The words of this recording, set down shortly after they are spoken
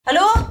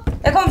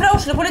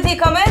Oslo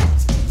politikammer.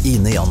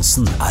 Ine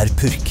Jansen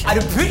purk.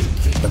 Du purk?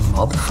 The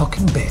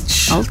motherfucking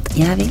bitch. Alt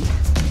jeg vil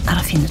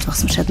å finne ut hva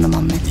som skjedde med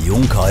mannen min.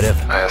 Jon Carew.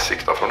 Jeg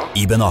siktet for noe?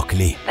 Iben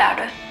Akeli. Det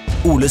du.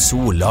 Ole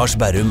So, Lars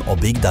Berrum og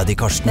Big Daddy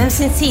Karsten. Hvem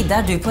sin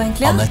side du på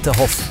egentlig? Annette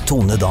Hoff,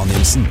 Tone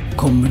Danielsen.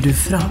 Kommer du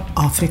fra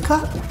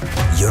Afrika?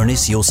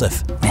 Jørnis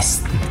Josef.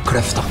 Nesten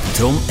kløfta.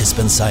 Trond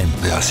Espen Seim.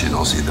 Det synd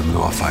å si det, men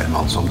det var feil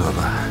mann som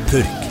døde.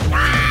 Purk.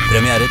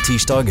 Premiere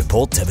tirsdag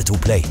på TV2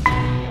 Play.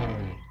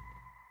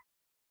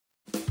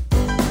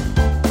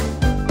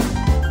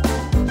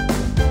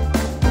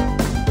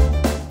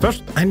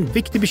 Først en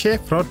viktig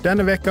beskjed fra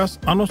denne vekas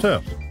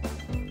annonsør.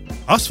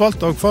 Asfalt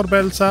og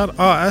Forberedelser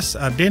AS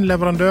din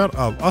leverandør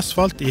av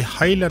asfalt i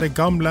hele det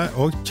gamle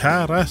og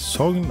kjære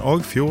Sogn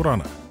og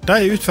Fjordane.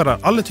 De utfører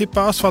alle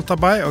typer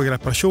asfaltarbeid og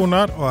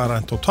reparasjoner og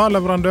en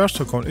totalleverandør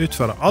som kan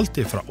utføre alt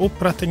fra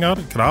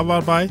opprettinger,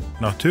 gravearbeid,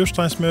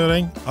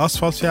 natursteinsmøring,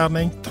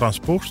 asfaltfjerning,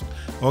 transport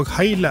og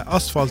hele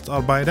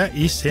asfaltarbeidet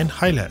i sin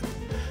helhet.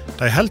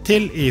 De holder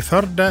til i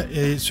Førde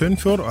i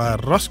Sunnfjord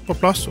og raskt på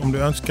plass om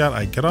du ønsker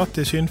en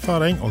gratis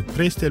synfaring og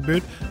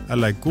pristilbud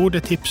eller gode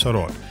tips og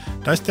råd.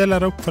 De stiller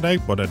opp for deg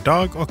både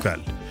dag og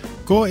kveld.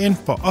 Gå inn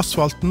på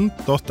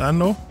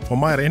asfalten.no for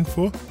mer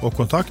info og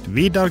kontakt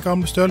Vidar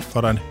Gamlestøl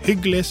for en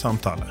hyggelig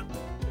samtale.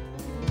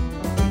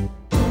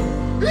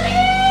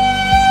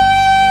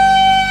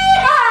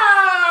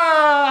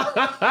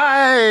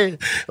 Hei!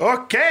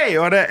 Ok,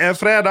 og det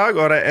fredag,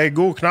 og det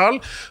god knall.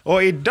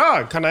 Og i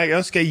dag kan jeg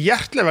ønske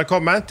hjertelig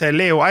velkommen til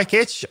Leo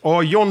Ajkic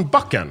og Jon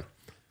Bakken.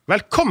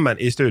 Velkommen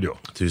i studio.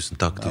 Tusen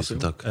takk, tusen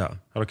takk. Ja.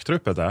 Har dere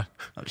truppet der?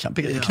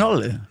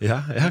 Kjempeknall.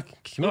 Ja,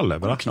 knall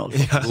bra. Knall.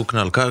 God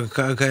knall.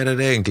 Hva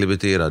det egentlig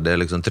betyr? Det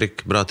liksom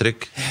trykk, bra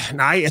trykk?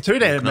 Nei, jeg tror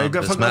det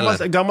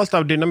smeller. gammelt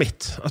av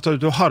dynamitt. Altså,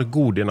 du har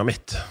god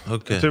dynamitt.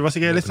 Ok, Jeg tror det var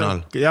sikkert litt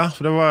sånn, ja,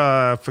 for det var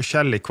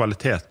forskjellig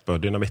kvalitet på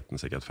dynamitten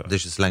sikkert før. Det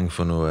ikke sleng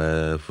for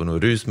noe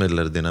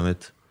rusmidler,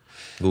 dynamitt?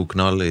 God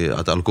knall i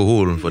at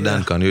alkoholen, for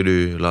den kan jo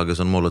du lage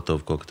sånn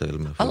Molotov-cocktail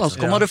med. Ellers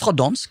kommer det fra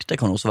dansk, det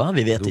kan også være,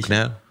 vi vet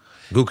ikke.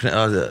 God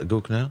knall?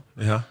 God knall?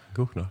 Ja,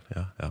 god knall,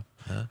 ja.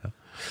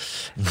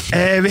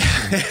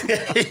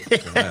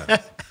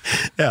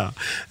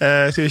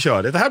 Skal vi se,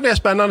 dette her blir en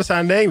spennende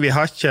sending. Vi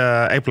har ikke,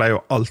 jeg pleier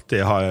jo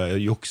alltid å ha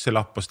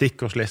jukselapp og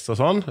stikkordslist og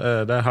sånn.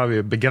 Det har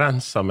vi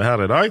begrenset med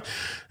her i dag.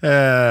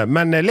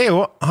 Men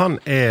Leo, han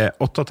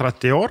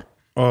 38 år,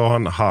 og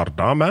han har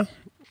dame.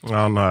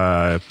 Han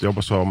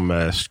jobber som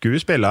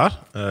skuespiller.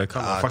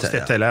 Kan man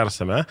faktisk til lære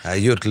seg med. Jeg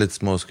har gjort litt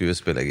små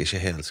skuespill, jeg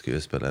ikke helt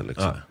skuespiller,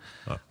 liksom. Ja.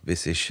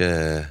 Hvis ikke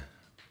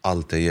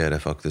alt jeg gjør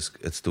faktisk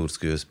et stort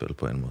skuespill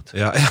på en måte.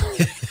 Ja.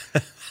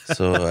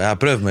 Så jeg har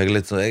prøvd meg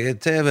litt sånn. Jeg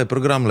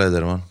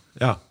TV-programleder, man.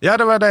 Ja,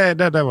 det var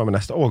min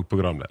neste, og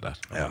programleder.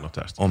 Ja.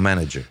 Og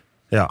manager.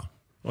 Ja.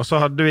 Og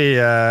så var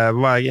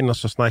jeg inne og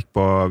så sneik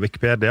på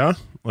Wikipedia,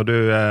 og du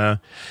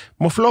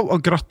må få lov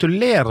å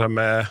gratulere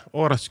med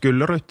årets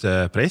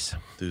gullrutepris.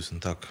 Tusen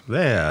takk.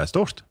 Det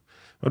stort.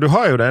 Og du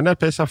har jo det en del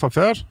priser fra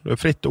før. Du har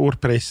Fritt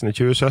Ordprisen i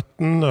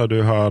 2017, og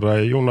du har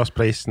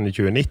Jonasprisen i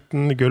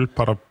 2019,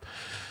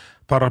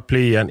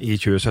 Gullparaplyen i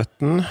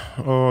 2017,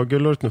 og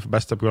Gullruten for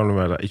beste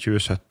programleder i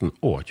 2017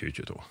 og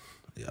 2022.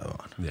 Ja,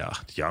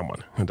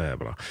 man. Det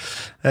bra.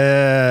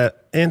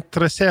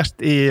 Interessert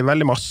i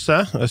veldig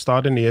masse,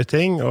 stadig nye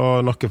ting,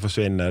 og noe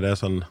forsvinner.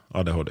 Det sånn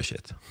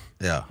ADHD-shit.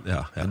 Ja,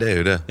 det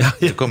jo det.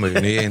 Det kommer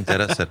jo nye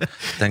interesser.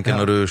 Tenker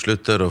når du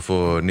slutter å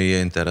få nye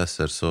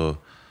interesser, så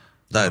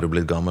da du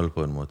blitt gammel på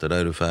en måte.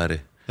 Da du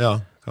ferdig.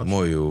 Ja, du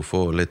må jo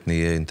få litt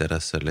nye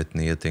interesser, litt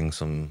nye ting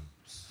som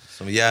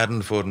hjernen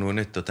får noe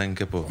nytt å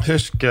tenke på.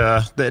 Husk,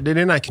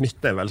 dine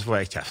knyttene vel, så får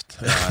jeg kjeft.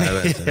 Ja,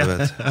 jeg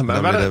vet.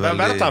 Men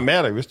bare ta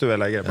med deg hvis du vil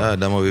legge det på. Ja,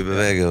 da må vi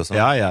bevege oss.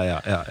 Ja.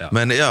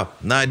 Men ja,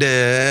 nei,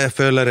 det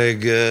føler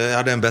jeg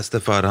hadde en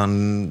bestefar,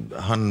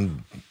 han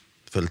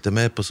følte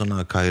med på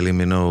sånne Kylie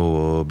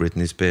Minogue og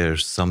Britney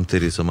Spears,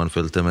 samtidig som han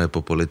følte med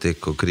på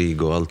politikk og krig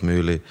og alt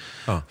mulig,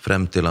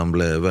 frem til han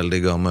ble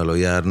veldig gammel,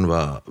 og hjernen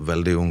var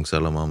veldig ung,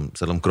 selv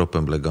om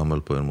kroppen ble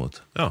gammel på en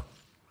måte. Ja.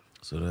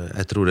 Så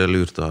jeg tror det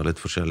lurt å ha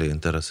litt forskjellige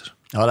interesser.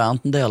 Ja, det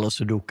enten det eller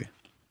sudoku.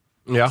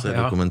 Ja. Se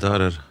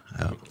dokumentarer.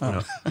 Ja.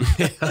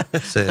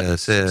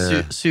 Se.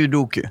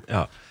 Sudoku.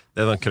 Ja.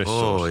 Det sånn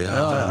kryssord.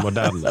 Ja.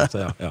 Moderne.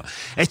 Ja.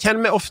 Jeg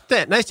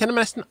kjenner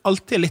meg nesten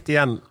alltid litt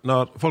igjen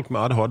når folk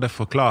med ADHD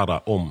forklarer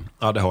om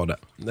ADHD.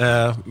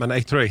 Men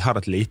jeg tror jeg har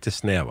et lite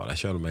snev av det,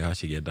 selv om jeg har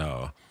ikke giddet å...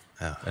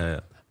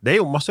 Det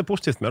jo masse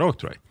positivt med det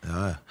også, tror jeg.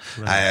 Ja.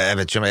 Nei, jeg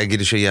vet ikke om jeg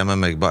gidder ikke hjemme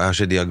meg. Jeg har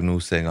ikke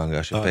diagnose engang, jeg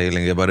har ikke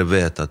feiling. Jeg bare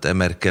vet at jeg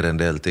merker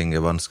en del ting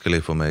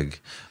vanskelig for meg,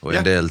 og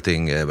en del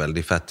ting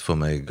veldig fett for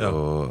meg.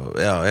 Og,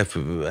 jeg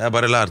har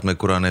bare lært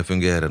meg hvordan jeg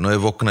fungerer. Når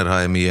jeg våkner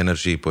har jeg mye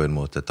energi på en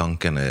måte.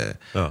 Tanken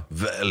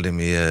veldig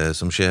mye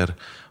som skjer.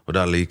 Og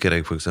da liker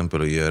jeg for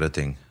eksempel å gjøre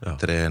ting.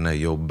 Trene,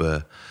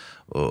 jobbe,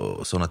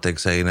 og sånn at jeg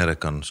senere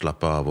kan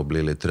slappe av og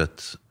bli litt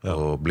trøtt,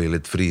 og bli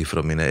litt fri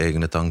fra mine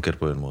egne tanker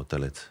på en måte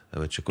litt.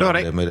 Jeg vet ikke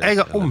hvordan det med det. Jeg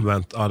har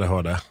omvendt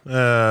ADHD,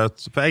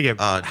 for jeg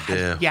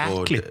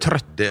jæklig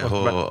trøtt.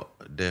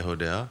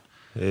 DHD, ja.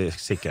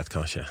 sikkert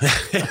kanskje.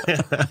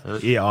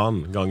 I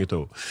annen gang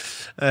 2.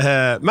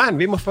 Men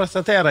vi må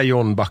presentere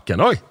Jon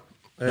Bakken også.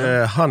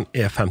 Han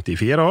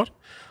 54 år.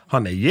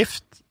 Han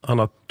gift. Han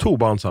har 2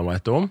 barn som han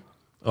vet om.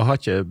 Og har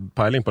ikke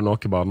peiling på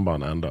noe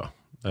barnebarn enda.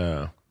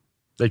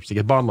 Det ikke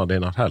sikkert barna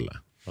dine heller.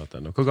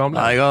 Hvor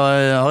gamle? Nei,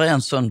 jeg har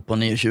en sønn på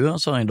 29,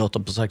 så har jeg en datter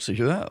på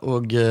 26,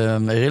 og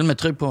jeg er rimelig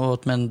trygg på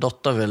at min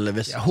datter ville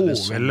visst... Ja, hun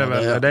ville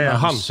vel, det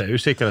han som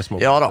usikkerhetsmål.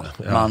 Ja da,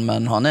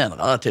 men han en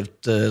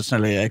relativt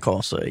snille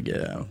kar, så jeg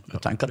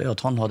tenker det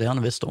at han hadde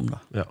gjerne visst om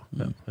det. Ja.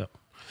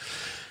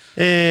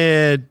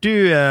 Du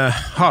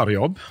har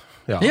jobb.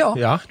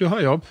 Ja, du har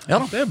jobb.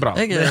 Ja, det bra.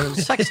 Jeg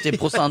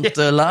 60%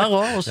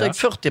 lærer, og så er jeg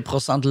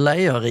 40%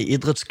 leier I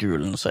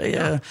idrettsskolen, så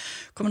jeg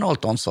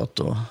kommunalt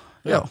ansatt, og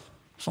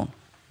sånn.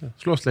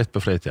 Slås litt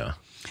på fritida.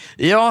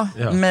 Ja.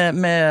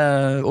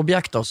 Med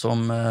objekter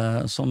som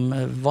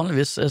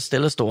vanligvis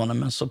stillestående,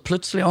 men så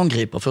plutselig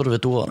angriper før du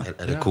vet ordet.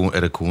 Er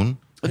det kon?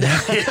 Det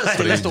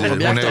stillestående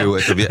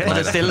objekter.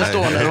 Det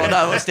stillestående, det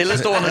var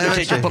stillestående du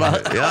kikker på det.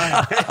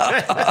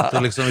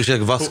 Så liksom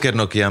ikke vasker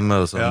nok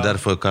hjemme, og sånn.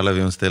 Derfor kaller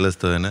vi hun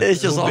stillestående.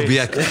 Ikke sant?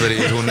 Objekt,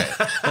 fordi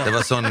det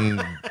var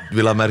sånn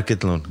vi la merke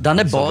til noen.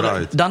 Denne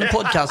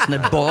podcasten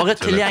bare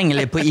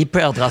tilgjengelig på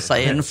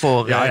IP-adresser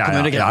innenfor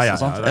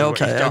kommunegrensen, sant?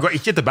 Okay, det går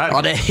ikke til Bergen. Ja,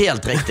 det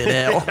helt riktig.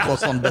 Det akkurat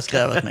sånn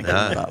beskrevet.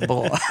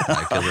 Bra.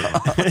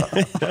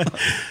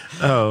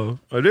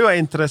 Og du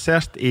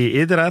interessert I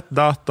idrett,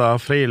 data,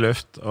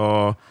 friluft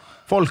og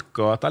folk,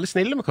 og at alle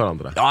snille med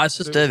hverandre. Ja, jeg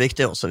synes det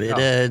viktig også.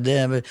 Det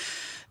er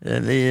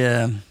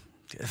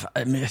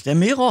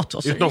mye rart.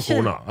 Altså, utenom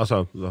kona.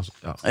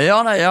 Ja,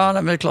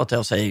 det er klart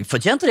det. Altså, jeg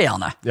fortjente det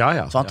gjerne.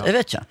 Jeg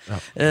vet ikke.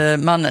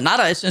 Men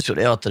jeg synes jo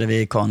det at vi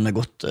kan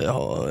godt ha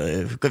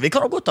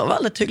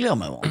veldig hyggeligere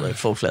med hverandre,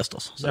 folk flest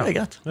også. Så det er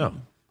greit. Ja.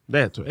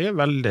 Det tror jeg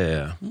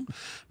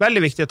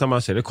veldig viktig å ta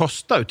med seg. Det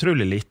koster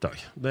utrolig lite.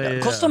 Det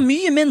koster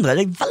mye mindre.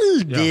 Det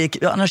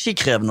veldig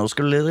energikrevende å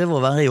skulle drive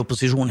og være I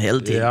opposisjon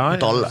hele tiden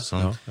mot alle.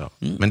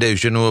 Men det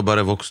jo ikke noe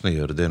bare voksne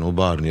gjør, det noe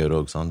barn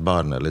gjør også, sant?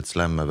 Barn litt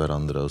slemme med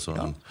hverandre og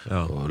sånn,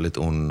 og litt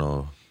ond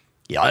og...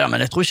 Ja,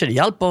 men jeg tror ikke det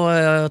hjelper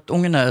at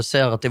ungene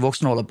ser at de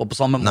voksne holder på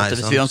samme måte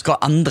hvis vi ønsker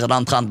å endre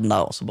den trenden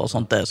der, så bare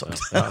sånt det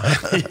sagt.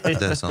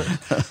 Det sant.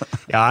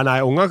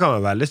 Unger kan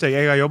være veldig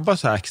stygge. Jeg har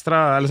jobbet så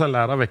ekstra, eller sånn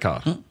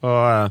lærervikar,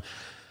 og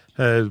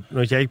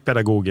nå ikke jeg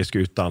pedagogisk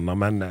utdannet,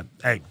 men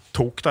jeg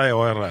tok det I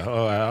året,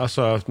 og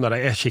altså, når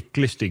de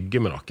skikkelig stygge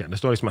med noen, det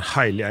står liksom en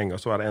hel gjeng, og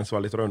så var det en som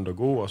var litt rund og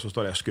god, og så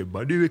står de og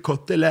skubber, du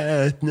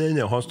kottelett,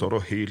 og han står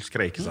og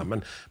hylskriker seg,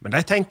 men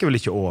de tenker vel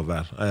ikke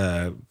over,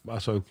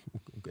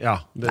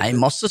 Nei,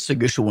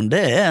 massesuggesjon,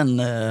 det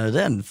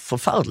en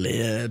forferdelig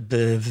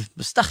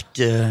sterk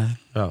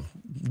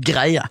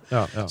greie.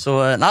 Så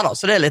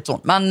så det litt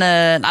sånn. Men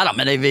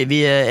men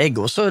jeg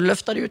også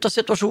løfter de ut av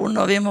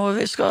situasjonen, og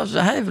vi skal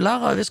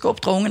lære, vi skal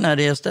oppdra ungene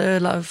deres,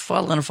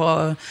 foreldrene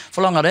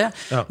forlanger det,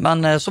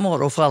 men så må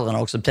da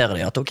foreldrene akseptere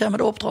det, at ok,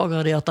 men da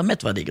oppdrager de etter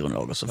mitt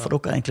verdigrunnlag, så får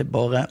dere egentlig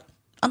bare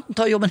enten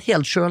ta jobben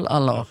helt selv,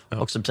 eller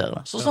akseptere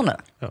det. Så sånn det.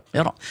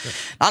 Ja da.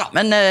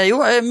 Men jo,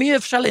 mye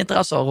forskjellige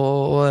interesser,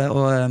 og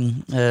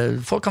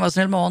folk kan være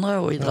snille med andre,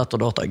 og idrett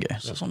og data gøy.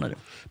 Så sånn det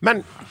jo.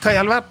 Men hva I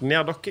all verden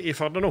gjør dere I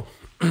Førde nå?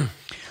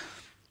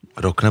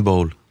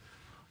 Rocknebowl.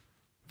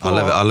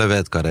 Alle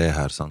vet hva det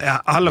her, sant? Ja,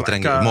 alle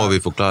vet hva... Må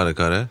vi forklare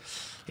hva det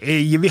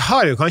Vi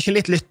har jo kanskje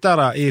litt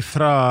lyttere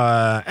ifra...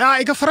 Ja,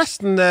 jeg har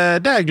forresten,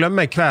 det jeg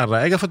glemmer hver.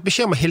 Jeg har fått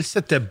beskjed om å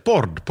hilse til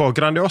Bård på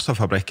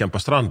Grandiosa-fabrikken på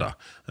Stranda.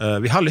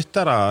 Vi har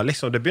lyttere,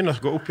 liksom, det begynner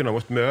å gå opp gjennom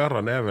mot Møre,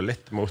 og nedover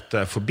litt mot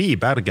forbi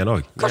Bergen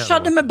også. Hva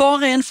skjedde med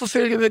bare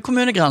innenfor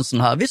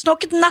kommunegrensen her? Vi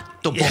snakket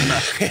nettopp om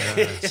det.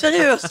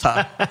 Seriøst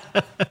her.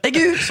 Jeg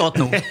utsatt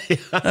nå.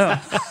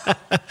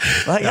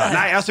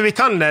 Nei, altså,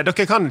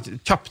 dere kan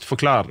kjapt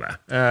forklare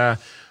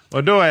det.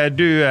 Og da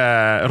du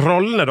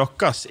rollene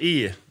deres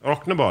I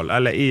rockneball,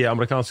 eller I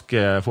amerikansk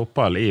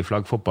fotball, I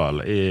flaggfotball,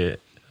 I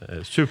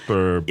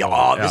Super...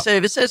 Ja,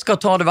 hvis jeg skal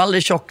ta det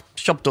veldig kjapt,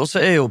 så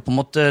jo på en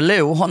måte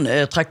Leo, han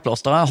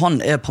trekkplaster, han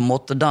på en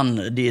måte den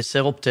de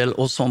ser opp til,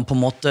 og som på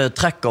en måte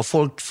trekker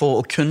folk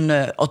for å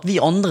kunne, at vi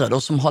andre da,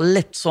 som har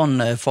litt sånn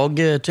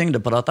fagtyngde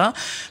på dette,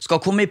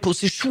 skal komme I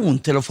posisjon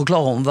til å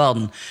forklare om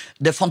verden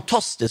det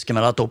fantastiske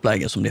med dette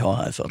opplegget som de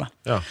har her I Førde.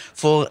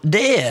 For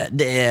det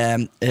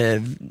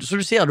så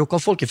du sier, dere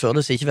har folk I Førde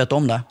som ikke vet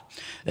om det.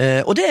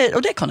 Og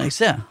det kan jeg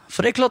se,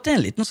 for det klart det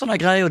en liten sånn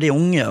greie, og de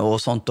unge og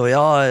sånt,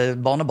 og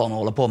barnebarn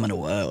holder på med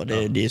noe, og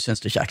de synes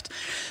det kjekt.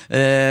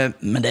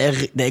 Men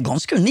det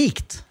ganske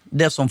unikt,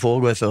 det som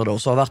foregår I Førde,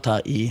 og så har vært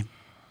her I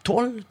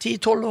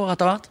 10-12 år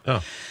etter hvert.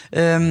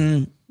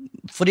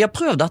 For de har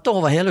prøvd dette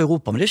over hele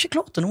Europa, men det ikke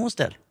klart det noen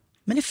sted.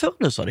 Men I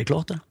Førde så har de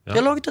klart det. De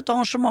har laget et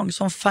arrangement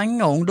som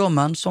fenger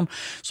ungdommen, som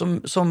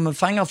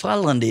fenger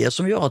foreldrene deres,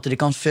 som gjør at de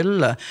kan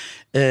fylle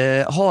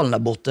halen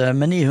der borte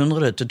med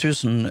 900 til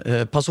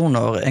 1000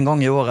 personer en gang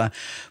I året,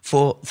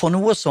 for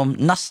noe som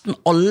nesten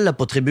alle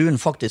på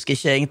tribunen faktisk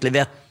ikke egentlig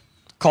vet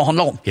hva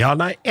handler om. Ja,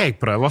 nei, jeg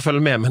prøver å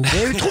følge med, men...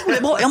 Det utrolig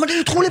bra, ja, men det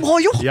utrolig bra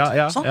gjort.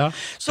 Ja.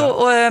 Så,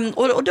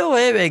 og da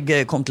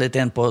jeg kommet litt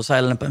inn på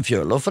seilene på en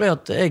fjøl, og fordi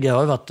at jeg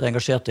har vært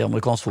engasjert i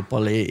amerikansk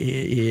fotball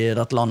i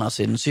dette landet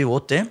siden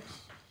 87.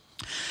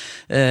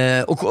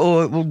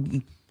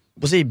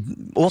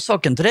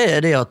 Årsaken til det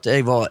det at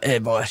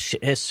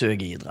jeg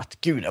søg i idrett.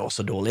 Gud, jeg var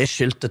så dårlig. Jeg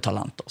skyldte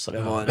talent. Altså.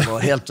 Det var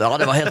helt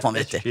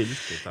vanvittig.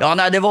 Ja,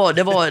 nei, det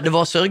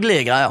var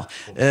sørgelige greier.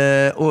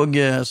 Og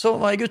så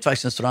var jeg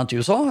utvekslingsstudent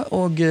i USA,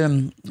 og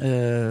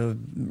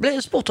ble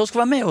spurt å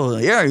skulle være med, og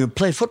yeah, you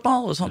play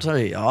football? Og sånt, så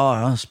jeg, ja,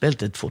 jeg har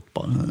spilt litt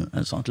fotball.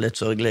 Sånt, litt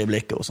sørgelig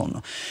blikk og sånn.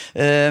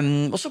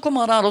 Og så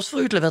kommer jeg der, og så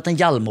får jeg utlevert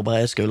en hjelm og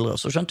brede skuldre,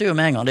 så skjønte jeg jo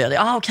med en gang det.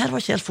 Ja, ok, det var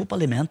ikke helt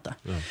fotball de mente.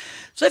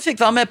 Så jeg fikk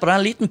være med på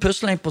den liten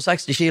pusling på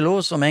 60 kilo,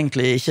 som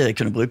egentlig ikke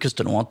kunne brukes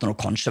til noe annet enn å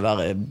kanskje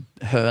være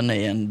høne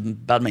i en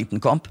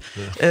badmintonkamp.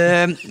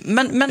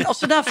 Men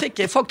altså, der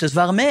fikk jeg faktisk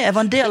være med. Jeg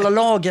var en del av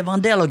laget, jeg var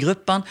en del av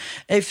gruppen.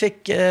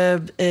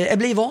 Jeg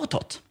ble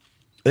ivaretatt.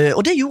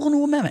 Og det gjorde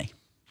noe med meg.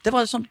 Det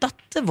var sånn,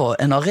 dette var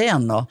en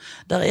arena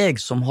der jeg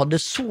som hadde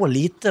så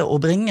lite å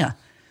bringe,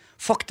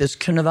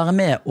 faktisk kunne være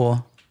med og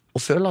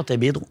føle at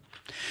jeg bidro.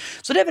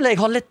 Så det ville jeg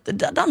ha litt,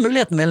 den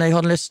muligheten ville jeg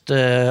ha lyst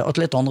at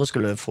litt andre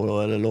skulle få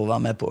lov å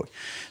være med på.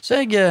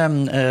 Så jeg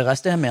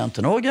reiste hjem igjen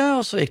til Norge,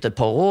 og så gikk det et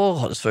par år,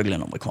 hadde selvfølgelig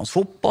en amerikansk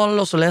fotball,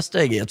 og så leste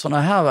jeg i et sånn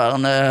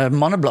herværende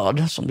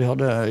manneblad, som de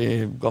hadde i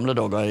gamle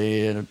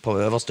dager på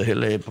øverste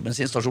hylle på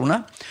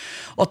bensinstasjonen,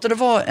 at det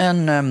var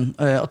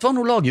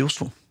noe lag i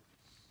Oslo.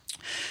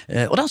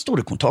 Og der stod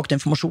det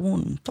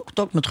kontaktinformasjon,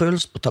 kontakt med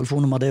Truls på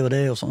telefonnummer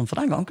det og sånn, for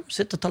den gang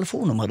sitter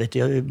telefonnummeret ditt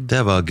i... Det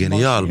var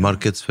genial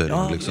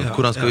markedsføring, liksom.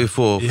 Hvordan skal vi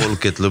få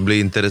folket til å bli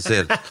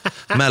interessert?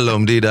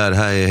 Mellom de der,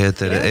 hei, jeg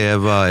heter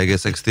Eva,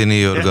 jeg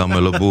 69 år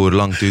gammel og bor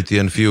langt ute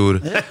i en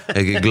fjord,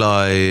 jeg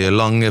glad i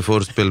lange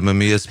forspill med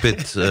mye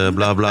spitt,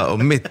 bla bla,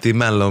 og midt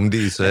imellom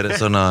de så det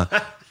sånne...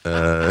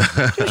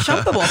 Det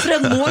kjempebra, for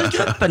den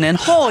målgruppen din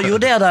har jo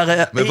det der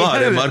men hva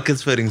det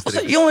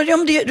markedsføringstrikk?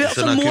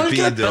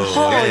 Målgruppen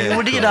har jo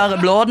de der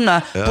bladene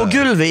på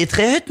gulvet i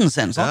trehytten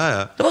sin,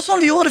 sant? Det var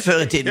sånn vi gjorde det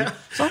før i tiden,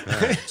 sant?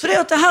 Så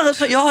det at det her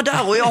så, ja,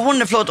 der og ja,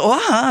 hånden flott,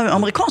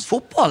 amerikansk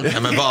fotball.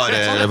 Ja, men var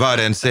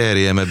det en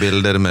serie med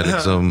bilder med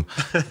liksom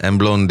en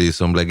blondie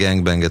som ble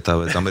gangbanget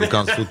av et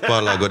amerikansk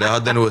fotballag, og det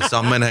hadde noe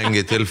sammenheng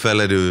i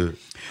tilfelle du...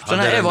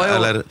 Eller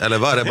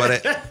var det bare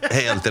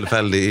helt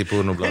tilfeldig i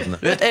pornobladene?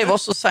 Du vet, jeg var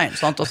så sent,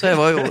 sant? Altså, jeg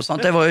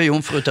var jo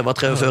jomfru til jeg var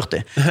 43.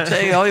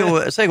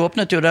 Så jeg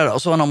åpnet jo det der,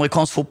 og så var en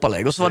amerikansk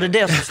fotballeg, og så var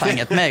det som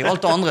fenget meg. Alt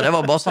det andre, det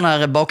var bare sånn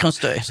her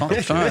bakgrunnsstøy, sant?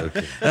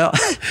 Ja.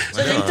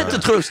 Så jeg ringte til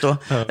Truls da,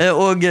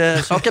 og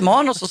snakket med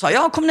han, og så sa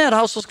ja, kom ned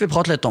her, så skal vi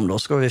prate litt om det,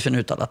 så skal vi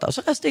finne ut av dette.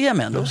 Så reiste jeg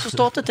hjem igjen, og så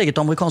startet jeg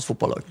et amerikansk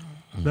fotballag.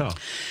 Ja.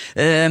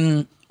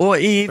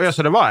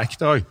 Så det var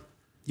ekte også?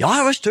 Ja,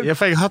 jeg var ikke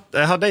for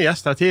jeg hadde en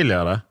gjest her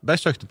tidligere. De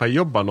søkte på en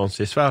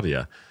jobbannonse i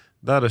Sverige,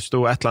 der det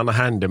stod et eller annet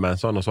handyman,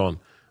 sånn og sånn.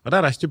 Og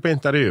der reiste jeg på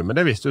intervju, men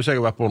det visste jo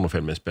seg å være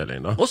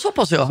pornofilminnspilling. Da. Og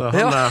såpass, ja. Så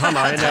han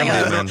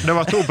ene, det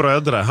var 2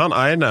 brødre. Han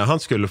ene,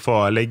 han skulle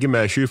få ligge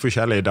med 7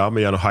 forskjellige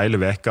damer gjennom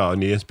hele veka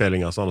og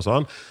nyinnspillinger, sånn og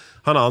sånn.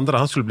 Han andre,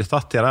 han skulle bli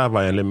tatt i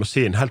ræva i en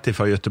limousin helt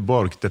fra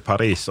Göteborg til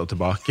Paris og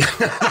tilbake.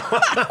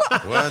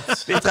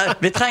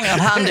 vi trenger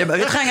en handyman.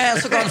 Vi trenger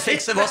en som kan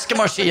fikse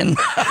vaskemaskinen.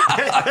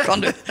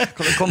 kan du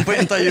komme på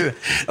intervju?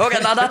 Okay,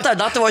 nei,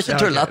 dette var ikke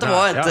tull. Dette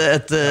var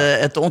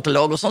et ordentlig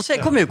lag. Og sånn. Så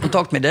jeg kom i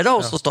kontakt med det da,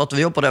 og så startet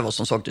vi opp på det, var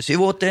som sagt i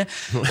 87.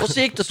 Og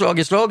så gikk det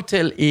slag i slag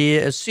til i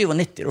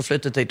 97. Da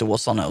flyttet jeg til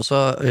Åsane, og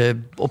så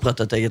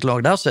opprettet jeg et lag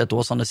der, så heter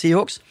Åsane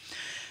Seahawks.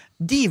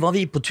 De var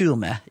vi på tur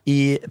med,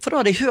 for da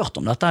hadde jeg hørt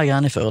om dette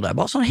greiene før det,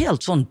 bare sånn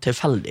helt sånn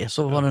tilfeldig,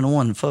 så var det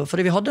noen,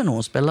 fordi vi hadde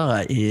noen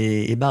spillere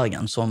i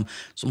Bergen som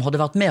hadde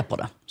vært med på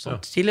det,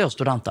 så tidligere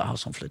studenter her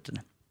som flyttet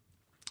ned.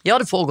 Ja,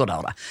 det foregår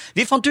der det.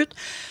 Vi fant ut,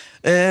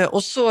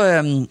 og så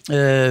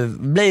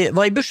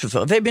var jeg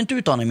bussjåfør, for jeg begynte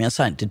utdanning min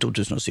sent i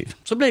 2007,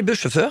 så ble jeg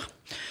bussjåfør,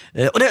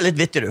 og det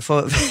litt vittig,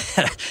 for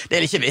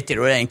det ikke vittig,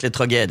 det egentlig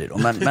tragedie,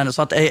 men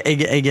sånn at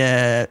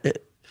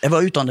jeg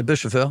var utdannet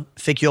bussjåfør,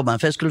 fikk jobben,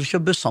 for jeg skulle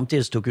kjøre buss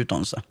samtidig som tok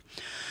utdannelse.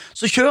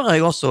 Så kjører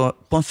jeg altså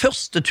på den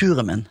første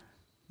turen min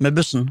med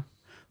bussen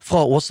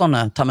fra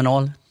Åsane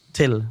terminal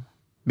til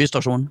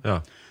bystasjonen.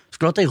 Ja.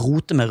 Skulle at jeg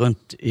rote meg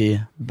rundt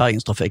i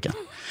Bergenstrafikken.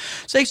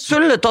 Så jeg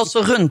sullet altså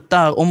rundt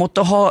der og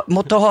måtte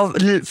ha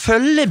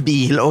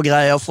følgebil og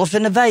greier for å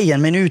finne veien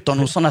min ut av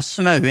noen sånne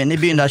smau inne i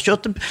byen der. Jeg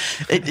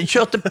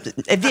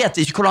vet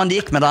ikke hvordan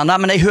det gikk med den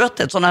der, men jeg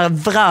hørte et sånn her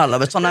vræl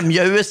av et sånn her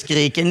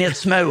mjaueskrik inne i et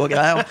smau og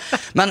greier.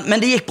 Men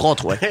det gikk bra,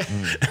 tror jeg.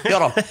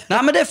 Ja da.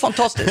 Nei, men det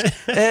fantastisk.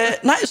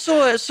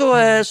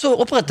 Så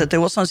opprettet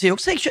jeg Åsane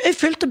Seahawks. Jeg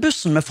fylte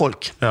bussen med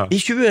folk. Ja. I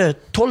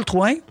 2012,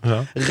 tror jeg.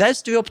 Ja.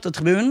 Reiste vi opp til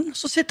tribunen,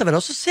 så sitter vi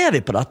der, så ser vi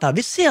på dette.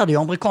 Vi ser det i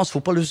amerikansk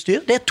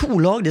fotballutstyr. Det 2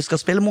 lag de skal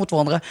spille mot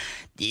hverandre.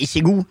 De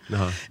ikke gode.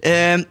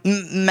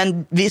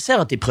 Men vi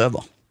ser at de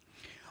prøver.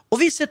 Og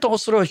vi sitter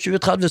også da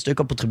 20-30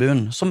 stykker på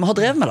tribunen som har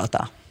drevet med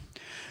dette.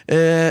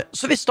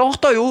 Så vi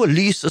starter jo,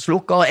 lyset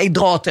slukker, jeg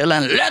drar til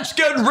en Let's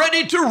get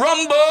ready to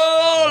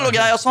rumble og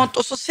greier sånt,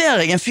 og så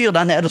ser jeg en fyr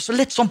der nede, så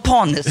litt sånn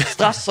panisk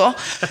stresser.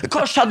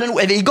 Hva skjedde nå?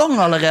 Vi I gang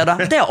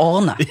allerede? Det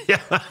Arne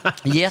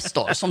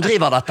Gjesdal som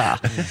driver dette her.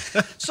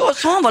 Så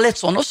han var litt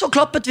sånn, og så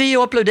klappet vi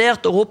og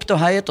applauderte og ropte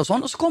og heiet og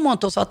sånn, og så kommer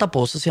han til å sette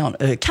på, og så sier han,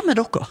 hvem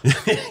dere?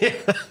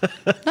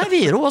 Nei,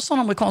 vi da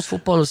sånn amerikansk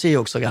fotball og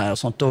Seahawks og greier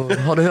og sånt, og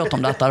hadde hørt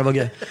om dette, det var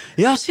gøy.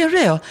 Ja, sier du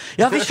det, ja?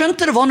 Ja, vi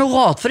skjønte det var noe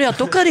rart, fordi at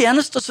dere de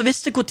eneste som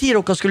visste hvor tid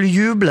dere skulle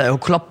juble og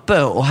klappe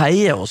og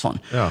heie og sånn.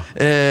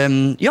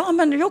 Ja,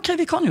 men ok,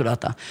 vi kan jo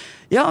dette.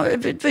 Ja,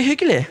 det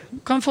hyggelig.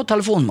 Kan vi få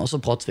telefonen med, og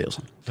så prater vi og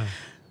sånn.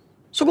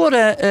 Så går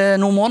det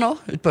noen måneder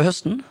ut på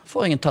høsten,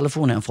 får jeg en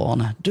telefon igjen fra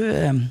Arne. Du,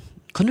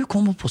 kan du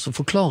komme opp og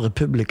forklare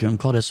publikum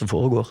hva det som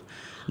foregår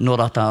når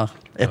dette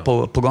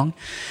på gang?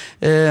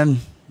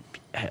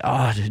 Ja,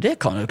 det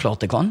kan jo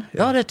klart det kan.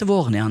 Ja, det til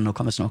våren igjen, og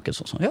kan vi snakke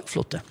sånn. Ja,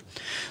 flott det.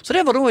 Så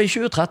det var da I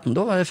 2013,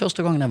 da var det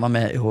første gangen jeg var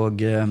med,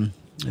 og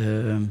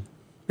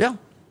ja,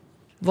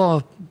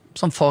 var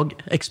som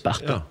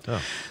fagekspert.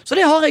 Så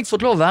det har jeg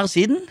fått lov å være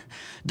siden.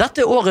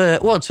 Dette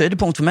årets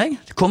høydepunkt for meg.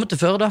 Komme til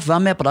Førde,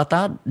 være med på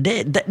dette.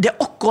 Det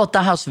akkurat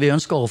det her som vi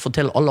ønsker å få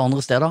til alle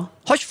andre steder.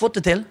 Har ikke fått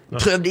det til.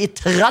 Prøvde I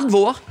 30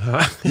 år.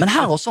 Men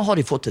her også har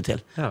de fått det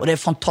til. Og det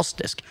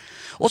fantastisk.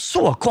 Og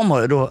så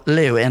kommer da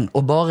Leo inn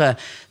og bare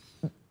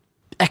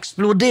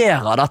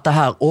eksploderer dette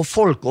her, og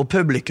folk og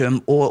publikum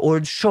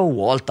og show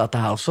og alt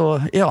dette her,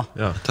 så ja.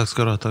 Takk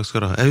skal du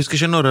ha. Jeg husker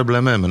ikke når jeg ble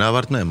med, men jeg har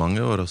vært med I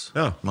mange år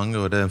også. Mange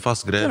år, det en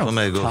fast greie for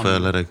meg å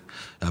føle deg.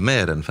 Ja,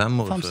 mer enn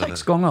 5 år.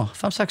 5-6 ganger,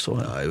 5-6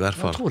 år. Ja, I hvert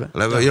fall. Jeg tror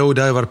det. Jo,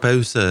 det har vært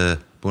pause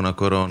på under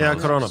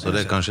korona, så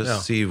det kanskje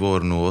 7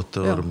 år nå,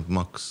 8 år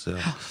maks.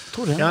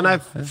 Nei,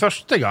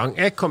 første gang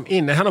jeg kom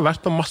inn, jeg har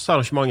vært på masse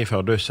arrangement I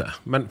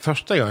Førdehuset, men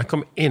første gang jeg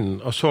kom inn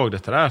og så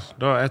dette der,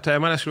 jeg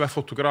skulle være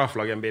fotograf,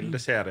 lage en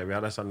bildeserie, vi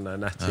hadde en sånn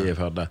nettside I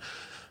Førde,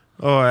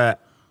 og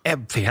jeg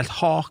fikk helt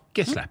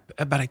hakeslepp.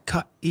 Jeg bare,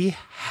 hva I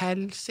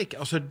helsike?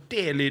 Altså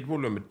det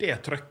lydvolumet, det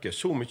trykket,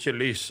 så mye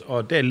lys,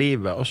 og det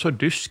livet, og så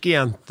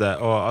duskejente,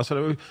 og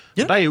altså,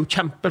 de jo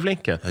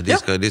kjempeflinke. De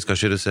skal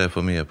ikke du se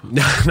for mye på.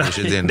 Det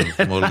ikke din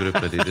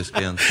målgruppe, de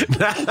duskejente.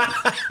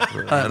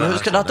 Jeg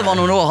husker dette var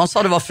noen år, han sa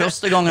det var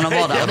første gangen han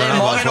var der. Det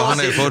mange år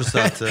siden.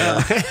 Fortsatt,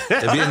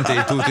 jeg begynte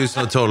I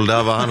 2012,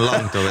 da var han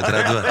langt over 30.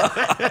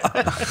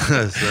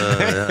 Så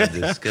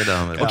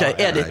duskedamer. Ok,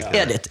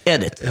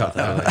 edit.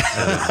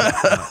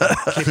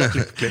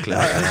 Klipp.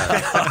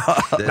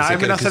 Det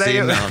sikkert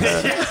kusinen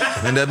hans.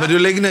 Men du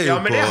ligner jo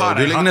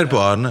du ligner på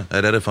Arne.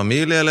 Det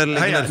familie, eller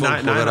ligner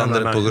folk på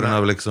hverandre på grunn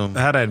av liksom...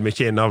 Her det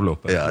mye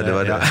innavlopp. Ja, det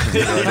var det.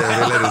 Det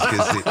ville du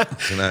skulle si.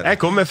 Jeg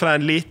kommer fra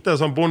en lite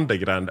sånn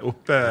bondegrend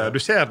oppe, du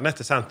ser ned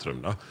til sentrum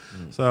da.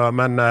 Så,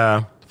 men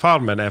far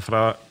min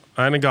fra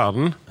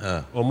Einegarden,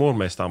 og mor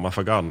min stammer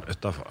fra garden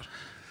utenfor.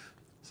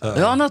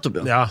 Ja, nettopp,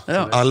 ja.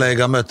 Alle jeg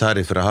har møtt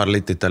herifra har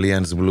litt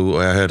italiensk blod, og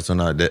jeg har hørt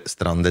sånn at det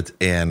strandet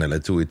 1 eller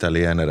 2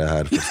 italienere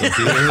her for sånn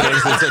 400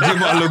 så de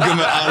må lugge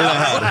med alle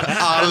her.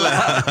 Alle!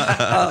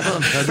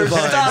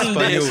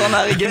 Fullstendig sånn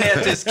her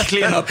genetisk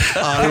clean-up.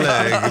 Alle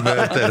jeg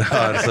møter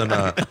har sånn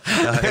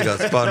jeg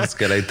har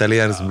spansk eller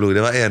italiensk blod.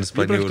 Det var en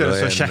spanjol og en... Vi brukte det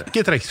så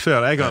sjekketriks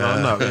før, jeg og en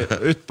annen.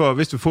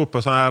 Hvis du får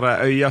på sånne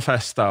her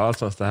øyafester og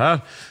alt sånt det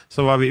her, så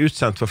var vi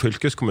utsendt for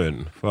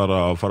fylkeskommunen for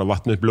å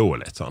vattne ut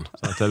blodet litt sånn.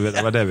 Så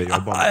det var det vi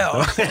jobbet med.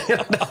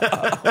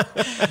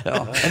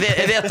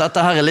 Jeg vet at dette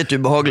her litt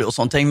ubehagelig og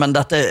sånne ting, men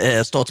dette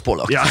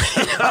statspålagt.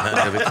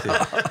 Det viktig.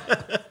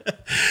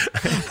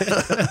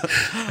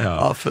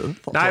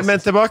 Nei, men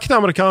tilbake til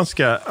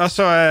amerikanske.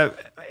 Altså,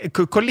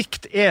 hvor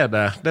likt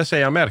det som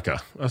I Amerika?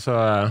 Altså,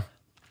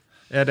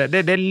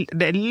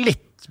 det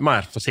litt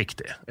mer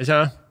forsiktig,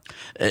 ikke det?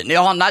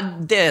 Ja, nei,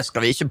 det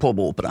skal vi ikke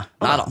påberope det.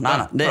 Nei.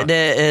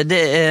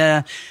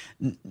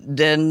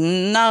 Det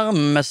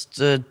nærmest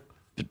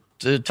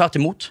tvert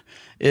imot.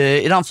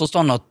 I den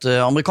forstand at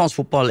amerikansk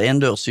fotball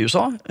endørs I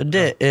USA,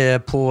 det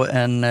på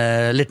en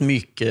litt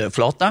myk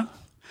flate.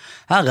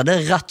 Her det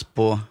rett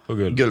på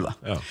gulvet.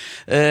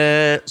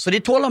 Så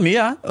de tåler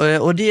mye,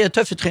 og de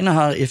tøffe trynet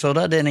her I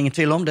Førde, det ingen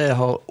tvil om, det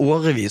har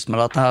årevis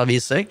med dette her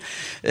vist seg.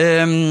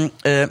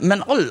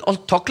 Men all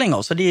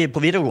taklinger, så de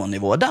på videregående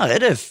nivå, der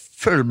det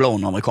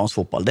full-blown amerikansk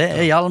fotball. Det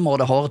hjelmer, og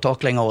det harde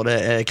taklinger, og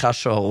det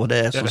krasjer, og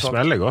det det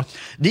smeller godt.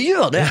 De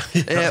gjør det.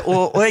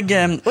 Og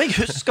jeg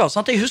husker,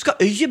 sant? Jeg husker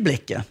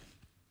øyeblikket,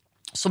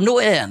 som nå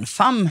en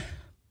 5,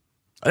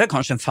 det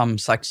kanskje en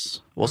 5-6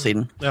 år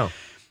siden,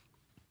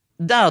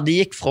 der de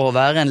gikk fra å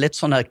være en litt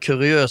sånn her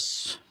kuriøs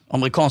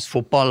amerikansk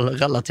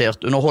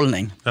fotball-relatert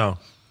underholdning,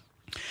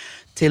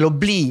 til å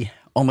bli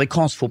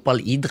amerikansk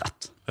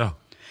fotball-idrett.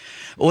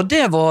 Og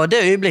det var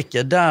det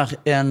øyeblikket der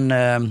en...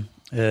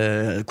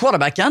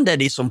 quarterbacken, det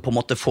de som på en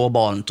måte får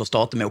ballen til å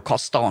starte med å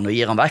kaste han og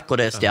gir han vekk, og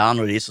det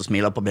stjerner og de som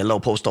smiler på bilder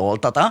og poster og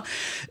alt dette,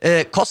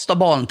 kaster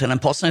ballen til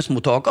en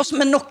passningsmottaker som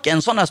nok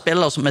en sånn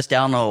spiller som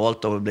stjerner og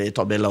alt og blir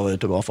tatt bilder og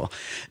autografer.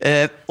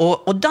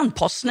 Og den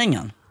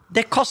passningen,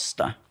 det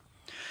kastet,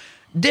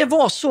 Det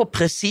var så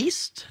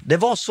presist, det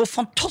var så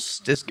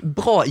fantastisk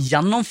bra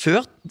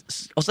gjennomført,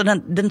 altså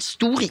den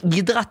store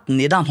idretten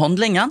I den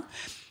handlingen,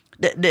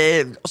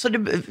 det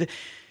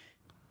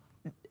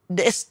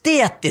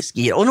estetiske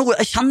I det, og nå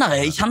jeg kjenner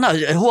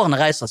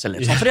hårene reiser seg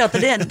litt, fordi at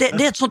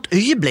det et sånt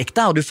øyeblikk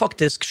der du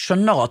faktisk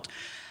skjønner at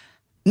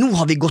nå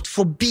har vi gått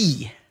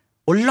forbi,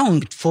 og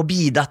langt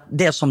forbi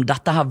det som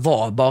dette her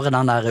var, bare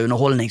den der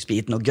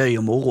underholdningsbiten og gøy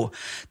og moro,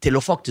 til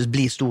å faktisk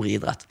bli stor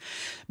idrett.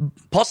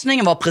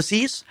 Passningen var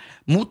presis,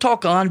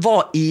 mottakeren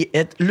var I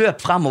et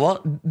løp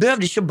fremover,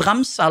 behøvde ikke å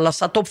bremse eller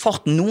sette opp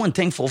farten noen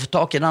ting for å få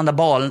tak I den der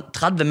ballen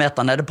 30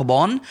 meter nede på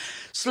banen,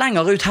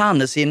 slenger ut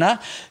hendene sine,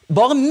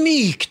 bare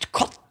mykt,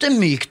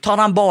 kattemykt tar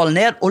den ballen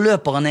ned og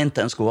løper den inn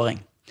til en scoring.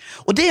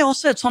 Og det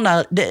også et sånn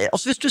der,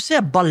 altså hvis du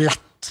ser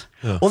ballett,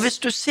 og hvis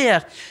du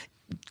ser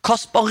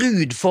Kasper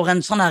Ruud for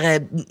en sånn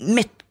her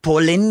midt på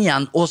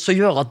linjen, og så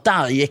gjør at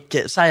der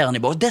gikk seieren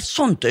I bås. Det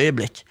sånt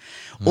øyeblikk.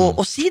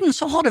 Og siden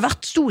så har det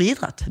vært stor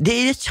idrett.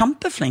 De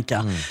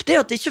kjempeflinke. Det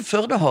at ikke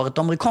Førde har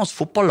et amerikansk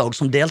fotballag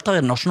som deltar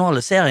I den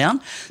nasjonale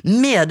serien,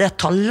 med det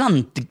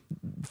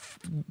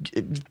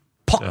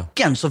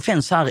talentpakken som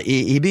finnes her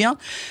I byen,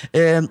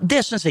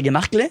 det synes jeg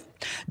merkelig.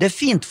 Det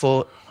fint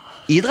for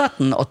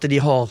idretten at de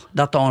har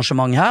dette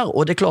arrangementet her,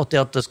 og det klart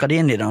at skal de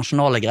inn I den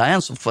nasjonale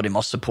greien, så får de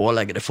masse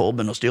pålegg, det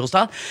forbund og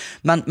styrested,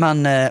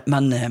 men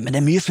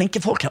det mye flinke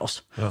folk her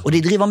også, og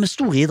de driver med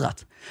stor idrett.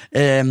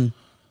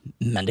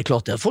 Men det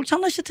klart at folk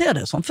kjenner ikke til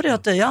det, sånn, fordi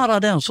at det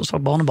som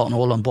sagt barnebarn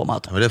holder på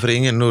med. Men det for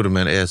ingen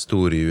nordmenn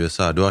stor I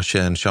USA. Du har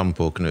ikke en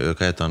shampoo, hva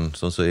heter han,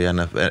 sånn som I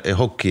NFL.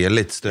 Hockey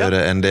litt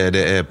større enn det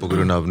på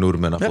grunn av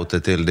nordmenn har fått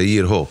det til. Det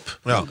gir håp.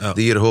 Det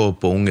gir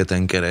håp, og unge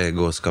tenker jeg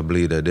og skal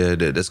bli det.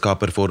 Det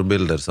skaper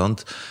forbilder,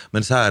 sant?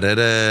 Mens her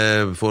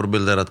det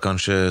forbilder at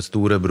kanskje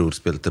storebror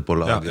spilte på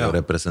laget og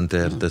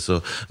representerte.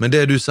 Så. Men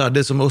det du sa,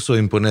 det som også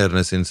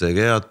imponerende, synes jeg,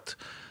 at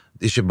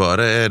ikke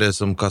bare det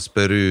som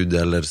Kasper Ruud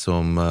eller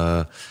som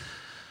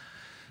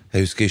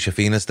jeg husker ikke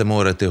fineste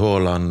målet til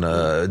Haaland,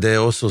 det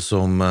også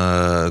som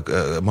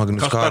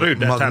Magnus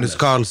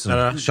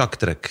Carlsen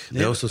sjakktrekk,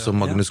 det også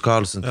som Magnus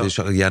Carlsen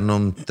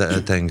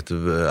gjennomtenkt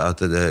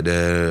at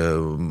det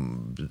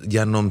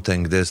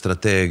gjennomtenkt, det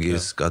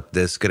strategisk at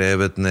det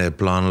skrevet ned,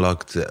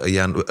 planlagt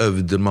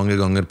øvd mange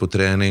ganger på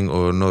trening,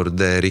 og når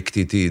det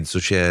riktig tid så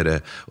skjer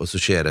det, og så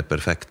skjer det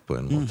perfekt på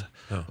en måte.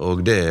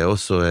 Og det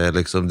også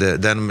liksom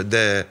det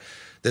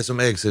som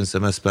jeg synes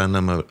mest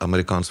spennende med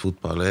amerikansk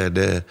fotball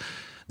det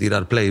de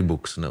der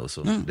playbooksene og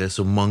sånt. Det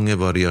så mange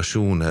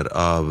variasjoner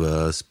av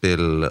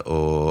spill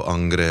og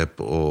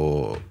angrep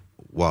og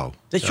wow.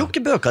 Det tjukke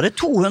bøker, det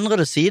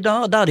 200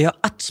 sider der de har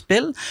ett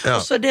spill,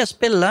 og så det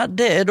spillet,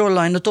 det da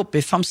linet opp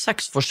I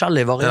 5-6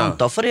 forskjellige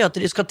varianter, fordi at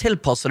de skal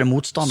tilpasse det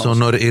motstandere. Så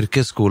når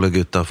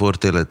yrkesskolegutta får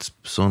til et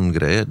sånn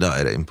greie, da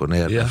det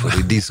imponerende, for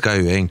de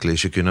skal jo egentlig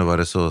ikke kunne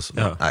være så...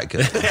 Nei,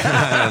 ikke det.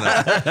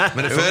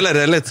 Men jeg føler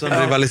det litt sånn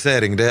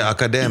rivalisering, det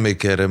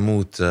akademikere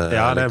mot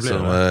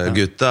liksom,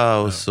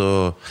 gutta,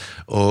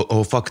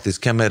 og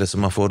faktisk, hvem det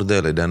som har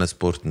fordel I denne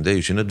sporten? Det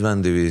jo ikke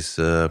nødvendigvis...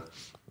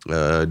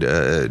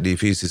 de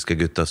fysiske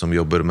gutta som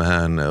jobber med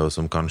henne og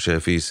som kanskje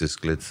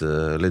fysisk litt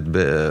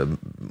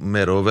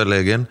mer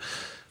overlegen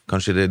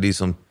kanskje det de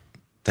som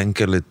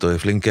tenker litt og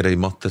flinkere I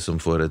matte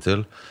som får det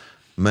til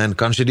men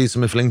kanskje de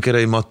som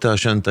flinkere I matte har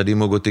skjønt at de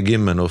må gå til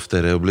gymmen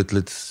oftere og blitt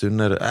litt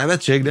sunnere jeg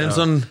vet ikke, det en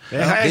sånn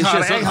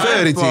ikke sånn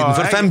før I tiden,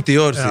 for 50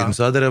 år siden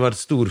så hadde det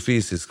vært stor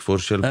fysisk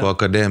forskjell på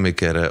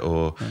akademikere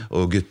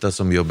og gutta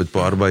som jobbet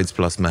på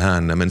arbeidsplass med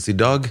henne, mens I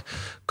dag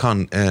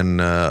kan en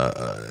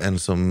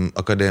som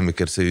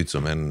akademiker se ut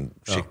som en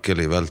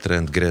skikkelig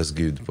veltrent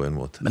gresgud på en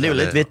måte. Men det jo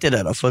litt vittig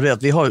det da, for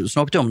vi har jo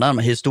snakket om det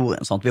med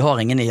historien, sant? Vi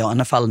har ingen I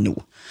NFL nå.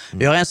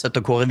 Vi har en sett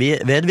av Kåre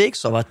Vedvik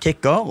som har vært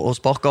kicker og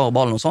sparker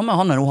ballen og sånn, men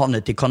han nå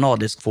havnet I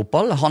kanadisk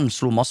fotball. Han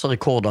slo masse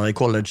rekorder I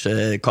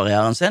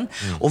college-karrieren sin,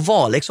 og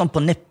var liksom på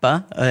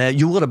nippet,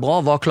 gjorde det bra,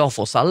 var klar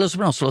for å selge, så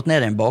ble han slått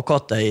ned I en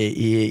bakgate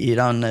I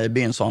den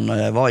byen som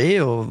han var I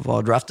og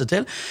var draftet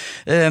til.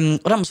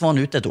 Og dermed var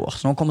han ute et år.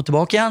 Så når han kommer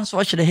tilbake igjen, så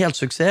var ikke det helt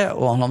suksess,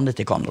 og han havnet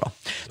I Canada.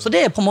 Så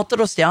det på en måte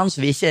da stjernen som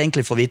vi ikke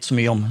egentlig får vite så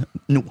mye om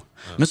nå.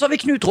 Men så har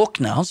vi Knut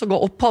Rokne, han som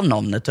ga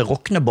opphavnavnet til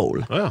Rokne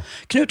Bowl.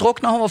 Knut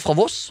Rokne, han var fra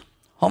Voss.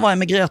 Han var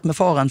emigrert med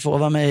faren for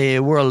å være med I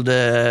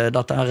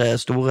dette her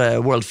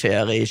store World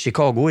Fair I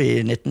Chicago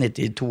I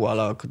 1892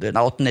 eller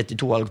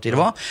hva det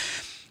var.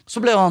 Så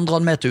ble han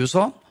dratt med til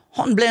USA.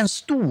 Han ble en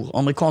stor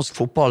amerikansk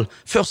fotball,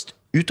 først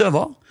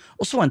utøver,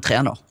 og så en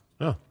trener.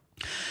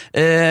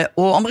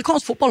 Og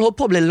amerikansk fotball holdt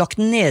på å bli lagt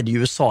ned I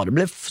USA. Det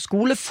ble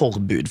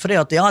skoleforbud, fordi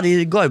at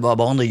de ga jo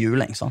bare andre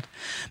juling, sant?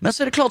 Men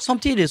så det klart,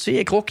 samtidig så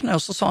gikk Rokne,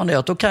 og så sa han det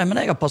at ok,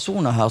 men jeg har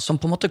personer her som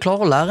på en måte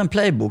klarer å lære en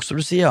playbook, som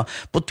du sier,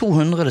 på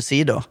 200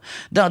 sider,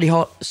 der de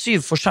har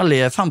 5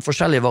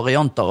 forskjellige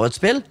varianter av et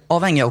spill,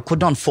 avhengig av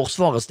hvordan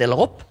forsvaret stiller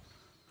opp.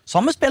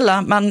 Samme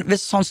spillet, men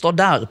hvis han står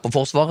der på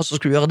forsvaret, så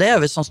skulle du gjøre det,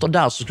 og hvis han står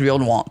der, så skulle du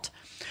gjøre noe annet.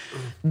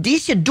 De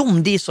ikke dum,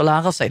 de som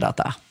lærer seg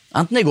dette.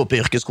 Enten de går på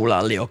yrkesskole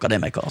eller de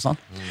akademikere. Sant?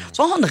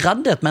 Så han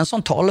reddet med en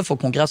sånn tale for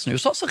kongressen i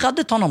USA, så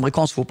reddet han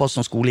amerikansk fotball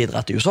som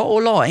skoleidrett i USA,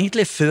 og la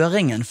egentlig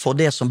føringen for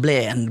det som ble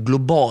en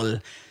global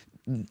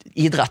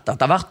idrett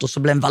etter hvert, og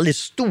så ble en veldig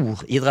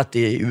stor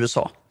idrett i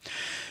USA.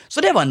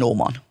 Så det var en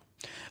nordmann.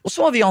 Og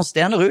så har vi Jan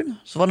Stenerud,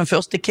 som var den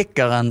første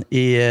kickeren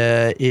i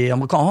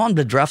Amerika. Han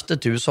ble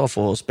draftet til USA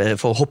for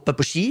å hoppe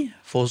på ski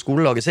for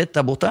skolelaget sitt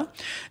der borte.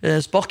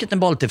 Sparket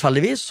en ball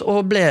tilfeldigvis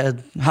og ble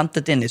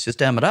hentet inn i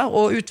systemet der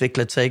og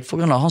utviklet seg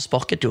for grunn av han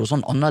sparket jo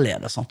sånn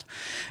annerledes. Sant?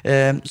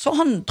 Så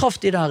han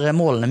traff de der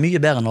målene mye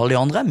bedre enn alle de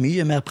andre,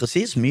 mye mer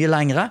precis, mye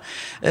lengre,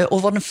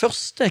 og var den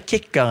første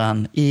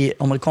kickeren i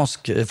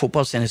amerikansk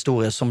fotball sin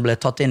historie som ble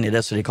tatt inn i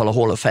det som de kaller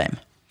Hall of Fame.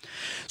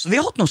 Så vi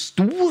har hatt noen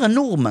store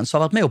nordmenn som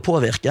har vært med å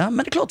påvirke,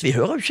 men det er klart vi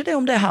hører jo ikke det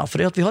om det her,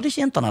 fordi at vi hadde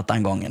ikke internett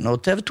den gangen, og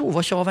TV 2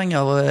 var ikke avhengig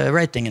av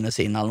ratingene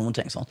sine eller noen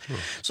ting sånt.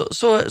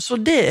 Så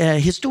det er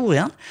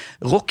historien.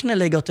 Rockene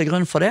ligger til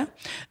grunn for det.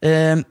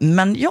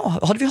 Men ja,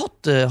 hadde vi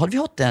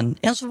hatt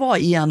en som var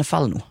i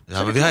NFL nå.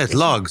 Ja, men vi har et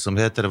lag som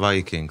heter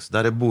Vikings,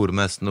 der det bor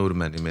mest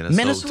nordmenn i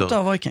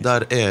Minnesota Vikings.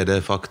 Der er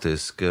det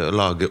faktisk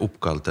laget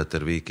oppkalt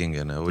etter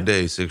vikingene, og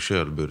det i seg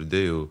selv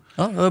burde jo...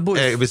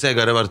 Hvis jeg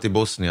hadde vært i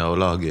Bosnia og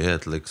laget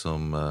het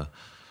liksom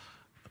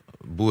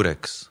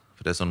Borex,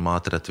 for det er sånn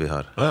matrett vi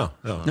har.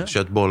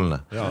 Kjøttbollene.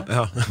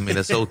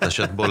 Minnesota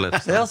kjøttboller.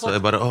 Så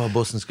jeg bare,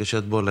 bosniske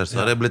kjøttboller. Så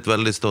har jeg blitt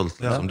veldig stolt.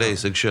 Som det i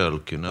seg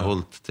selv kunne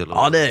holdt til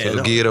å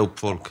gire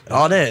opp folk.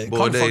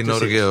 Både i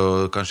Norge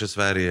og kanskje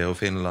Sverige og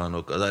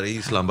Finland. Og der i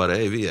Island bare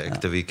vi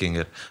ekte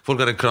vikinger.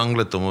 Folk har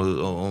kranglet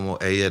om å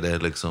eie det,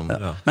 liksom.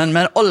 Men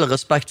med all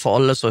respekt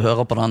for alle som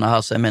hører på denne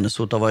her, så er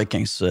Minnesota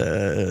Vikings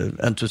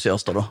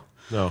entusiaster da.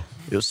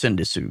 Jo, synd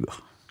de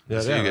suger.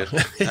 Jeg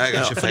har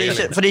ikke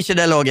feiling. For det er ikke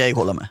det laget jeg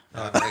holder med.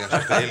 Jeg har ikke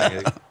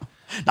feiling.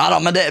 Neida,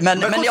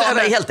 men ja,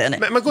 jeg er helt enig.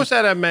 Men hvordan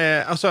er det med,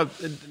 altså,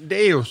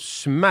 det er jo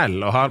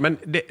smell og har, men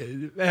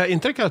jeg har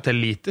inntrykk av at det er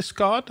lite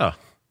skader.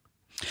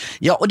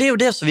 Ja, og det er jo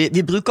det som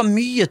vi bruker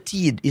mye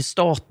tid i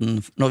starten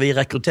når vi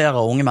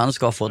rekrutterer unge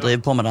mennesker for å drive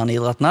på med denne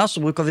idretten her,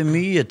 så bruker vi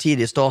mye tid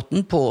i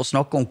starten på å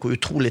snakke om hvor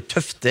utrolig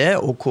tøft det er,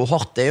 og hvor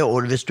hardt det er,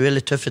 og hvis du er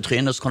litt tøff i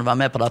trynet, så kan du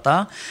være med på dette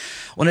her.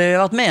 Og når jeg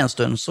har vært med en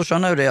stund, så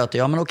skjønner jeg jo det at,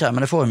 ja, men ok,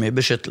 men det får jo mye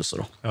beskyttelse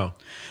da.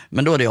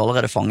 Men da er de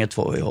allerede fanget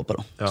for, jeg håper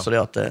da. Så det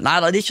at, nei,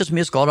 det er ikke så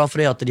mye skader,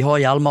 fordi at de har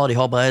hjelmer, de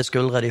har brede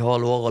skuldre, de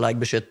har lår og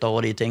leggbeskytter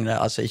og de tingene,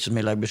 altså ikke så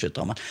mye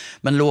leggbeskytter,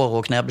 men lår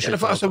og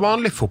knebeskytter. Altså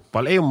vanlig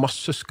fotball er jo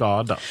masse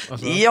skader.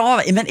 Altså. Ja,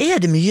 men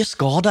er det mye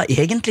skader,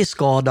 egentlig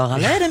skader,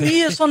 eller er det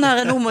mye sånn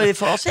her, nå må vi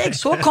få, altså jeg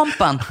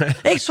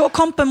så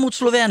kampen mot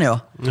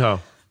Slovenia,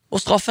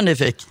 og straffen de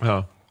fikk.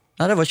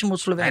 Nei, det var ikke mot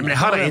Slovenia. Nei, men jeg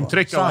har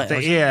inntrykk av at det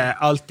er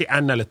alltid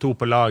en eller to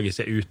på laget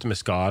som er ute med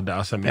skade,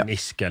 altså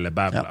menisk eller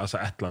bævel, altså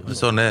et eller annet.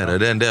 Sånn er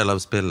det er en del av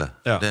spillet.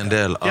 Det er en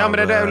del av... Ja,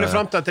 men det er jo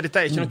frem til at dette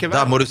er ikke noe verre.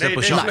 Der må du se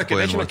på sjakk på en måte.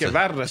 Det er ikke noe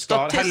verre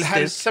skade,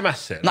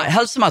 helsemessig. Nei,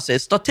 helsemessig.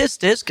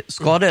 Statistisk,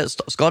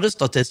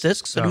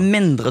 skadestatistisk, så er det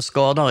mindre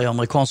skader i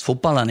amerikansk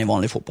fotball enn i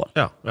vanlig fotball.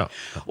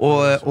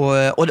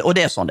 Og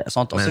det er sånn det,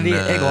 sant? Altså,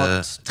 jeg har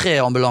hatt 3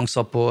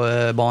 ambulanser på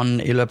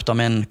banen i løpet av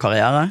min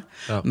karriere,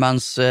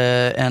 mens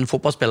en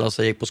fotballspiller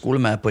som gikk på skole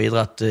med på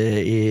idrett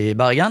i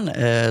Bergen,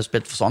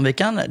 spilt for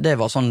Sandviken, det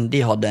var sånn, de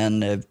hadde en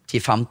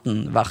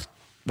 10-15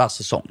 hver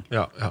sesong.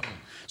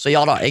 Så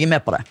ja da, jeg er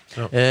med på det.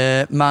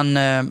 Men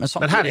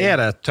her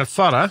er det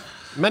tøffere,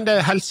 men det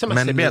er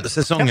helsemessig bedre. Men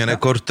sesongen er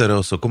kortere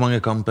også. Hvor mange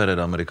kamper er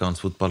det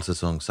amerikansk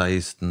fotballsesong?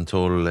 16,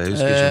 12, jeg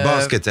husker ikke.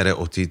 Basket er det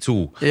 82,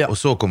 og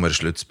så kommer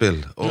sluttspill.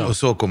 Og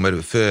så kommer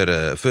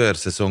før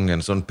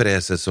sesongen, sånn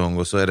presesong,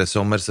 og så er det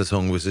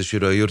sommersesong hvis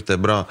ikke du har gjort det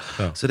bra.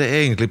 Så det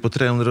er egentlig på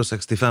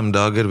 365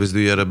 dager hvis du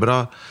gjør det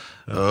bra.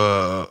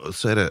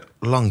 Så er det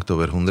langt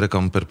over 100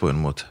 kamper på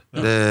en måte.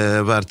 Det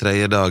er hver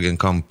tredje dag en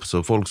kamp,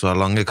 så folk som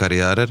har lange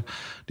karrierer,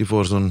 de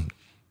får sånn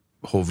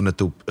hovnet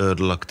opp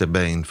ødelagte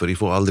bein, for de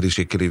får aldri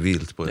skikkelig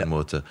hvilt på en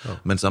måte.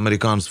 Mens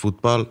amerikansk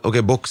fotball,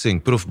 boksing,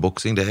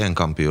 proffboksing, det er en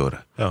kamp i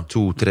året.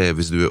 2-3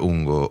 hvis du er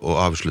ung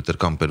og avslutter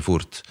kampen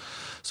fort.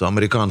 Så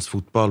amerikansk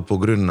fotball, på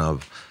grunn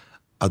av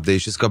at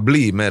det ikke skal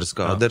bli mer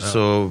skader,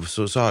 så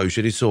har jo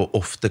ikke de så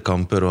ofte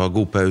kamper og har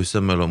god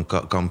pause mellom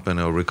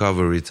kampene og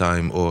recovery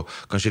time, og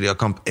kanskje de har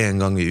kamp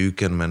 1 gang i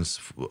uken, mens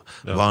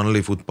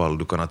vanlig fotball,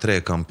 du kan ha 3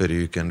 kamper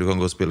i uken, du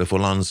kan gå og spille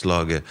for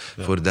landslaget,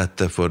 for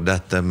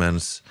dette,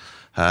 mens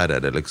her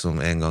er det liksom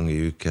 1 gang i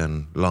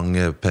uken,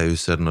 lange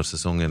pauser når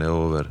sesongen er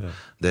over.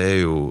 Det er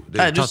jo...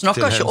 Nei, du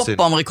snakker ikke opp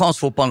på amerikansk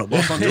fotball nå,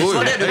 bare sånn. Jo,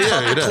 jeg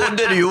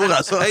trodde du gjorde.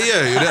 Så. Jeg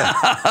gjør jo det.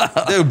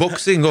 Det er jo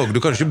boksing også. Du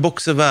kan ikke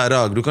bokse hver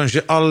dag. Du kan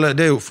ikke alle...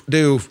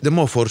 Det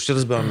må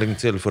forskjellsbehandling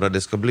til for at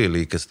det skal bli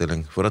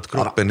likestilling. For at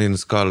kroppen din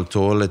skal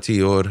tåle 10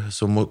 år,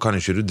 så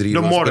kan ikke du drive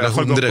og spille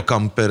 100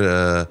 kamper.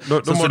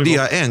 Så de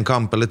har 1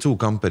 kamp eller 2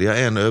 kamper. De har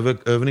 1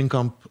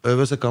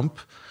 øvelsekamp.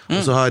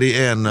 Og så har de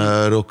en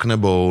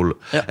rocknebowl.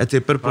 Jeg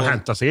tipper på... Og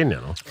henter seg inn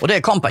igjen. Og det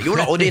er kampen, jo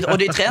da. Og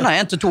de trener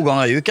 1 til 2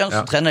 ganger i uken,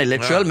 så trener de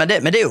litt selv, men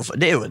det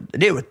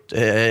er jo et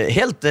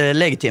helt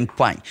legitimt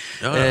poeng.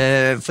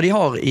 For de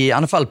har i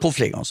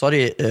NFL-proffligaen, så har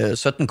de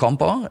 17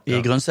 kamper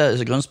i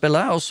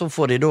grunnspillet, og så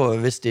får de da,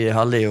 hvis de er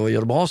heldige og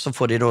gjør det bra, så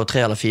får de da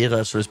 3 eller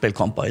 4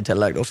 sluttspillkamper i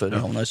tillegg, da, før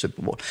de havner i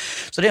Superbowl.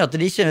 Så det at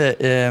de ikke,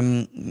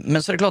 men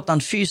så er det klart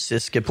den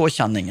fysiske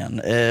påkjenningen,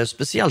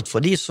 spesielt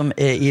for de som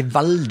er i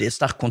veldig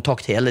sterk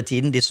kontakt hele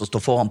tiden, de som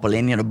står foran på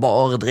linjen og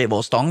bare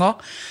driver og stanger,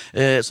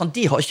 sånn,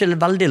 de har ikke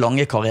veldig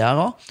lange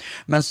karrierer,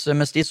 mens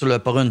de som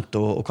løper rundt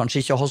og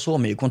kanskje ikke har så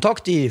mye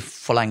kontakt, de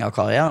forlenger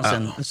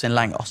karrieren sin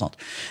lenger. Sant?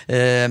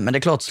 Men det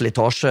er klart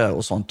slitasje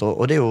og sånt,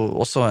 og det er jo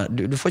også,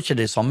 du får ikke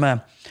de samme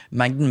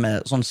mengden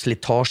med sånn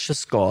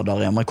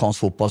slitasjeskader i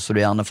amerikansk fotball, så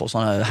du gjerne får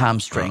sånne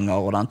hamstringer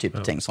og den type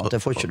ting. Sant?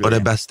 Det får ikke du. Og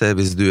det beste er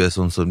hvis du er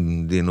sånn som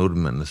de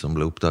nordmennene som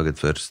ble oppdaget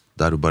først,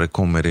 der du bare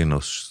kommer inn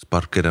og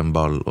sparker en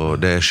ball, og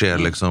det skjer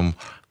liksom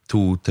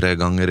 2-3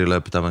 ganger i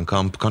løpet av en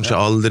kamp, kanskje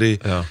aldri,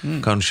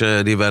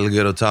 kanskje de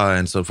velger å ta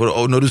en sånn,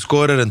 og når du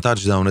skårer en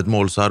touchdown, et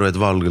mål, så har du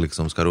et valg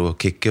liksom, skal du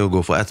kicke og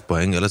gå for 1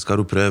 poeng, eller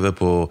skal du prøve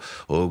på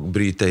å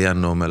bryte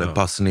igjennom, eller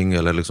passning,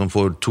 eller liksom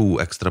få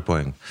 2 ekstra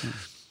poeng.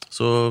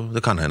 Så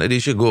det kan hende de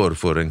ikke går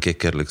for en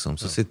kicker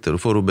liksom, så sitter du,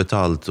 får du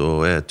betalt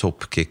og er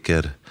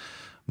toppkicker,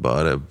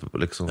 bare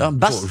liksom,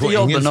 får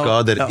ingen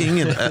skader,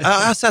 ingen, jeg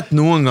har sett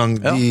noen gang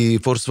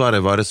de forsvaret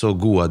være så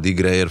gode at de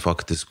greier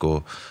faktisk å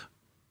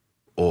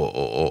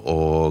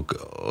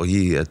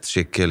gi et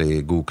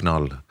skikkelig god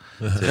knall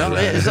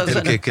til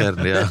kickeren.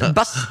 Den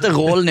beste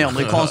rollen i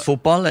amerikansk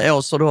fotball er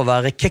også da å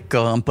være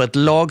kickeren på et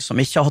lag som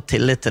ikke har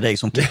tillit til deg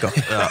som kicker.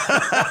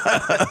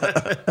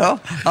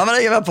 Men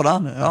jeg er med på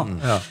den.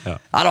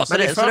 Så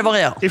det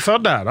varierer. I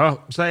Førde da,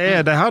 så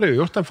det har jo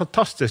gjort en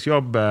fantastisk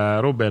jobb,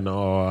 Robin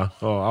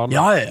og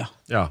Arne.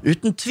 Ja.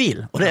 Uten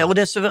tvil. Og det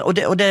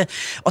at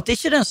det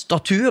ikke er en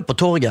statue på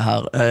torget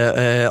her,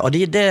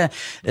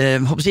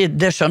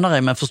 det skjønner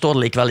jeg, men forstår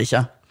det likevel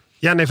ikke.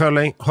 Jenny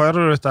Følling, hører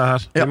du dette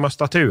her? Vi må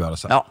statuer det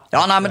seg.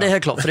 Nei, men det er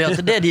helt klart, fordi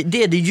at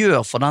det de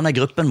gjør for denne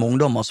gruppen med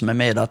ungdommer som er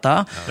med i dette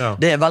her,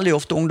 det er veldig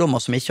ofte ungdommer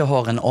som ikke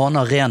har en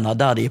annen arena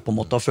der de på en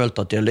måte har følt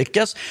at de har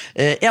lykkes.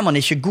 Er man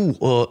ikke god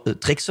å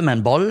trikse med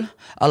en ball,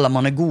 eller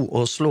man er god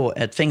å slå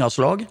et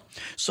fingerslag,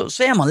 så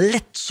er man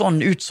litt sånn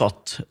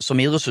utsatt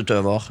som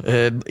idrettsutøver,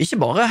 ikke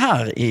bare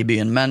her i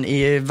byen, men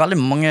i veldig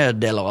mange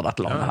deler av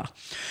dette landet her.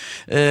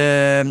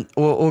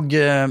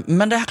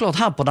 Men det er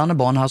klart, her på denne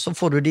banen her så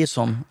får du de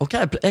som, ok,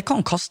 jeg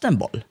kan kaste en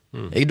ball,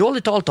 jeg er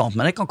dårlig til alt annet,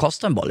 men jeg kan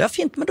kaste en ball, ja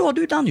fint, men da har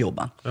du den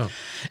jobben.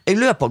 Jeg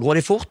løper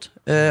grådig fort,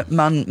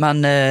 men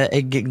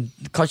jeg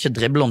kan ikke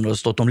drible om det har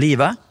stått om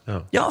livet.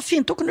 Ja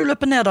fint, da kan du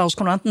løpe ned der, og så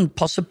kan du enten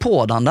passe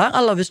på den der,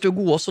 eller hvis du er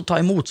god også ta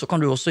imot, så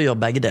kan du også gjøre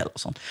begge deler.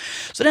 Sånn.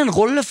 Så det er en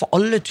rolle for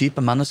alle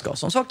typer mennesker.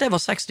 Som sagt, jeg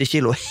var 60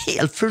 kilo,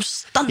 helt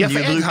fullstendig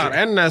ubrukelig. For jeg har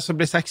en som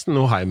blir 16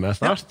 nå hjemme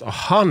snart, og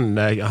han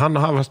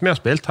har vært med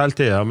og spilt hele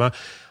tiden, men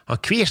han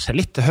kvir seg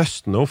litt til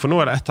høsten nå, for nå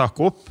er det et tak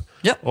opp.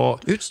 Og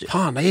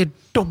faen, jeg er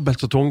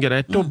dobbelt så tunge, det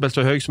er dobbelt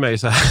så høy som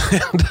jeg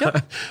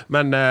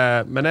men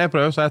jeg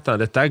prøver å si at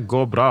dette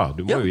går bra,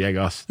 du må jo gi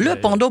gass.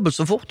 Løper han dobbelt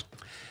så fort?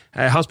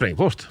 Han springer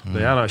fort.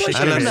 Eller så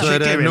er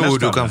det nå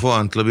du kan få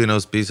han til å begynne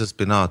å spise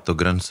spinat og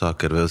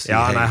grønnsaker ved å si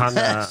nei,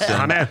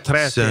 han er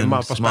 3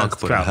 timer på smak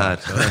på det her.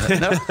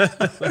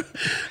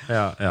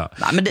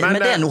 Nei, men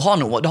det er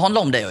noe, det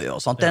handler om det å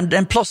gjøre, sant? Det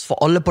er en plass for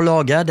alle på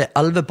laget, det er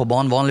 11 på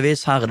banen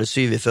vanligvis, her er det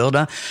 7 i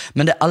Førde,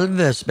 men det er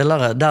 11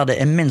 spillere der det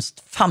er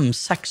minst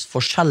 5-6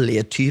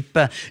 forskjellige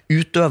typer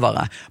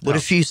utøvere,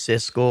 både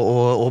fysisk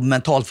og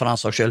mentalt for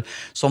den saks skyld,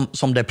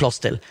 som det er plass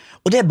til.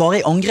 Og det er bare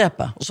i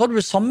angrepet. Og så har du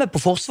det samme på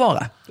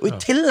forsvaret. Og i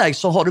tillegg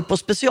så har du på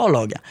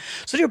spesiallaget.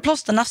 Så det er jo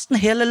plass til nesten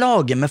hele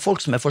laget med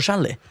folk som er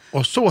forskjellige.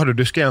 Og så har du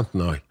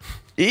duskejentene også.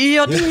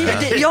 Ja,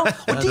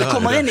 og de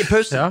kommer inn i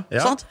pausen.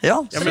 Sant?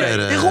 Så det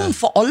er rom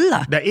for alle.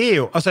 Det er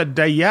jo, altså,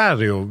 de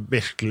gjør jo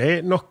virkelig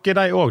noe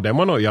de også. De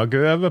må nå jage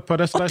over på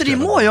det. At de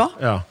må,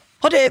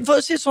 for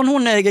å si sånn,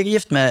 hun jeg er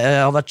gift med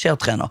har vært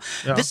cheertrener.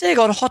 Hvis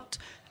jeg hadde hatt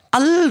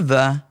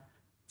 11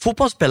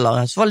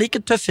 fotballspillere som var like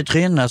tøff i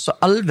trynet så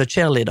 11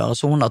 cheerleadere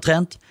som hun har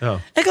trent.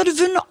 Jeg hadde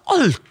vunnet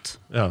alt.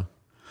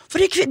 For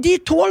de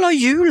tåler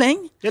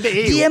juling.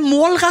 De er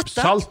målrette.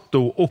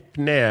 Salto opp,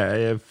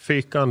 ned,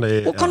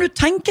 fykende. Og kan du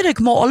tenke deg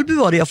hvor mange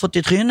albuer de har fått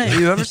i trynet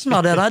i øvelsen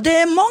av det der? Det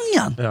er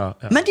mange.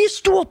 Men de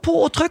står på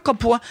og trykker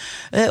på.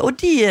 Og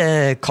de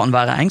kan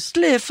være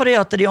engstelige fordi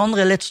at de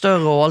andre er litt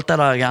større og alt det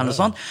der greiene,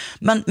 sant?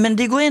 Men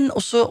de går inn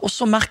og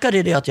så merker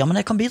de at ja, men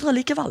jeg kan bidra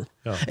likevel.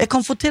 Jeg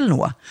kan få til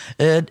noe.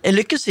 Jeg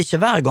lykkes ikke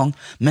hver gang,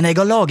 men jeg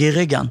har lag i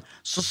ryggen.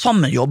 Så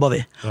sammen jobber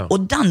vi.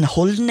 Og den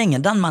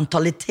holdningen, den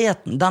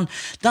mentaliteten,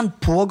 den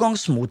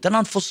pågangsmotet,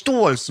 den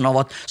forståelsen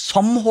av at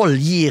samhold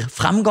gir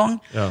fremgang,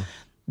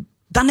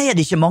 den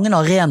det ikke mange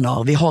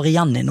arenaer vi har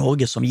igjen i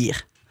Norge som gir.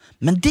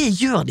 Men det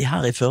gjør de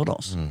her i Førde,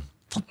 altså.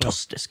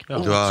 fantastisk.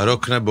 Du har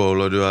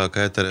rockneball, og du har,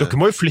 hva heter det? Dere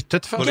må jo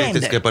flyttet for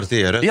Politiske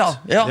partier, rett? Ja.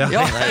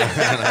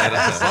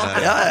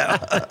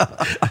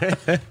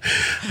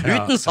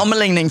 Uten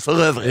sammenligning for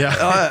øvrig.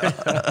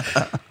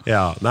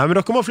 Ja, nei, men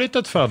dere må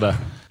flyttet for det.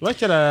 Var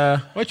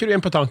ikke du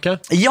inn på tanken?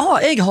 Ja,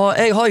 jeg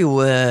har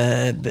jo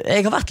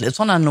jeg har vært litt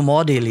sånn en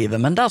nomade i livet,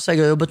 men der som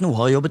jeg har jobbet nå,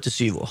 har jeg jobbet i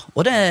 7 år.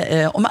 Og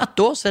om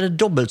 1 år så det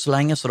dobbelt så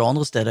lenge som det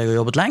andre stedet jeg har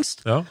jobbet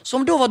lengst,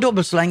 som da var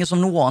dobbelt så lenge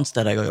som noe annet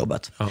sted jeg har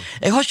jobbet.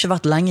 Jeg har ikke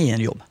vært lenge i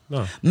en jobb.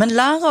 Men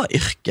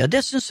læreryrket,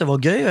 det synes jeg var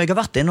gøy, og jeg har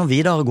vært innom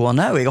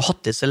videregående, og jeg har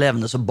hatt disse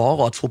elevene som bare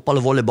har hatt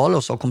fotball og volleyball,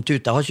 og så har kommet ut,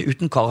 jeg har ikke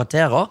uten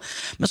karakterer,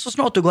 men så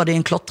snart du ga de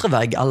en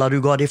klatrevegg, eller du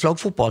ga de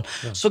flaggfotball,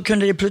 så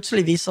kunne de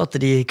plutselig vise at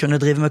de kunne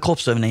drive med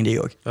kroppsøvning de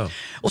også.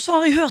 Og så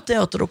har jeg hørt det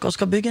at dere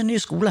skal bygge en ny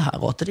skole her,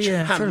 og at de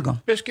følger.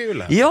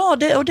 Kjempeskole. Ja, og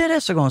det er det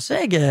så gang, så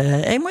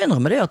jeg må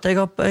innrømme det at jeg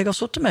har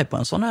suttet meg på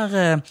en sånn her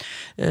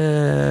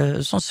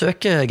sånn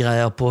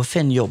søkegreier på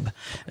Finn jobb.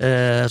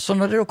 Så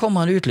når det da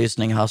kommer en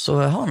utlysning her,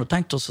 så har jeg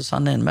tenkt oss å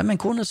sende inn med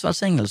min kones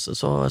velsignelse,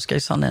 så skal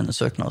jeg sende inn en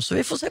søknad, så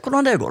vi får se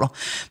hvordan det går da.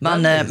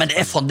 Men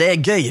det er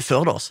gøy i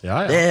Førde, altså.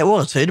 Det er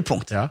årets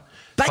høydepunkt.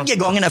 Begge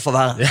gangene får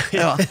være.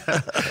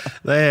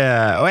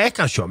 Og jeg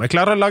kan se om jeg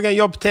klarer å lage en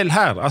jobb til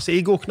her, altså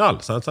i god knall,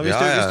 sant? Så hvis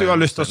du har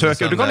lyst til å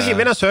søke, du kan ikke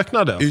vinne en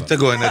søknad.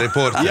 Utegående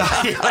reporter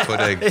for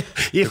deg.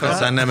 Du kan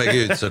sende meg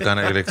ut, så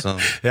kan jeg liksom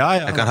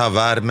jeg kan ha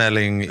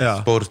værmelding,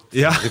 sport,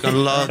 du kan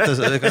late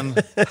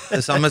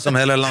det samme som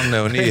hele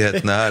landet og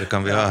nyhetene her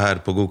kan vi ha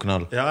her på god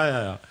knall.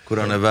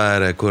 Hvordan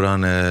været,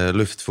 hvordan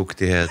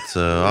luftfuktighet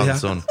og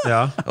alt sånn.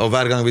 Og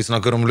hver gang vi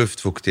snakker om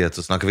luftfuktighet,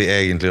 så snakker vi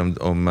egentlig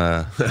om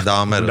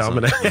damer og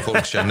sånn.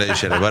 Folk skjønner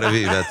ikke det, bare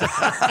vi vet det.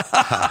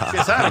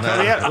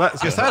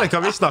 Skal jeg si det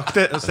hva vi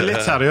snakket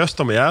litt seriøst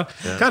om å gjøre?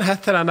 Hva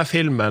heter denne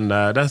filmen,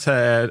 den som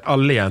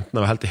alle jentene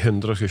var helt i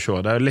 100 skulle se?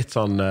 Det er litt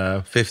sånn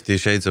 50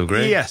 Shades of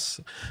Grey? Yes.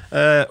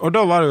 Og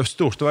da var det jo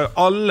stort, det var jo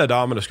alle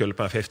damene skulle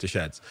på 50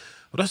 Shades.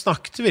 Og da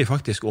snakket vi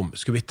faktisk om,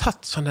 skulle vi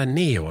tatt sånne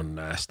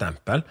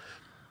neonstempel,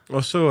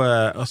 og så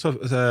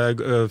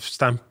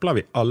stempler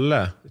vi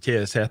alle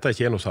seter i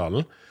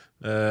kinosalen,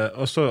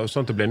 og så,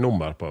 sånn at det blir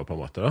nummer på en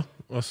måte da.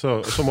 Og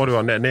så må du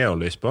ha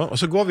neonlys på, og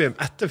så går vi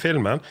etter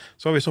filmen,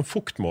 så har vi sånn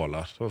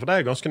fuktmåler, for det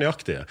er ganske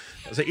nøyaktige,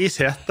 altså i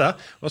setet,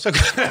 og så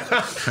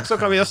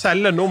kan vi jo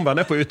selge nummer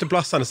ned på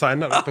uteplassene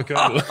senere på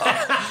kvelden.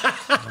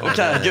 Ok,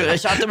 Gud, jeg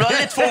kjente det ble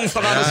litt fung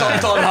for denne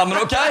samtalen her, men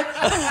ok?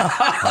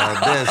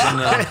 Det er sånn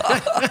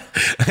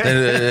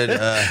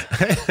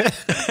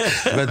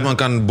vet, man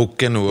kan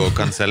bukke noe og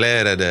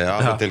kansellere det,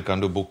 av og til kan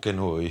du bukke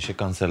noe og ikke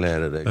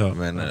kansellere det,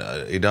 men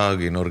i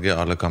dag i Norge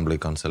alle kan bli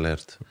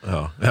kansellert.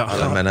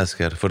 Alle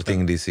mennesker, for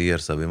ting de sier,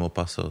 så vi må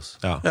passe oss.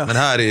 Men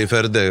her i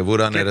Førde,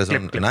 hvordan er det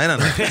sånn? Nei,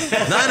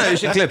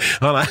 ikke klipp.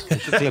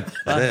 Ikke klipp.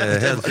 Det er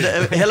helt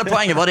fint. Hele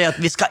poenget var det at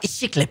vi skal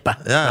ikke klippe.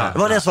 Det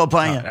var det som var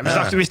poenget.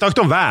 Vi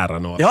snakket om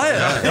været nå.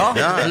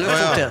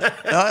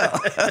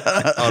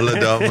 Alle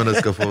damene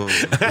skal få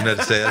under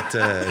sete.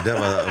 Det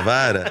var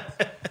været.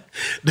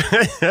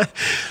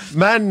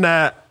 Men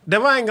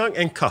det var en gang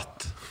en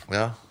katt.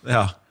 Ja.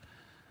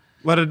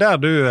 Var det der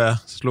du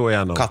slo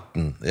igjennom?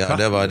 Katten,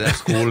 det var den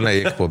skolen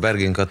jeg gikk på,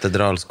 Bergen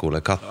katedralskole,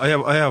 katten.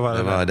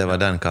 Det var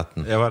den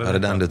katten. Var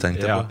det den du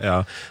tenkte på? Ja.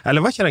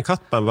 Eller var ikke det en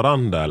katt på en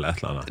veranda eller et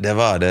eller annet? Det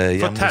var det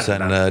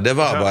hjemme. Det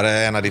var bare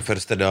en av de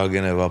første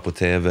dagene jeg var på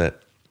TV.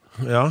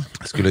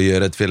 Jeg skulle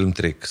gjøre et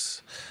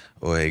filmtriks,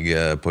 og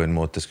jeg på en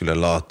måte skulle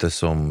late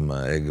som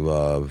jeg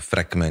var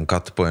frekk med en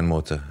katt på en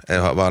måte.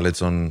 Jeg var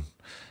litt sånn...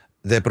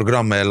 Det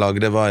programmet jeg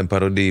lagde var en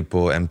parodi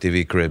på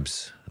MTV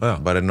Cribs.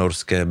 Bare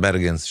norske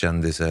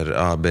Bergenskjendiser,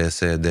 A, B,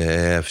 C, D,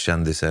 E, F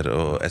kjendiser,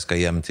 og jeg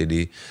skal hjem til de.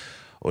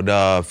 Og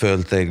da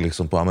følte jeg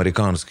liksom på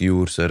amerikansk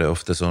jord, så er det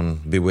ofte sånn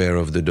beware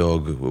of the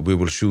dog, we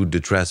will shoot the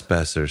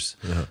trespassers.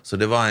 Så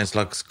det var en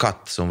slags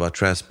katt som var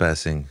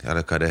trespassing,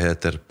 eller hva det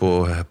heter,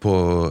 på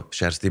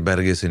Kjersti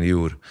Berge sin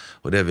jord.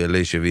 Og det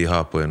ville ikke vi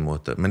ha på en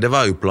måte. Men det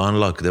var jo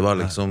planlagt, det var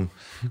liksom...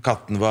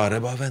 Katten var,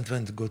 jeg bare,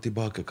 vent, gå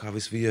tilbake, hva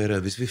hvis vi gjør det?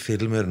 Hvis vi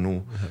filmer nå,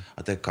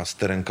 at jeg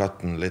kaster en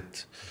katten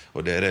litt,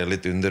 og dere er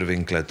litt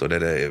undervinklet, og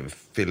dere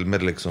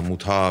filmer liksom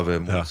mot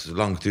havet,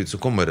 langt ut,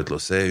 så kommer det til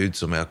å se ut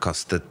som jeg har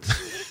kastet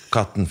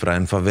katten fra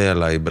en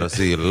favela i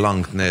Brasil,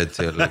 langt ned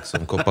til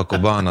liksom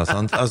Copacabana,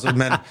 sant? Altså,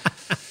 men,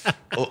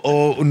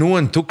 og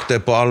noen tok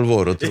det på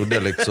alvor, og trodde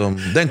liksom,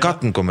 den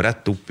katten kom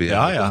rett opp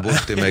igjen, kom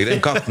bort til meg,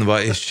 den katten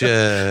var ikke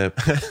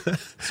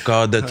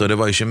skadet, og det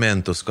var ikke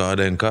ment å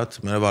skade en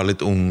katt, men jeg var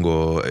litt ung,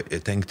 og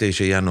jeg tenkte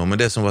ikke igjennom, men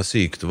det som var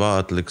sykt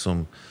var at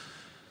liksom,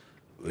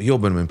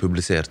 jobben min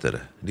publiserte det.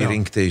 De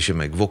ringte ikke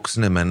meg.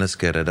 Voksne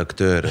mennesker,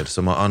 redaktører,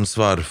 som har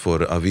ansvar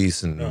for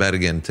avisen,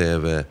 Bergen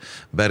TV,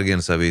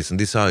 Bergensavisen.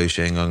 De sa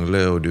ikke engang,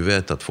 Leo, du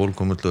vet at folk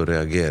kommer til å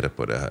reagere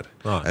på det her.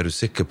 Er du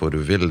sikker på at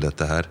du vil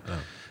dette her?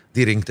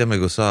 De ringte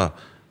meg og sa,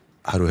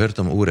 har du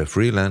hørt om ordet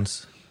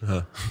freelance?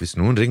 Hvis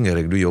noen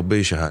ringer deg, du jobber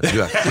ikke her.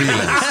 Du er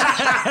freelance.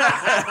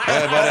 Og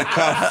jeg bare,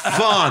 hva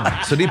faen?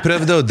 Så de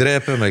prøvde å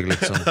drepe meg,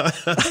 liksom.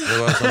 Det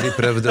var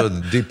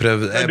sånn, de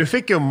prøvde Du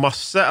fikk jo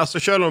masse,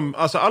 altså selv om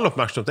all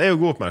oppmerksomhet jo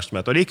god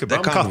oppmerksomhet, og de gikk jo det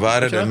bare med kan katten,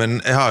 være det, men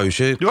jeg har jo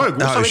ikke Du har jo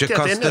god jeg har samvittighet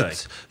ikke inni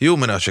kastet Jo,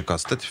 men jeg har ikke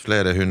kastet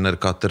flere hunder,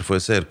 katter, for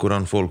jeg ser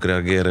hvordan folk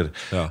reagerer.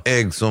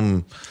 Jeg som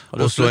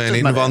også en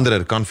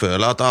innvandrer kan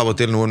føle at av og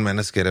til noen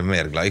mennesker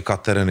mer glad I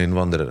katter enn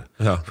innvandrere.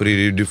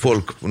 Fordi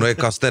folk, når jeg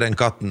kaster en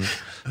katten,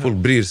 folk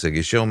bryr seg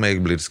ikke om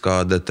jeg blir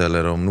skadet,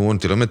 eller om noen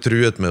til og med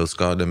truet med å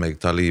skade meg,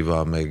 ta livet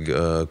av meg,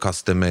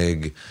 kaste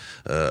meg.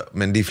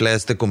 Men de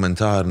fleste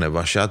kommentarene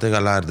var ikke at jeg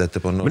har lært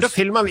dette på norsk. Men da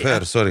filmer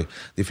vi...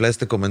 De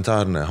fleste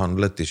kommentarene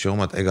handlet ikke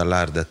om at jeg har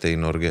lært dette I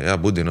Norge. Jeg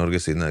har bodd I Norge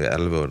siden jeg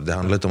 11 år. Det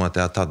handlet om at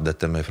jeg har tatt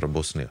dette med fra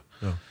Bosnia.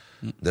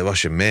 Det var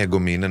ikke meg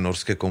og mine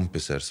norske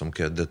kompiser som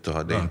køddet og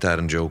hadde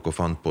intern joke og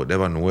fant på. Det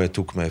var noe jeg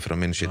tok med fra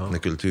min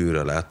skittende kultur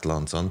eller et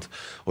eller annet, sant?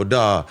 Og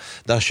da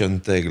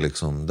skjønte jeg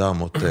liksom, da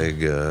måtte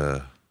jeg...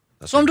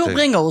 Som da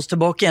bringer oss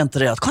tilbake igjen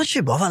til det, at kanskje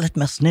vi bare være litt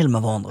mer snill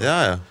med hverandre.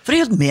 For det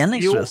helt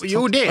meningsløst.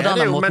 Jo, det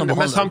det jo,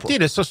 men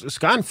samtidig så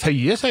skal en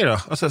føye seg da.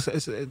 Altså,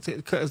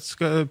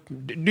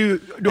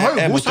 du har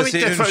jo god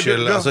samvittighet.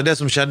 Altså, det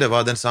som skjedde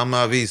var den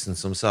samme avisen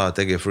som sa at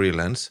jeg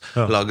freelance,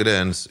 lagde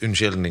en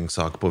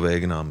unnskyldningssak på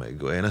vegne av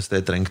meg, og eneste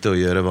jeg trengte å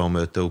gjøre var å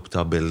møte opp,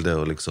 ta bilder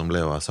og liksom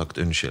Leo har sagt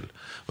unnskyld.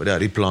 Og det har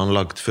de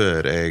planlagt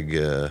før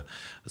jeg...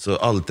 Så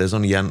alt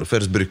sånn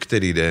først brukte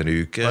de det en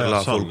uke, la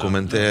folk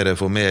kommentere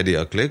for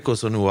mediaklikk, og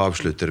så nå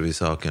avslutter vi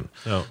saken.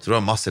 Så det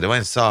var masse, det var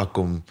en sak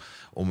om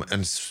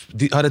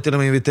de hadde til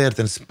og med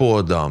invitert en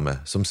spådame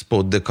som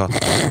spådde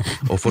katten,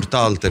 og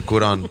fortalte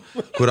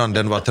hvordan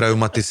den var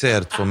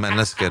traumatisert for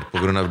mennesker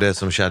på grunn av det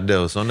som skjedde,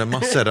 og sånne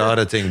masse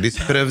rare ting. De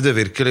prøvde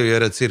virkelig å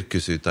gjøre et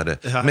sirkus ut av det.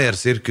 Mer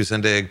sirkus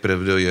enn det jeg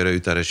prøvde å gjøre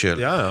ut av det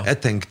selv.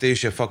 Jeg tenkte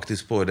ikke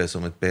faktisk på det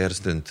som et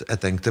PR-stunt.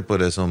 Jeg tenkte på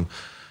det som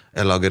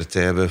jeg lager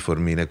TV for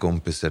mine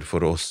kompiser,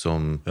 for oss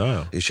som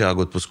ikke har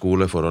gått på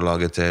skole for å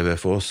lage TV,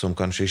 for oss som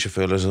kanskje ikke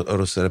føler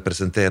oss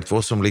representert,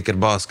 for oss som liker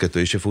basket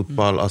og ikke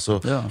fotball, altså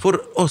for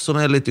oss som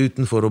litt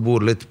utenfor og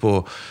bor litt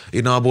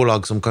I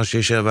nabolag som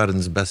kanskje ikke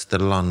verdens beste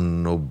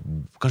land, og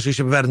kanskje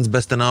ikke verdens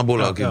beste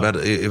nabolag I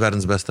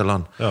verdens beste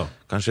land.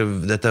 Kanskje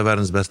dette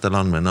verdens beste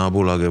land, men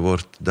nabolaget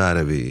vårt, der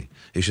vi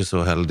ikke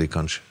så heldige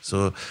kanskje.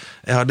 Så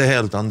jeg hadde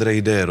helt andre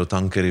ideer og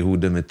tanker I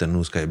hodet mitt enn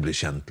nå skal jeg bli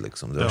kjent,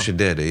 liksom. Det var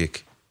ikke det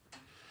gikk.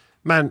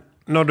 Men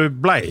når du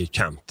ble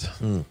kjent,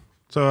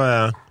 så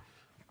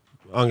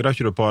angrer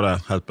ikke du på det,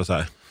 helt på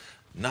seg?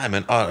 Nei,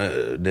 men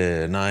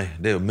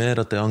det jo mer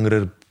at jeg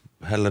angrer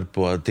heller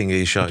på ting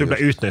jeg ikke har gjort. Du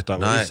ble utnyttet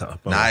av Lisa?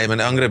 Nei, men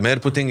jeg angrer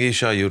mer på ting jeg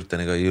ikke har gjort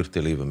enn jeg har gjort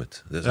I livet mitt.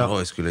 Det sånn,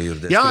 jeg skulle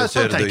gjøre det.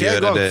 Sånn tenker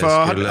jeg også,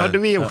 for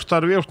hadde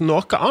vi gjort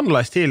noe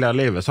annerledes tidligere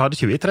I livet, så hadde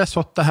ikke vi tre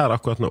sittet her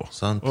akkurat nå.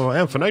 Og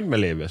en fornøyd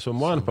med livet, så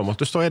må en på en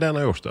måte stå I det en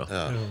har gjort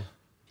da.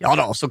 Ja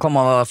da, så kan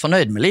man være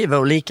fornøyd med livet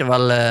og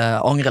likevel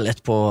angre litt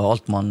på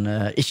alt man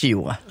ikke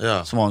gjorde,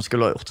 som man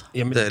skulle ha gjort.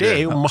 Ja, men det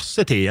jo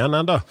masse tid igjen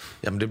enda.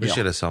 Ja, men det blir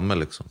ikke det samme,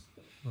 liksom.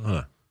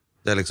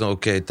 Det liksom,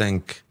 ok,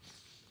 tenk,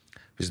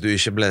 hvis du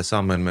ikke ble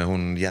sammen med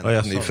hun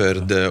jenten I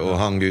Førde og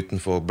hang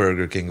utenfor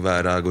Burger King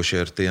hver dag og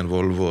kjørte I en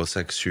Volvo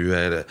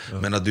 620,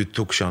 men at du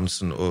tok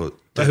sjansen og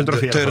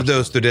tørde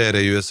å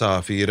studere I USA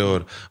 4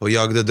 år og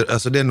jagde,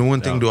 altså det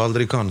noen ting du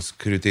aldri kan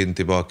skru tiden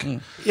tilbake.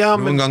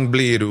 Noen gang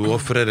blir du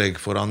offrer deg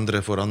for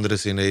andre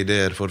sine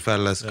ideer, for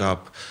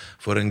fellesskap,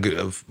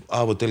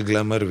 av og til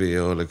glemmer vi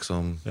og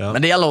liksom...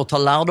 Men det gjelder å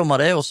ta lærdom av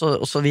det,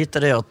 og så vite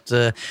det at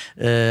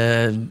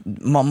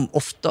man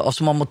ofte,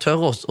 altså man må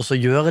tørre å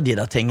gjøre de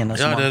der tingene.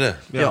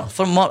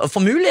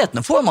 For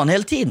mulighetene får man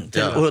hele tiden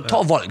til å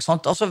ta valg,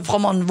 sant? Altså fra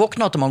man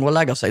våkner til man går og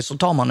legger seg, så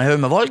tar man en haug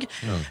med valg,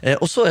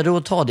 og så det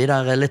å ta de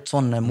der litt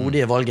sånn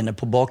modige valgene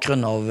på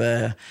bakgrunn av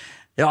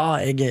jeg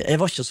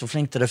var ikke så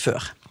flink til det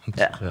før.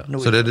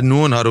 Så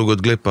noen har du gått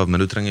glipp av,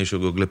 men du trenger ikke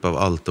å gå glipp av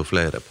alt og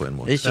flere på en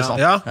måte. Ikke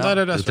sant?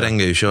 Du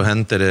trenger ikke å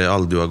hente det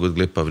alt du har gått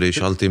glipp av, det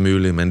ikke alltid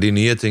mulig, men de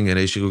nye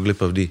tingene ikke gå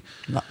glipp av de.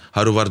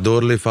 Har du vært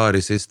dårlig far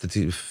I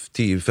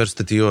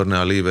første 10 årene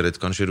av livet ditt,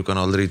 kanskje du kan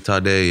aldri ta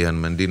det igjen,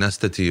 men de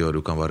neste 10 år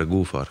du kan være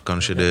god far.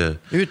 Kanskje det...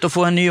 Ut og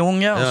få en ny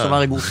unge, og så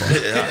være god far.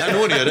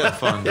 Noen gjør det,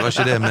 faen. Det var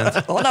ikke det jeg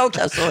mente.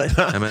 Ok, sorry.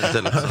 Jeg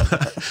mente liksom.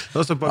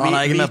 Også på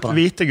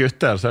hvite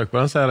gutter, søk på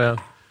den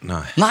serien.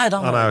 Nei,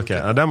 okay.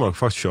 Den må dere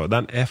faktisk se.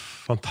 Den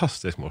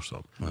fantastisk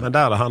morsom. Men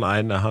der han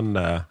ene, han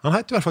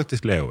heter vel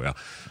faktisk Leo,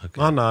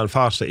 Han en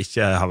far som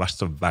ikke har vært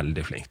så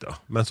veldig flink da.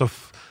 Men så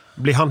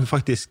blir han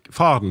faktisk,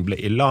 faren blir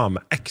I lag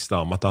med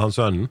eksdama til hans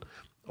sønnen,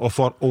 og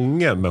får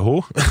unge med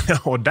henne,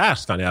 og der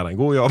skal han gjøre en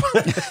god jobb.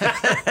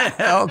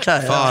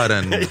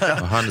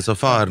 Så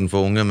faren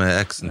får unge med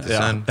eksen til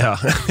sønnen.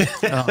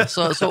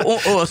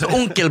 Så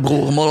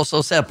onkelbror må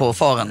også se på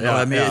faren,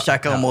 og mye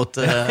kjekkere mot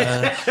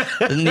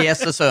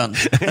niesesønnen.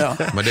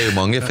 Men det jo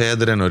mange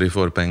fedre når de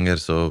får penger,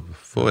 så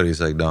får de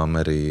seg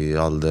damer I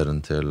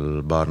alderen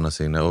til barna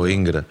sine, og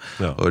yngre.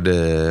 Og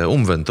det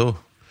omvendt også.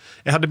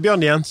 Jeg hadde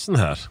Bjørn Jensen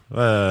her,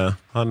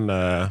 han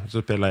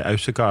som spiller I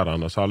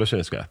Ausekaren og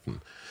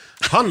Salesynskretten.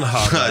 Han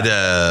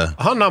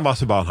har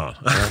masse barn, han.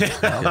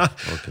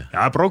 Okay.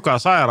 Jeg bruker å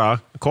si det.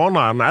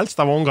 Kona den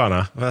eldste av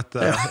ungene. Vet du.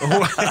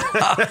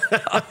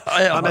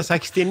 Han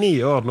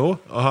 69 år nå,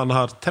 og han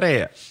har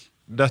 3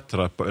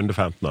 døtre på under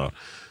 15 år.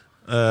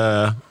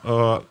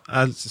 Og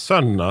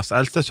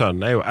eldste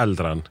sønnen jo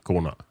eldre enn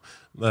kona.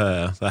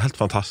 Det helt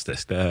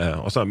fantastisk.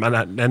 Men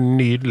det en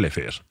nydelig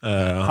fyr.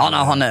 Han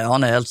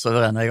er helt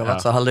suveren. Jeg har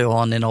vært så heldig å ha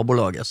han i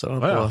nabolaget, så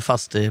på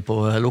fest på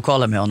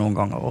lokalet med han noen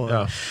ganger. Og,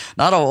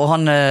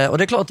 og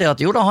det klart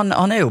at jo da,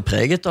 han jo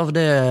preget av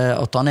det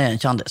at han en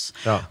kjendis,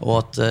 og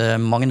at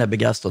mange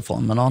begeistret for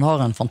han, men han har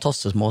en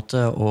fantastisk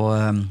måte å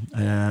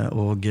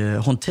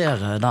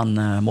håndtere den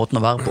måten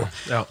å være på,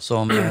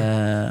 som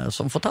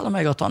forteller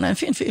meg at han en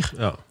fin fyr.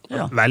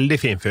 Veldig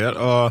fin fyr,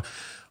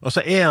 og så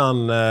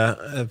han,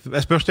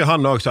 jeg spørste jo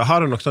han også,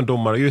 har du noe sånn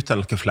dummer ut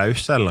eller noe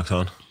flause eller noe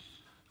sånn?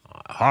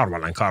 Jeg har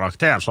vel en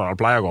karakter, så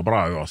det pleier å gå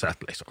bra uansett,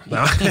 liksom.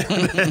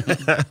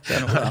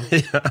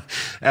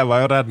 Jeg var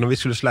jo redd når vi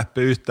skulle slippe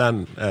ut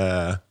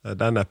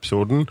den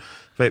episoden,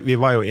 for vi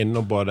var jo inne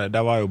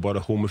det var jo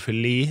både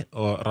homofili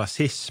og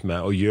rasisme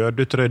og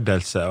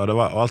jødeutryddelse, og det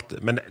var alt,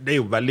 men det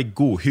jo veldig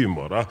god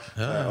humor da,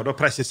 og da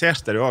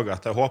presiserte det jo også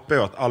at jeg håper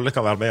jo at alle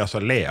kan være med oss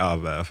og le av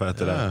for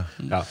etter det.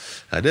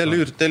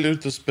 Det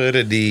lurt å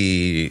spørre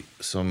de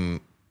som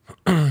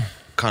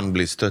kan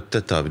bli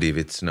støttet av de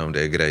vitsene om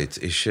det greit,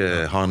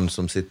 ikke han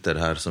som sitter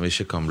her som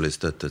ikke kan bli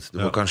støttet. Du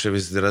må kanskje,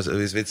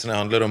 hvis vitsene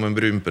handler om en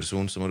brun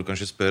person, så må du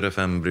kanskje spørre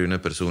 5 brune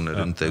personer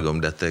rundt deg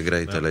om dette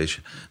greit eller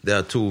ikke. Det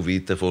at 2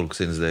 hvite folk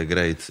synes det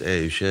greit,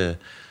 jo ikke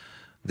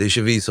det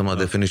ikke vi som har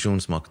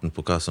definisjonsmakten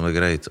på hva som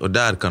greit, og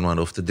der kan man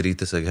ofte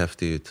drite seg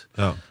heftig ut.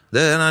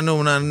 Det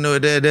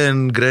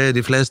en greie de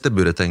fleste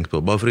burde tenke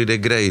på. Bare fordi det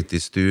greit i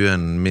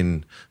stuen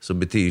min, så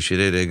betyr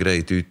ikke det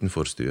greit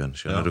utenfor stuen.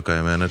 Skjønner du hva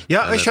jeg mener?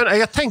 Ja, jeg skjønner.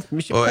 Jeg har tenkt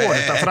mye på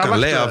dette. Jeg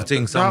kan le av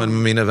ting sammen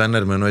med mine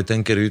venner, men når jeg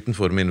tenker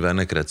utenfor min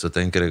vennekrets, så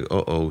tenker jeg,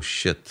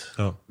 shit,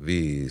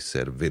 vi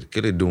ser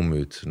virkelig dum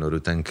ut når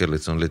du tenker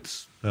litt sånn litt.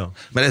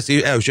 Men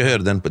jeg har jo ikke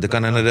hørt den på. Det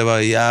kan hende det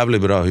var jævlig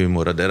bra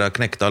humor, og dere har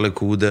knekt alle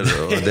koder,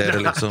 og dere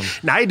liksom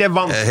Nei, det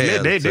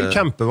vanskelig, det jo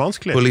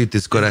kjempevanskelig.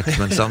 Politisk korrekt,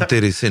 men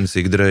samtidig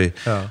sinnssykt drøy.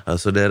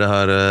 Altså, dere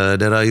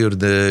har gjort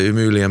det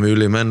umulige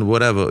mulig, men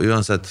whatever,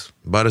 uansett,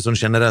 bare sånn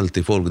generelt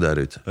i folk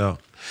der ute.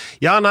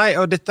 Ja, nei,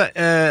 og dette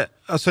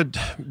altså,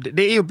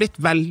 det jo blitt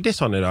veldig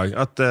sånn i dag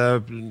at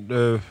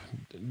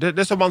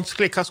det så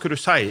vanskelig, hva skal du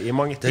si i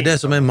mange ting? Det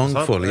som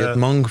mangfold. I et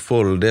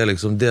mangfold, det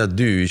liksom det at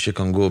du ikke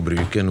kan gå og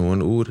bruke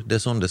noen ord. Det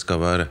sånn det skal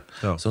være.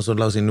 Sånn som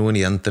la oss si noen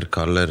jenter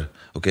kaller,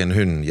 en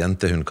hund,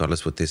 jentehund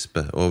kalles for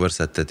tispe,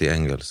 oversettet til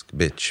engelsk.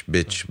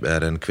 Bitch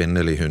en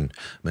kvinnelig hund.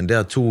 Men det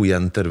at 2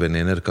 jenter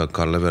venninner kan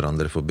kalle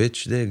hverandre for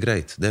bitch, det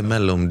greit. Det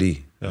mellom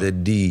de.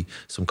 Det de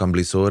som kan bli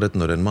såret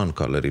når en mann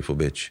kaller de for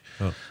bitch.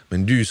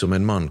 Men du som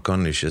en mann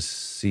kan ikke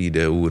si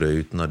det ordet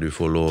uten at du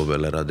får lov,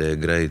 eller at det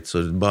greit.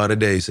 Så bare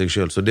det i seg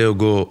selv. Så det å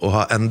gå og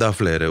ha enda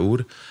flere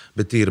ord,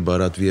 betyr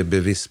bare at vi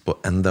bevisst på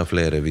enda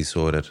flere vi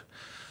sårer.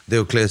 Det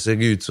å kle seg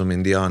ut som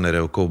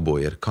indianere og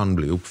cowboyer kan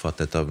bli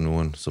oppfattet av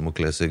noen som å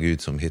kle seg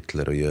ut som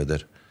Hitler og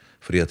jøder.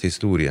 Fordi at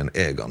historien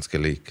ganske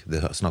lik. Det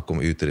er snakk om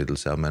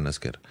utryddelse av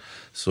mennesker.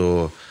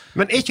 Så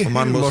men ikke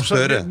humor,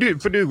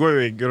 for du går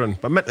jo i grunn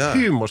på, men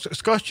humor,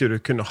 skal ikke du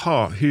kunne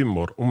ha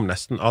humor om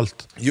nesten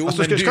alt? Jo,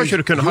 altså, skal ikke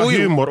du kunne ha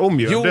humor om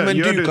jøde? Jo, men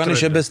du kan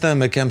ikke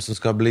bestemme hvem som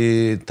skal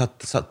bli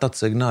tatt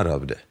seg nær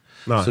av det.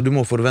 Så du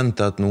må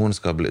forvente at noen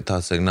skal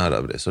ta seg nær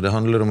av det. Så det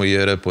handler om å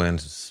gjøre på en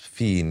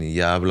fin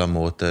jævla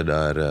måte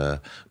der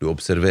du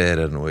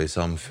observerer noe i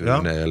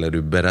samfunnet, eller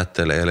du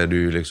beretter, eller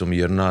du liksom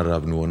gjør nær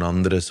av noen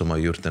andre som har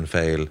gjort en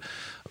feil.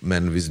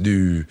 Men hvis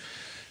du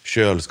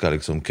selv skal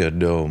liksom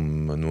kødde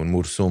om noen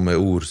morsomme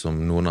ord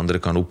som noen andre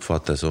kan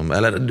oppfatte som,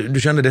 eller du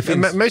skjønner det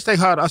finnes. Men jeg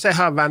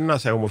har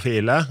venner som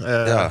homofile.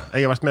 Jeg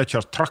har vært med og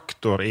kjørt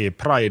traktor i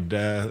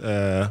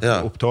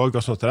Pride-opptog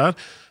og sånt der.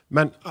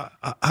 Men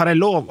har jeg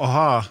lov å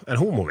ha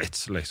en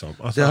homovits, liksom?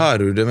 Altså, det har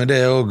du, men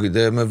det også,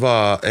 det med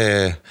hva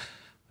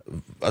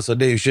altså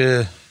det jo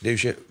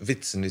ikke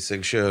vitsen i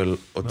seg selv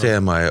og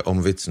temaet om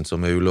vitsen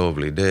som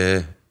ulovlig,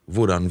 det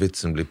hvordan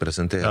vitsen blir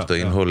presentert og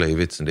innholdet i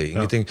vitsen, det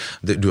ingenting.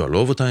 Du har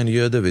lov å ta en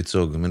jødevits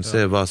også, men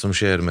se hva som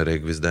skjer med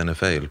deg hvis den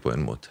feil på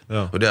en måte.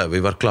 Og det har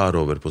vi vært klar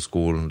over på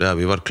skolen, det har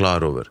vi vært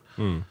klar over.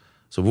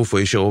 Så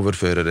hvorfor ikke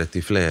overføre det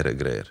til flere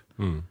greier?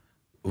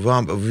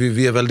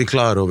 Vi veldig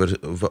klar over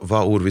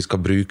hva ord vi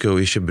skal bruke og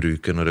ikke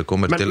bruke når det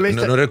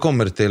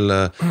kommer til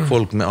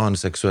folk med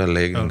annen seksuell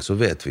legning, så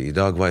vet vi i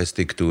dag hva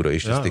stikkord og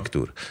ikke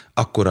stikkord.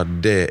 Akkurat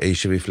det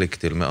ikke vi flink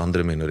til med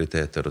andre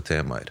minoriteter og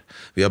temaer.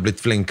 Vi har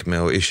blitt flink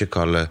med å ikke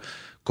kalle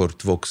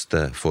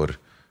kortvokste for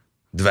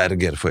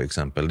dverger, for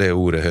eksempel. Det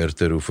ordet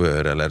hørte du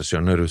før, eller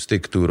skjønner du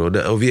stikkord,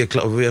 og vi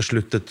har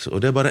sluttet,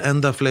 og det bare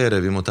enda flere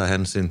vi må ta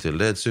hensyn til.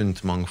 Det et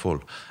sunt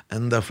mangfold.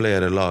 Enda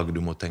flere lag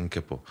du må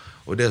tenke på.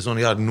 Og det sånn,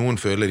 noen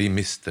føler de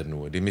mister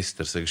noe, de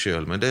mister seg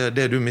selv, men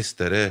det du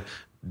mister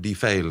de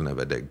feilene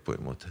ved deg på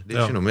en måte. Det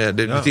ikke noe mer.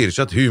 Det betyr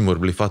ikke at humor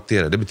blir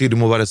fattigere. Det betyr du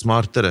må være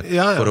smartere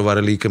for å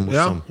være like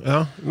morsom.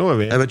 Nå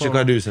vi jeg vet ikke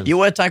hva du synes.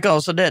 Jo, jeg tenker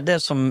altså, det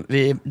som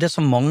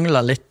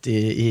mangler litt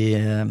i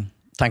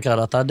tenker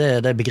jeg dette,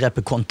 det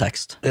begrepet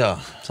kontekst. Ja.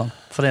 Sånn?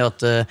 Fordi at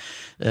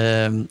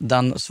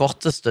den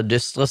svarteste,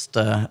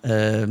 dystreste,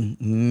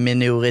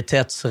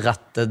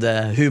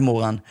 minoritetsrettede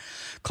humoren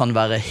kan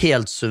være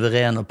helt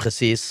suveren og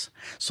presis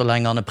så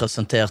lenge han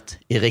presentert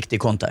i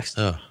riktig kontekst.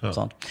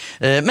 Sånn.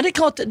 Men det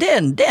klart, det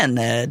er en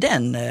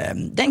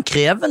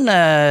krevende,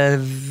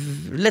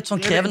 litt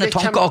sånn krevende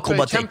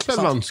tankeakrobatikk.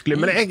 Kjempevanskelig,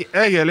 men jeg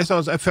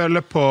liksom, jeg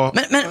føler på...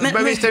 Men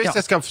hvis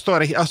jeg skal forstå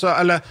det,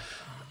 altså,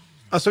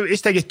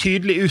 hvis jeg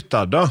tydelig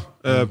utad da,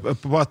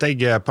 på at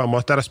jeg på en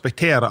måte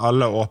respekterer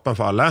alle og åpen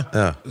for alle,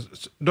 da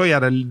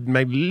gjør det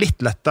meg litt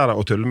lettere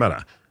å tulle med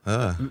det.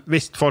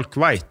 Hvis folk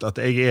vet at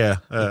jeg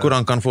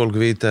Hvordan kan folk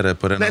vite det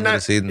på den andre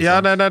siden?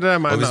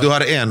 Og hvis du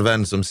har en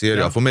venn som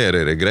sier for meg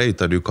det greit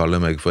at du kaller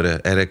meg for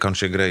det, det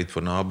kanskje greit for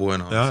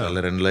naboen hans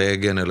eller en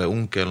legen eller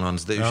onkelen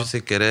hans, det jo ikke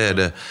sikkert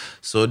det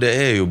så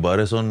det jo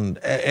bare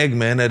sånn jeg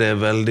mener det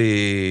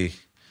veldig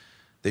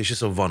det ikke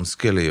så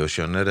vanskelig å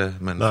skjønne det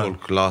men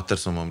folk later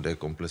som om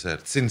det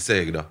komplisert synes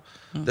jeg da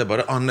det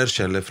bare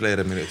anerkjenner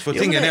flere minutter for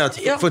tingen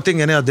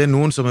at det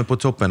noen som på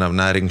toppen av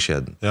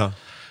næringskjeden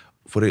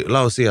for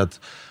la oss si at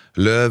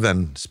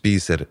løven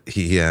spiser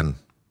hyen.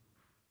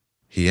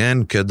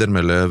 Hyen kødder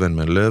med løven,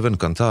 men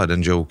løven kan ta den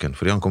joken,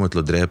 fordi han kommer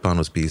til å drepe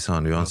han og spise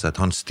han uansett.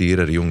 Han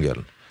styrer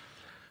jungelen.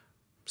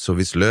 Så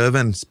hvis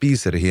løven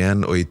spiser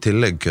hyen og i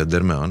tillegg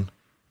kødder med han,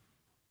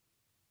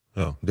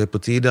 det på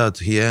tide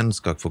at hyen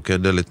skal få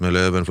kødde litt med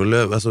løven, for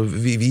altså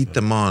vi hvite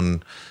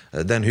mann,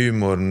 den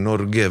humoren,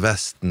 Norge,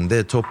 Vesten,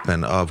 det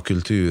toppen av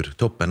kultur,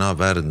 toppen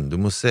av verden.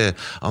 Du må se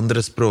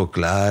andre språk,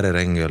 lærer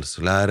engelsk,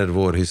 lærer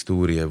vår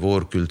historie,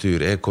 vår kultur,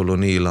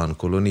 koloniland,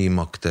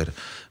 kolonimakter.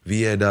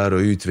 Vi der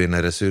og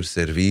utvinner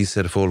ressurser,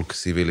 viser folk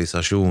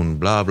sivilisasjon,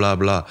 bla bla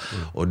bla.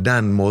 Og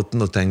den måten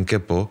å tenke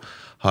på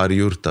har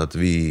gjort at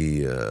vi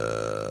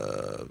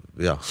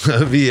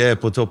vi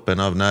på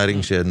toppen av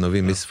næringskjeden og vi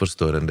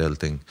misforstår en del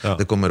ting.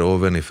 Det kommer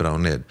ovenifra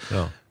og ned.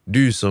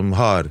 Du som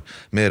har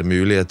mer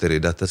muligheter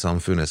i dette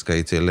samfunnet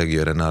skal i tillegg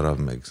gjøre nær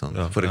av meg, sant?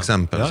 For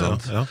eksempel,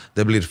 sant?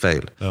 Det blir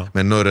feil.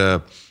 Men når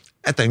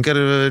jeg tenker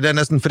det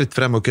nesten fritt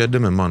frem å kødde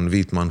med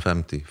hvit mann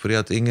 50, fordi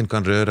at ingen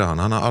kan røre han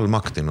har all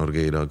makt i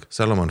Norge i dag,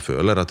 selv om han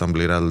føler at han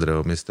blir eldre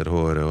og mister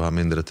håret og har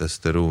mindre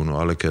testosteron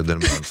og alle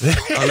kødder med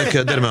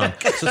han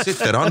så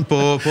sitter han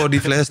på de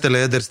fleste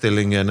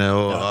lederstillingene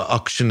og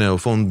aksjene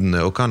og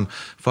fondene og kan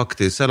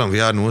faktisk, selv om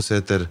vi har noe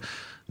som heter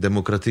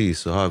demokrati,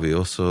 så har vi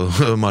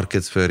også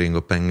markedsføring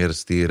og penger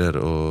styrer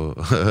og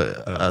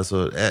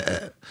altså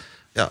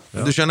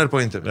du skjønner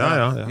pointet.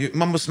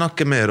 Man må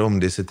snakke mer om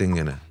disse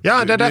tingene.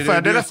 Ja, det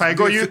derfor jeg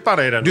går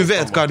djupere i det. Du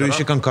vet hva du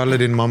ikke kan kalle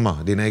din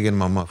mamma, din egen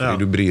mamma,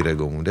 fordi du bryr deg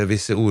om. Det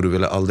visse ord du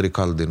ville aldri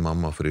kalle din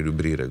mamma fordi du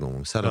bryr deg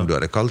om. Selv om du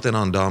hadde kalt en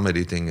annen dame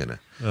de tingene.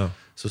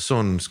 Så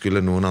sånn skulle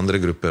noen andre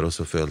grupper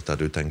også følt at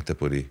du tenkte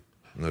på de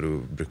når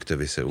du brukte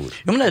visse ord.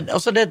 Jo, men det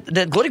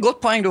er et godt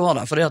poeng du har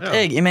der, fordi at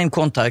jeg i min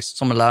kontekst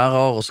som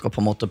lærer og skal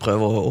på en måte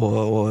prøve å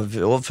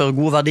overføre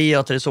gode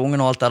verdier til disse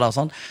ungene og alt det der,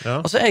 sånn.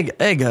 Altså,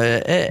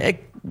 jeg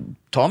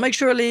tar meg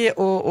selv i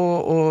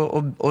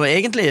og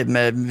egentlig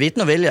med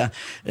viten og vilje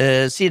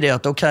si det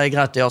at ok,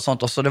 greit,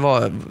 sant, altså det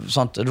var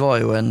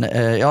jo en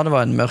det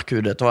var en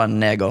mørkhudet, det var en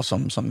neger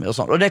som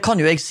og det kan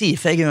jo jeg si,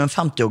 for jeg jo en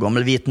 50 år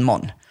gammel hviten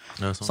mann.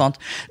 Sånn.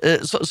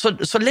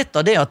 Så litt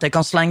av det at jeg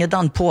kan slenge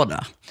den på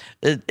det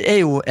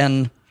jo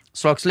en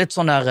slags litt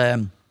sånn der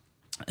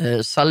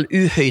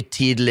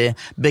selvuhøytidelig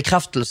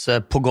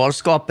bekreftelse på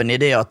galskapen i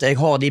det at jeg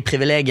har de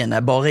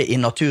privilegiene bare i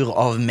natur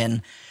av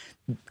min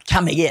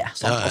hvem jeg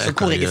sant? Altså,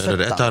 hvor jeg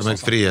født jeg tar meg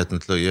friheten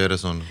til å gjøre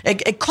sånn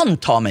jeg kan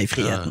ta meg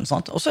friheten,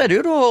 sant? Og så det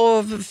jo da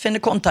å finne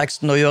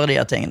konteksten og gjøre de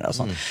her tingene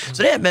sant?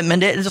 Så men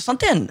det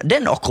er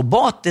en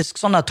akrobatisk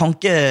sånn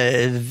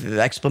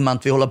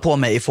tankeeksperiment vi holder på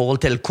med i forhold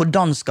til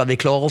hvordan skal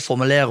vi klare å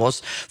formulere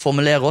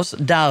oss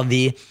der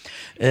vi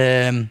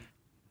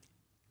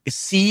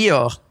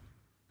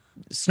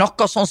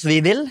snakker sånn som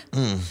vi vil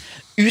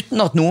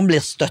uten at noen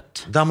blir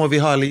støtt. Da må vi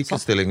ha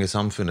likestilling i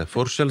samfunnet.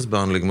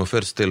 Forskjellsbehandling må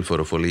først til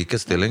for å få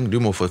likestilling. Du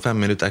må få 5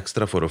 minutter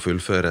ekstra for å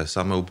fullføre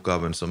samme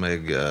oppgaven som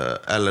jeg,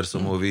 eller så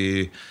må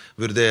vi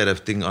vurdere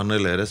ting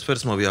annerledes.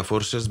 Først må vi ha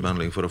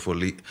forskjellsbehandling for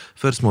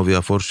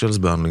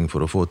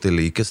å få til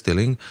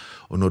likestilling.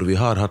 Og når vi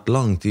har hatt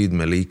lang tid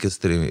med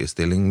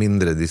likestilling,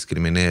 mindre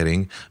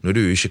diskriminering, når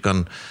du ikke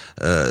kan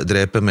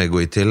drepe meg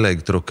og i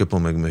tillegg tråkke på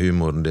meg med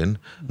humoren din,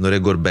 når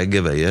det går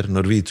begge veier,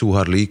 når vi to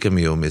har like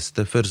mye å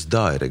miste, først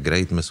da det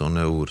greit med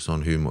sånne ord,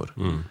 sånn humor.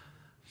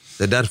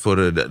 Det derfor,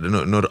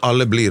 når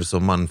alle blir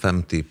som mann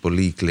 50 på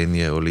lik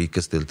linje og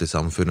likestilt i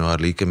samfunnet og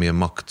har like mye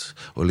makt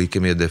og like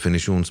mye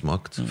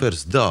definisjonsmakt,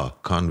 først da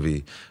kan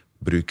vi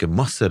bruke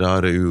masse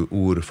rare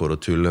ord for å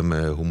tulle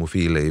med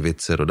homofile i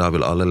vitser, og da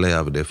vil alle le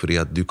av det, fordi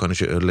at du kan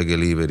ikke ødelegge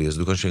livet deres,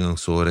 du kan ikke engang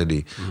såre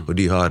de, og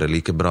de har det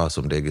like bra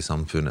som deg i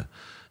samfunnet.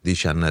 De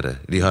kjenner det.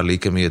 De har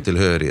like mye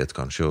tilhørighet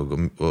kanskje,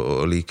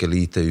 og like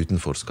lite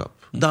utenforskap.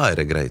 da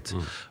det greit.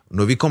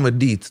 Når vi kommer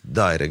dit,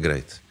 da det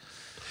greit.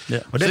 Ja.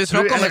 Så vi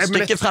snakker om et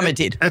stykke frem I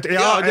tid.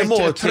 Ja, det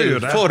må til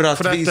for at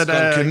vi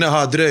skal kunne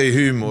ha drøy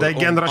humor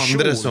og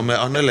andre som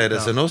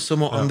annerledes enn oss, så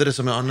må andre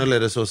som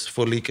annerledes oss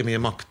få like mye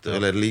makt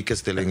eller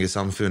likestilling I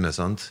samfunnet,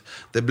 sant?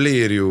 Det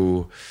blir jo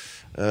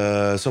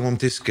som om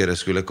tyskere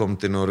skulle komme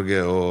til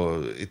Norge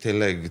og I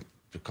tillegg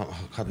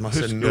hatt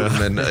masse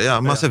nordmenn,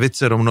 masse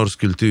vitser om norsk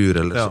kultur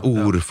eller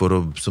ord for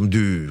som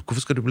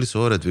hvorfor skal du bli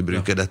såret vi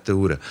bruker dette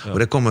ordet og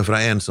det kommer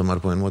fra en som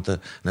har på en måte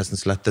nesten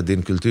slettet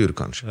din kultur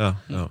kanskje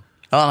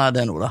nei,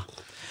 det noe da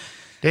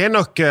det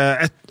nok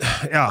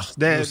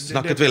nå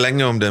snakket vi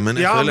lenge om det,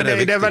 men jeg føler det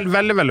viktig det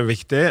veldig, veldig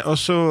viktig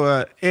og så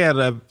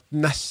det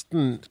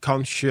nesten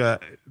kanskje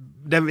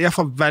det I hvert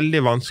fall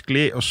veldig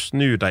vanskelig å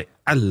snu de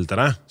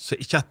eldre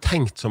som ikke har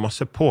tenkt så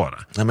masse på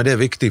det. Nei, men det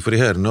viktig, for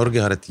her, Norge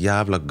har et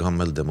jævla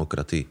gammelt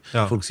demokrati.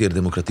 Folk sier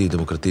demokrati.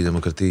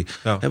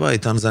 Jeg var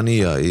I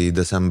Tanzania I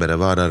desember, jeg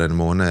var der en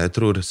måned. Jeg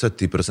tror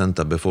 70%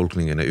 av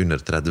befolkningen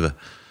under 30.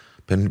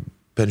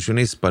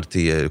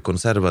 Pensjonistpartiet,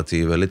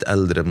 konservative, litt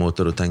eldre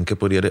måter å tenke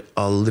på, de hadde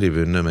aldri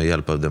vunnet med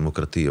hjelp av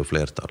demokrati og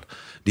flertall.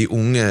 De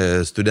unge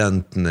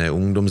studentene,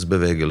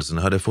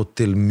 ungdomsbevegelsene, hadde fått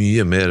til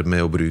mye mer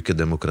med å bruke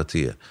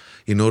demokratiet.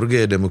 I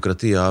Norge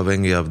demokratiet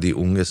avhengig av de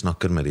unge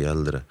snakker med de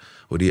eldre,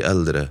 og de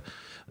eldre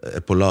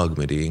på lag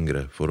med de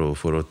yngre for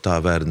å ta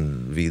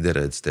verden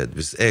videre et sted.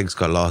 Hvis jeg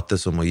skal late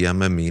som å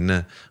gjemme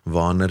mine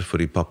vaner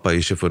fordi pappa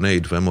ikke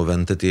fornøyd, for jeg må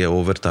vente til jeg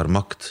overtar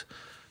makt.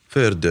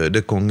 Før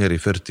døde konger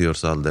I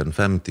 40-årsalderen,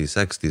 50,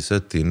 60,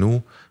 70, nå.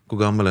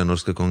 Hvor gammel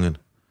norske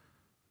kongen?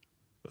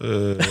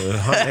 Han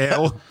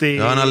 80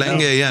 han har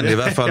lenge igjen I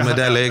hvert fall med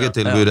det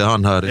legetilbudet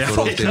han har I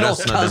forhold til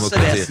resten av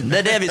demokratiet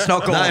det det vi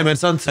snakker om Nei, men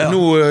sant,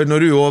 nå,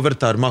 når du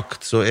overtar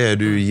makt så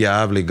du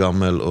jævlig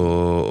gammel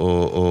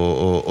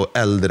og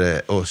eldre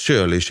og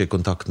selv ikke I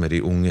kontakt med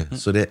de unge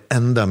så det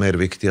enda mer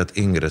viktig at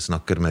yngre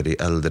snakker med de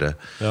eldre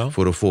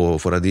for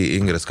at de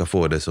yngre skal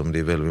få det som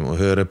de vil vi må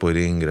høre på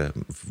de yngre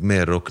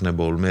mer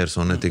rockneboll, mer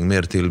sånne ting,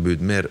 mer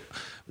tilbud mer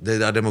det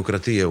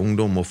demokratiet,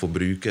 ungdom må få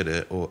bruke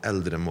det og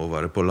eldre må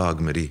være på lag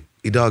med de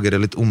I dag det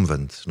litt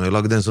omvendt. Når jeg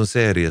lagde en sånn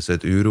serie så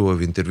et uro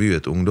og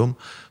intervjuet ungdom,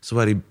 så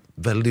var de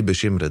veldig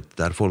bekymret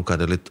der folk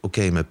hadde litt ok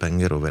med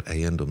penger over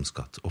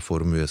eiendomsskatt og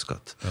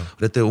formueskatt.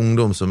 Og dette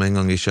ungdom som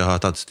en gang ikke har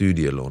tatt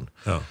studielån.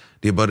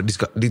 De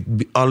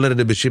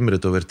allerede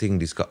bekymret over ting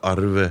de skal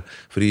arve,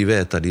 for de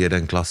vet at de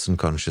den klassen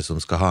kanskje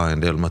som skal ha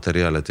en del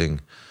materielle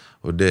ting.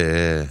 Og det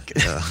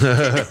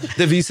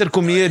det viser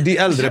hvor mye de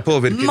eldre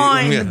påvirker de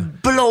unge.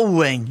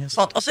 Mind-blowing!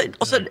 Altså,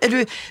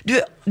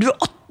 du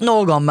 18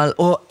 år gammel,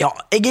 og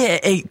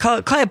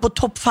hva på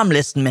topp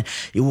 5-listen min?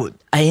 Jo,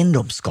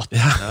 eiendomsskatt.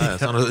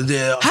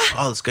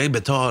 Alt skal jeg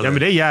betale. Ja,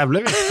 men det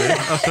jævlig viktig.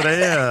 Altså,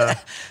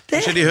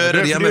 kanskje de hører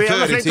det hjemme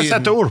før I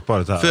tiden.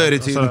 Før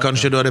I tiden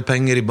kanskje du hadde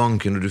penger I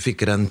banken, og du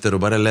fikk renter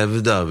og bare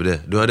levde av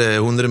det. Du hadde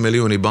 100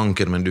 millioner I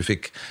banken, men du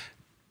fikk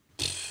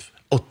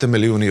 8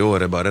 millioner I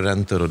året bare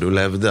renter, og du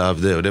levde av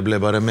det, og det ble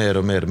bare mer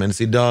og mer.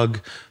 Mens I dag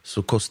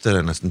så koster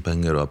det nesten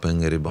penger å ha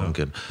penger I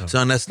banken. Så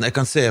jeg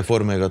kan se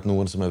for meg at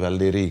noen som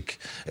veldig rik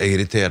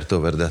irritert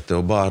over dette,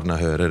 og barna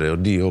hører det,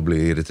 og de også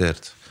blir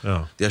irritert.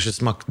 De har ikke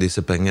smakt disse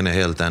pengene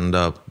helt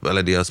enda,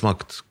 eller de har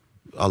smakt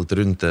alt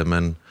rundt det,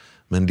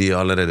 men de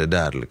allerede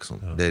der,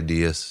 liksom. Det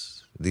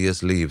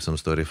deres liv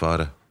som står I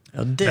fare.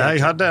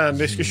 Jeg hadde en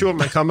diskusjon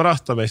med en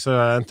kamerat av meg som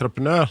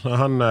entreprenør, og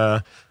han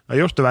har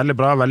gjort det veldig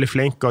bra, veldig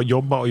flink, og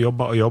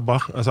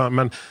jobber. Altså,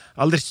 men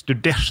aldri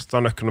studert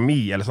sånn økonomi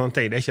eller sånne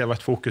ting, det har ikke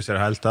vært fokus I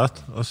det hele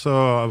tatt. Og så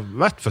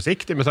vært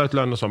forsiktig med sånn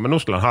lønn og sånn, men nå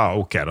skulle han ha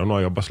ok, da, nå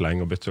har jeg jobbet så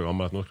lenge og blitt så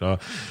gammel at nå skal han ha.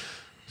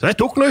 Så jeg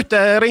tok nå ut,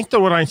 ringte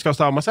over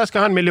regnskapsdamen, så jeg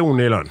skal ha 1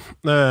 million I lønn.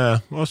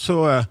 Og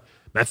så,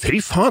 men fy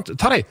faen,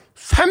 tar jeg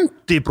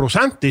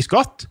 50% I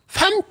skatt?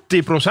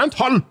 50%?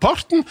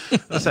 Halvparten?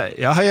 Altså,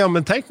 ja,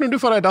 men tenk når du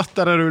får en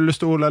datter I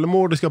rullestol, eller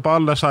mor du skal på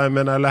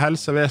aldersheimen, eller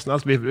helsevesen,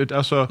 alt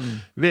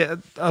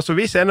altså,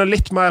 vi ser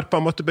litt mer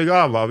på en måte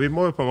begavet, vi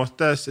må jo på en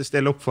måte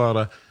stille opp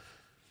for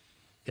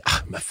ja,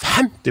 men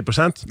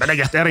 50%? Men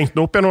jeg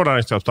ringte opp igjen nå,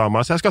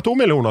 regnskapsdamen, så jeg skal ha 2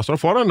 millioner, så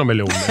da får jeg 1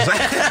 million.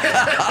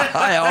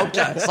 Ja, ok,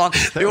 sant.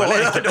 Jo, og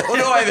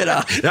da vi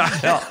der. Ja.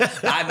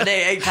 Nei, men det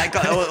jeg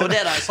tenker, og det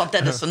der, sant,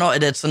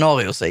 det et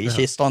scenario som jeg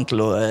ikke I stand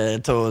til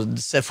å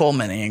se for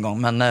meg en gang,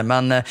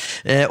 men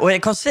og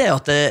jeg kan se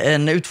at det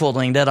en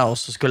utfordring det der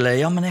også skulle,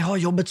 ja, men jeg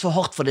har jobbet så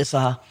hardt for disse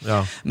her.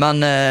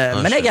 Men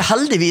jeg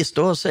heldigvis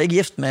da, så jeg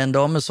gift med en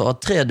dame som har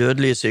 3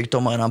 dødelige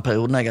sykdommer I den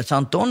perioden jeg har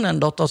kjent henne,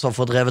 en datter som har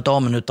fått revet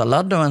armen ut av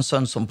ledd, og en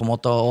sønn som på en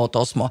måte har hatt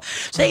astma.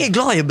 Så jeg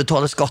glad I å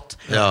betale skatt.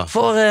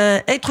 For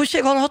jeg tror ikke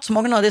jeg hadde hatt så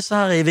mange av disse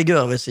her I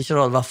vigør hvis ikke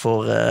det hadde vært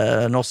for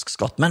norsk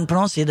skatt. Men på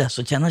den annen side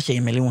så tjener ikke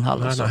 1 million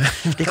heller. Så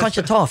de kan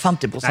ikke ta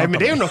 50%. Nei,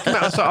 men det jo noe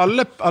med, altså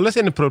alle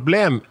sine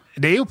problem,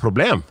 det jo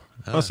problem.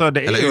 Altså,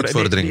 det eller jo,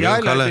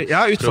 utfordringer.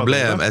 Utfordringer.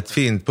 Problem, et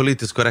fint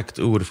politisk korrekt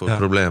ord for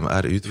problem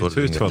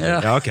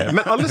utfordringer. Ja, ok.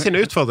 Men alle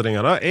sine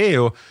utfordringer da, det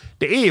jo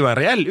en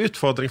reell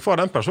utfordring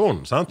for den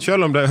personen, sant?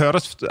 Selv om det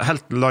høres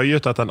helt løy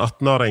ut at en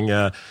 18-åring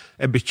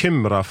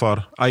bekymret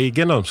for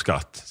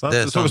eiendomsskatt.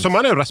 Så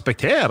man jo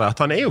respektere at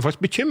han jo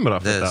faktisk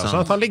bekymret for det.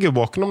 Sånn at han ligger jo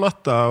våken om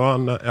natta. Og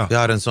han, Jeg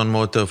har en sånn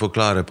måte å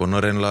forklare på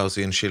når en la oss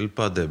i en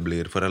skilpadde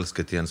blir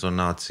forelsket i en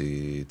sånn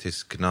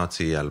tysk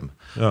nazihjelm.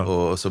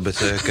 Og så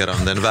besøker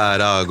han den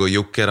hver dag og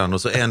jukker han, og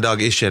så en dag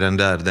ikke den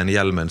den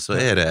hjelmen, så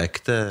det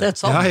ekte. Det et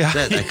savn.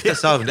 Det et ekte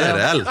savn, det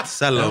reelt.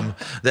 Selv om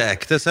det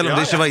ekte, selv om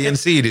det ikke var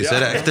gjensidig, så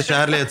det ekte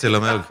kjærlighet til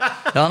og med.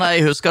 Ja, nei,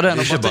 jeg husker det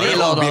når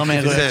batteriladeren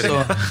min røk,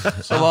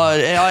 så var,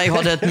 jeg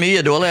hadde et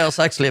mye dårligere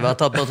sexliv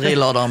etter at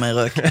batteriladeren min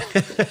røk.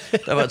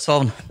 Det var et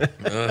savn.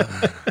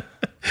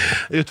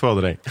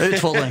 Utfordring.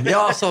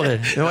 Ja, sorry.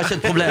 Det var ikke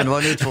et problem, det var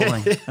en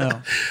utfordring.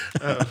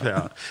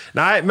 Ja.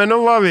 Nei, men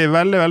nå var vi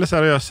veldig, veldig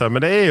seriøse,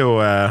 men det jo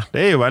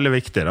veldig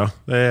viktig da.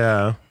 Det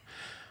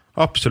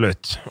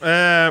absolutt.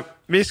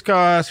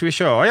 Skal vi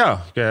se,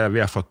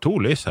 vi har fått 2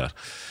 lys her.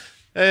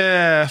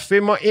 Vi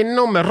må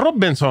innom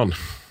Robinson.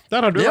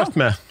 Der har du vært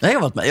med. Jeg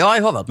har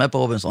vært med på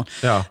Robinson.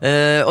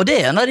 Og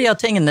det en av de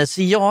tingene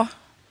sier ja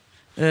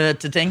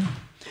til ting.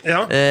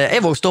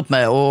 Jeg vokste opp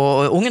med,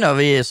 og ungene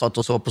vi satt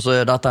og så på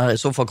dette her i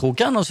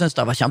sofakroken og syntes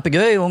det var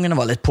kjempegøy, og ungene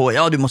var litt på,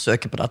 du må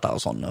søke på dette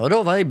og sånn. Og da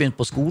var jeg begynt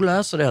på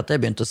skole, så det at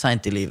jeg begynte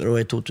sent i livet, og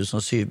i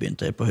 2007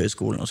 begynte jeg på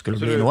høyskolen og skulle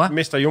bli noe. Så du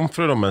mistet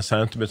jomfrudommen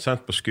sent, du begynte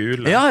sendt på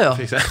skole? Ja.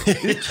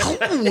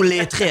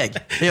 Utrolig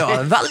treg.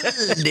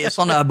 Veldig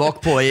sånn der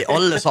bakpå i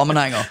alle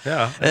sammenhenger.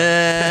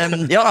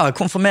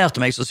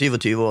 Konfirmerte meg som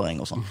 27-åring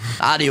og sånn.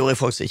 Nei, det gjorde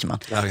jeg faktisk ikke,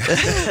 men.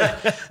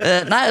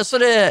 Nei,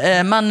 så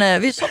men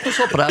vi satt og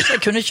så på det, så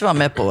jeg kunne ikke være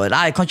med på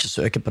nei, jeg kan ikke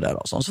søke på det da.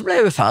 Sånn. Så ble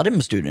jeg jo ferdig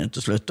med studien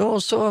til slutt, og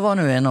så var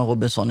det jo en av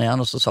Robinson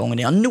igjen, og så sa ungen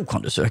igjen, nå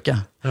kan du søke.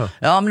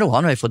 Ja, men nå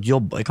har jeg fått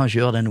jobb, og jeg kan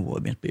ikke gjøre det nå, og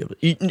jeg begynte på jobb.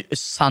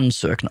 Send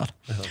søknad.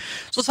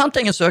 Så sendte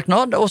jeg en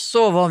søknad, og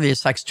så var vi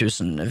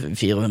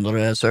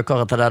 6400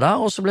 søkere til det der,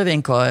 og så ble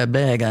jeg en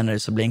av de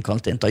som ble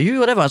innkalt til intervju,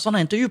 og det var en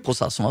sånn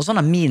intervjuprosess, som var en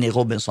sånn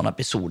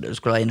mini-Robinson-episode. Det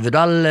skulle være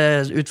individuell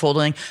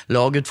utfordring,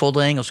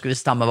 lagutfordring, og så skulle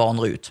vi stemme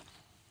hverandre ut.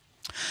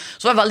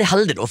 Så var jeg veldig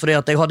heldig da, fordi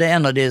at jeg hadde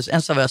en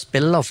som jeg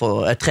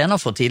trener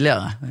for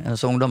tidligere,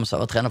 så ungdom som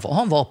jeg var trener for,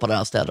 og han var på det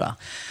her stedet der.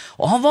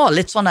 Og han var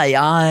litt sånn,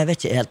 jeg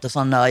vet ikke helt,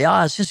 sånn,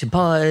 jeg synes jo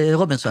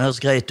Robinson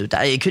høres greit ut,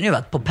 jeg kunne jo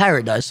vært på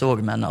Paradise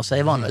også, men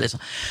altså, jeg var noe litt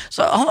sånn.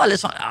 Så han var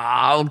litt sånn,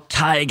 ok,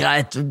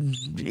 greit,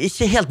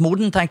 ikke helt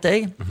moden, tenkte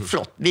jeg,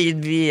 flott,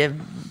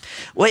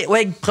 og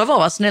jeg prøver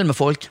å være snill med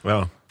folk.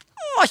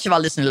 Var ikke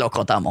veldig snill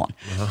akkurat der med han.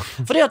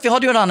 Fordi at vi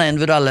hadde jo denne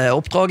individuelle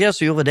oppdraget,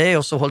 så gjorde vi det,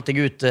 og så holdt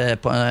jeg ut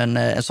på en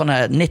sånn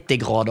 90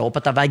 grader opp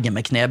etter veggen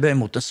med knebøy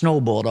mot en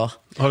snowboarder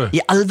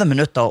i 11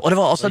 minutter, og det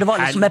var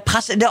liksom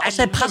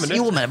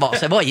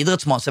jeg var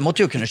idrettsmann, så jeg måtte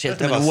jo kunne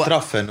skilte med noe. Det var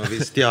straffen når vi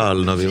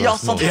stjal når vi var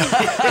små.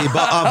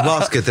 Av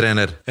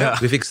baskettrener.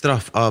 Vi fikk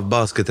straff av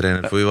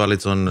baskettrener, for vi var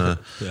litt sånn,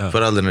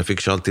 foreldrene fikk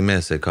ikke alltid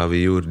med seg hva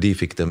vi gjorde, de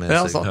fikk det med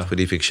seg, for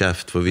de fikk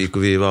kjeft, for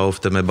vi var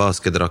ofte med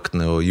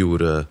basketdraktene og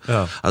gjorde,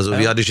 altså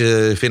vi hadde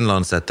ikke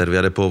finlandsetter, vi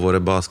hadde på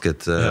våre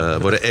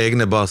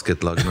egne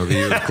basketlag når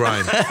vi gjorde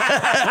crime.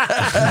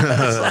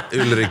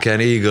 Ulrik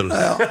and Eagles.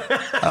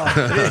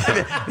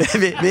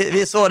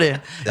 Vi så de.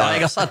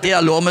 Jeg har sett de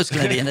her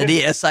lårmusklene dine, de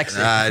sexy.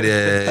 Nei, det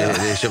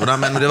ikke bra,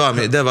 men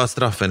det var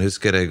straffen,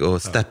 husker jeg, å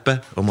steppe,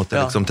 og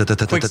måtte liksom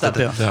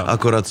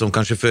akkurat som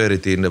kanskje før i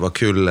tiden det var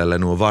kull eller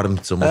noe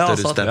varmt, så måtte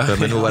du steppe,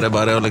 men nå var det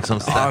bare å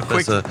liksom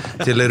steppe, så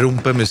til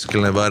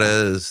rumpemusklene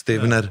bare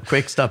stivner.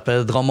 Quickstep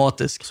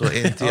dramatisk. Så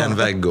inntil en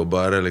vegg og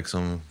bare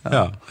liksom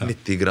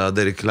 90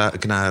 grader i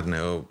knærne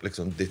og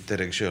liksom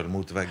dytter deg selv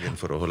mot veggen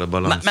for å holde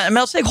balans.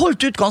 Men altså, jeg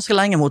holdt ut ganske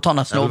lenge mot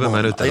han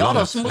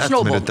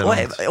snowboard,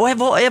 og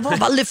jeg var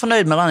veldig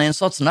fornøyd med den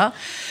innsatsen der.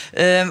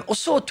 Og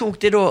så tok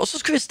de da, og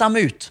så skulle vi stemme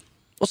ut.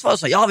 Og så var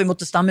det sånn, vi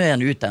måtte stemme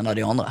en ut en av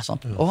de andre.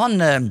 Sant? Og han,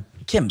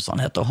 Kim, som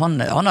han heter,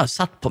 han har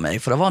sett på meg,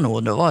 for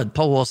det var et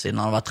par år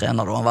siden han var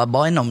trener, og han var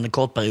bare innom en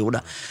kort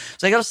periode.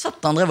 Så jeg hadde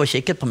sett han drev og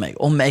kikket på meg,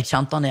 om jeg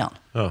kjente han igjen.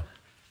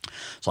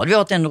 Så hadde vi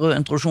hatt en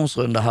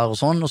introduksjonsrunde her og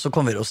sånn, og så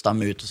kom vi da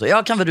stemme ut. Og så,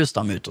 hvem vil du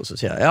stemme ut? Og så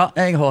sier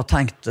jeg har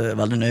tenkt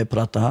veldig nøye på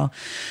dette her,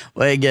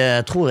 og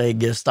jeg tror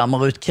jeg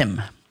stemmer ut Kim.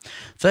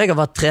 For jeg har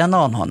vært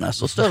treneren hans,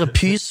 og større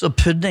pys og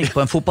pudding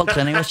på en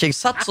fotballtrening har ikke jeg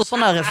sett, så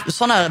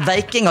sånne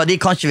veikinger, de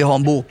kan ikke vi ha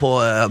ombord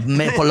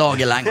med på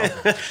laget lenger.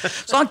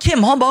 Så han Kim,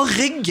 han bare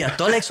rygget,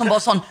 og liksom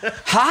bare sånn,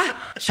 hæ?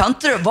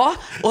 Kjente du, hva?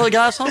 Og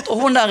greier, sant?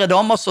 Og hun der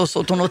dama så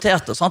hun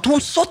noterte, sant?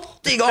 Hun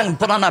satt i gang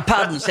på denne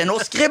padden sin,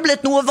 og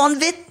skriblet noe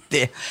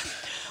vanvittig.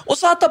 Og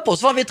så etterpå,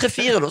 så var vi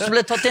 3-4 da, så ble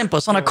jeg tatt inn på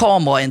et sånne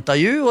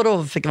kameraintervju, og da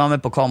fikk jeg være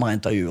med på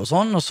kameraintervju og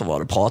sånn, og så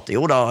var det prate,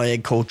 jo da,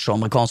 jeg coacher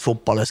amerikansk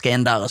fotball, jeg skal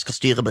inn der, jeg skal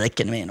styre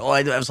brikkene mine, og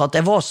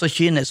jeg var så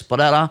kynisk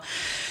på det der.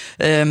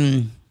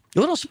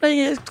 Jo da, så ble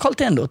jeg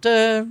kalt inn da, til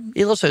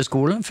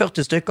idrettshøyskolen,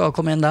 40 stykker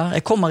kom inn der,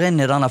 jeg kommer inn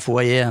i denne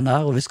foajeen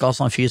der, og vi skal ha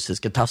sånne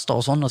fysiske tester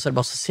og sånn, og så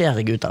ser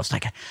jeg ut der, og så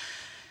tenker jeg,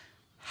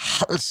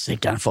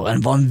 helsike for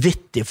en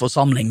vanvittig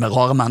forsamling med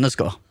rare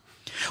mennesker.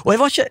 Og jeg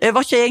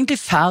var ikke egentlig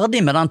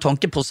ferdig med den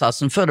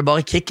tankeprosessen før det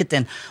bare kikket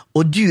inn,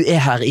 og du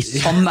her I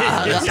samme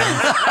ære.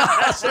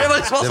 Så det var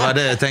litt Det var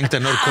det jeg tenkte,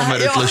 når kommer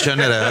du til å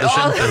skjønne det? Har du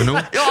skjønt det nå?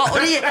 Ja, og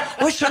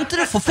jeg skjønte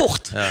det for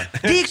fort.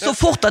 Det gikk så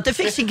fort at jeg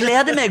fikk ikke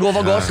glede meg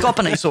over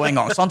galskapen jeg så en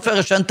gang, sant? Før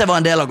jeg skjønte jeg var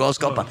en del av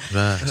galskapen.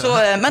 Så,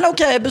 men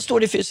ok, jeg bestod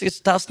de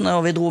fysiske testene,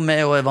 og vi dro med,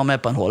 og jeg var med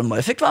på en Holm, og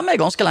jeg fikk være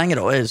med ganske lenge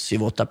da,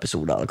 7-8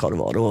 episoder, eller hva det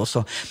var da,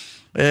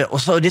 og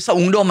så disse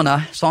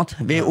ungdommene, sant?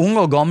 Vi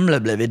unge og gamle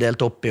ble vi delt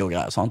opp I og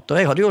greier, sant? Og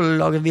jeg hadde jo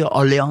laget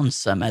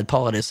allianse med et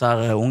par av disse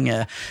her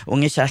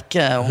unge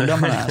kjekke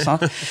ungdommene,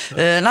 sant?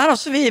 Nei,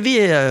 altså vi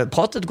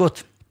pratet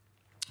godt.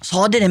 Så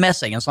hadde de med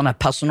seg en sånn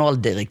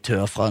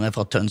personaldirektør fra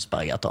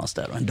Tønsberg et annet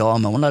sted, en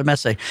dame, hun hadde med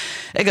seg,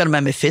 jeg hadde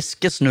med meg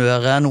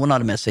fiskesnøre, noen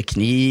hadde med seg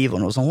kniv,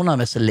 og noe sånt, hun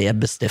hadde med seg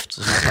lebestift,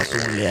 sånn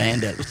personlig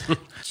eiendel.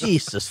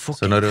 Jesus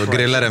fucking Så når du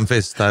griller en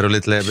fisk, tar du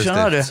litt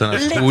lebestift, sånn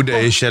at hodet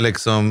ikke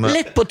liksom,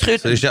 litt på truten.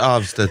 Så det ikke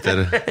avstøtter.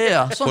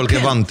 Ja, sånn folk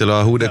vant til å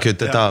ha hodet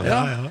kuttet av.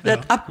 Ja. Det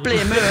et eple I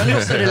munnen,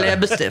 og så det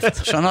lebestift,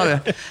 skjønner du?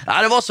 Ja,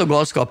 det var så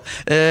galskap.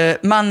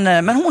 Men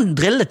hun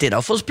drillet I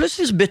det, for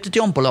plutselig så byttet de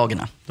om på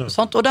lagene.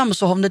 Sant? Og dermed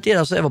så havnet de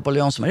der så jeg var på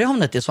allianse med, de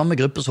havnet I samme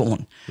gruppe som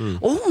hun.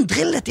 Og hun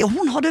drillet de, og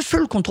hun hadde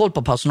full kontroll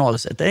på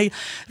personalet sitt. Det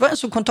var en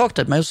som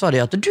kontaktet meg og sa de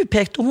at du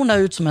pekte hun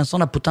ut som en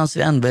sånn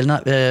potensiell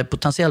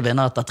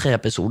vinner etter 3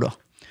 episoder.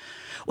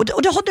 Og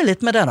det hadde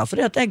litt med det da,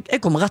 fordi at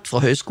jeg kom rett fra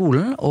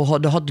høyskolen og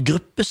hadde hatt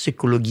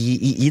gruppepsykologi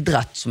I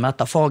idrett som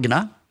et av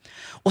fagene.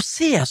 Og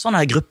se sånn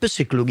her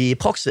gruppepsykologi I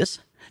praksis,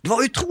 det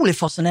var utrolig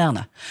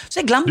fascinerende. Så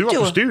jeg glemte du var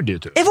på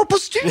studietur. Jeg var på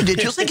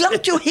studietur, så jeg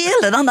glemte jo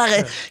hele den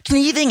der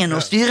knivingen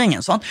og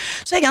styringen. Sant?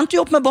 Så jeg endte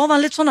jo opp med bare å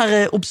være litt sånn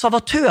der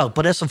observatør på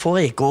det som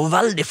foregikk, og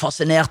veldig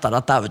fascinert av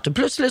dette. Vet du.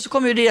 Plutselig så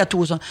kom jo de to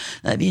sånn,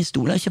 nei, vi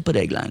stoler ikke på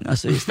deg lenger,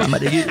 så vi stemmer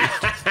deg ut.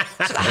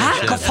 Så,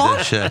 hva faen?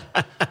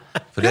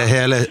 For det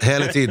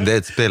hele tiden det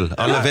et spill.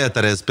 Alle vet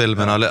at det et spill,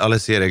 men alle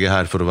sier jeg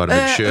her for å være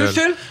meg selv.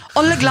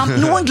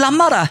 Unnskyld, noen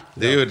glemmer det.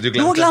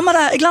 Noen glemmer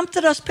det, jeg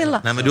glemte det spillet.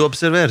 Nei, men du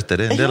observerte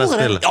det, en del av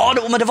spillet. Ja,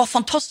 men det var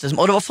fantastisk,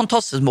 og det var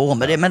fantastisk moro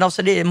med det. Men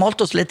altså, de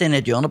malte oss litt inn I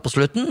et hjørne på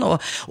slutten, og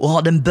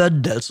hadde en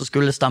bøddel som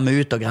skulle stemme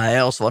ut og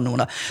greier, og så var det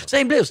noen der. Så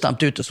jeg ble jo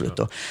stemt ut til slutt.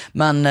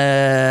 Men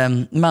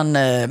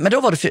da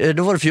var det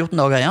 14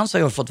 dager igjen, så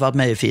jeg hadde fått vært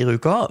med I 4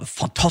 uker.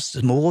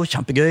 Fantastisk moro,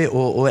 kjempegøy,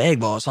 og jeg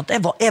var, sant,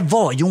 jeg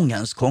var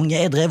jungens konge.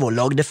 Jeg drev og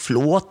lagde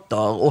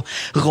flåter, og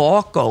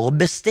raker, og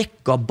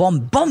bestikker,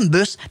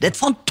 bambus. Det et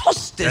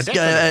fantastisk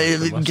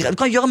du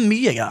kan gjøre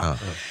mye greier.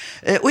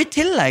 Og I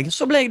tillegg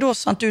så ble jeg da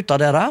sendt ut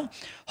av det der,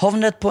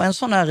 havnet på en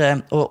sånn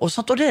her, og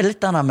det litt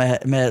denne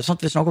med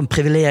sånt vi snakker om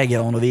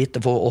privilegier og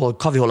vite for,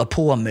 og hva vi holder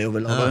på med, og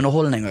vil ha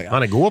underholdning og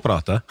Han god å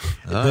prate.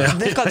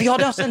 Vi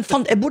hadde altså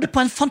jeg bodde på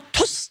en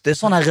fantastisk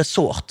sånn her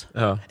resort.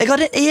 Jeg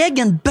hadde en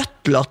egen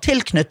butler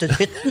tilknyttet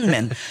hytten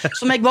min,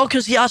 som jeg bare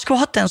kunne si, jeg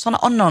skulle hatt en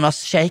sånn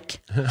ananas-shake.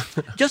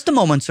 Just a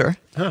moment, sir.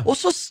 Og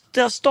så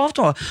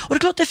stavte hun, og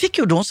det klart, jeg fikk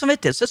jo dårlig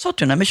samvittighet, så jeg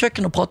satt jo nede med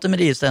kjøkken og pratet med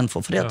de I stedet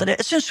for, fordi at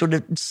jeg synes jo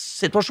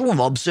situasjonen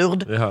var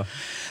absurd.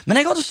 Men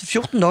jeg hadde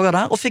 14 dager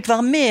der, og fikk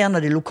være med en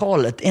av de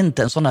lokale inn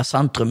til en sånn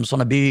sentrum,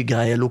 sånne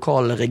bygreier,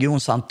 lokale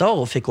regionsenter,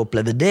 og fikk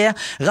oppleve det.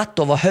 Rett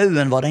over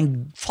haugen var det en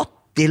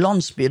fattig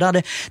landsby, der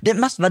det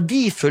mest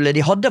verdifulle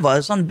de hadde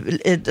var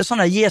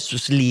sånn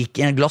Jesus-lik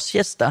I en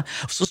glasskiste,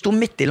 som stod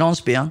midt I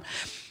landsbyen.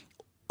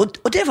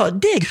 Og det var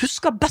det jeg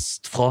husker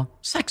best fra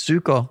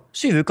 7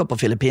 uker på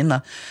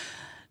Filippinene.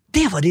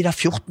 Det var de der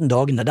 14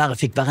 dagene der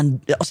jeg fikk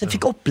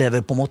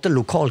oppleve på en måte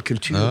lokal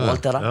kultur og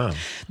alt det der.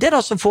 Det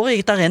der som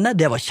foregikk der inne,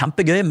 det var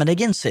kjempegøy, men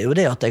jeg innser jo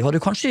det at jeg hadde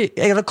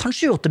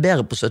kanskje gjort det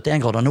bedre på 71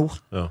 grader nord.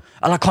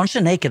 Eller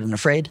kanskje Naked and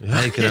Afraid.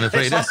 Naked and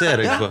Afraid, det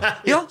ser jeg på.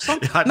 Ja,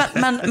 sant?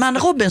 Men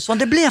Robinson,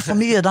 det ble for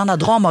mye denne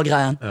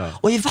dramagreien.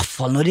 Og I hvert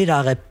fall når de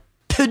der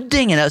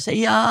puddingene og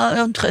sier, ja,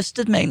 hun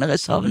trøstet meg når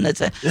jeg savnet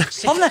du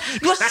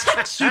har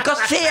 6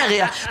 ukers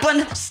ferie på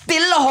en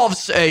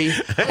stillehavsøy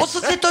og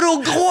så sitter du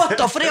og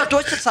gråter fordi at du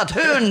har ikke sett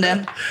hunden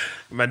din.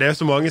 Men det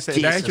så mange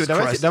de vet ikke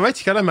hva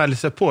de melder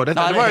seg på det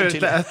var jo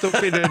et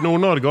oppi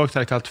Nord-Norge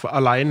også de kalte for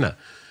Alene.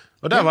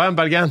 Og der var en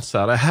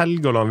belgenser,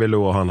 Helgoland ville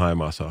og han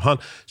hjemme, altså. Han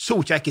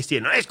så kjekk I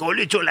stien, og jeg skal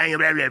holde ut så lenge,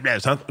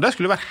 sant? Og der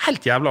skulle være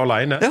helt jævla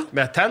alene,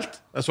 med et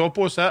telt, en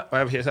sovepose,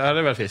 og jeg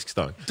hadde vel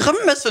fiskestang.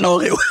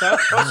 Drømmescenario!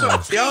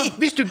 Ja,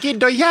 hvis du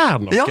gidder å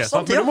gjøre noe,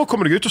 sant? Men du må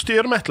komme deg ut og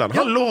styre med et eller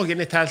annet. Han lå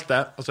inne I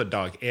teltet, altså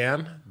dag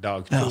 1,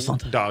 dag 2,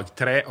 dag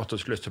 3, og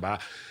til slutt så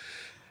bare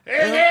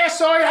jeg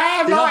så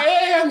jævla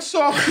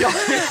ensom!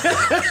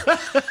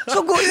 Så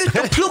gå ut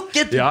og plukk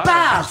et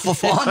bær, for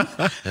faen!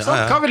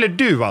 Hva ville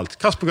du valgt?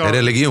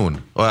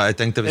 Religion. Og jeg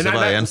tenkte hvis jeg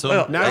var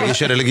ensom, jeg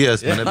ikke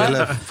religiøs, men jeg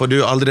ville, for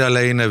du aldri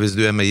alene hvis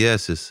du med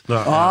Jesus.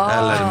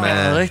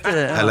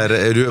 Eller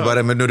du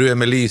bare når du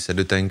med lyset,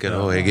 du tenker,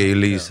 jeg I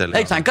lyset.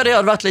 Jeg tenker det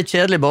hadde vært litt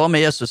kjedelig bare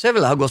med Jesus. Jeg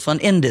ville ha gått for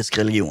en indisk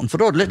religion,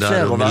 for da hadde litt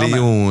flere å være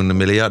med.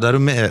 Milliard, da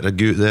du mer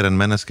Gud enn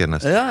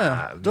menneskene.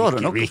 Da har du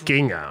nok.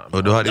 Vikinger.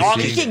 Og du har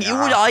viking, jo,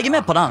 Ja, jeg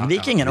med på den.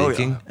 Vikingen også.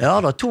 Viking. Ja,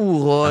 da,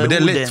 Thor og Men det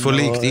Odin. litt for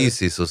likt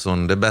ISIS og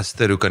sånn. Det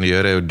beste du kan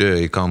gjøre å dø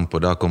I kamp,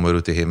 og da kommer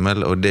du til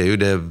himmel. Og det jo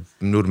det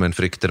nordmenn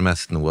frykter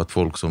mest nå, at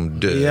folk som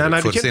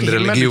dør for sin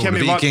religion.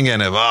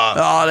 Vikingene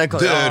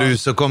dør du,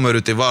 så kommer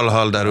du til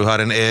Valhall, der du har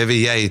en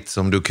evig geit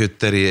som du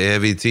kutter I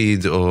evig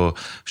tid, og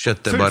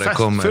kjøttet bare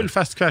kommer. Full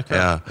fest hver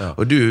kveld. Ja.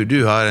 Og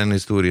du har en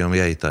historie om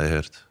geita, jeg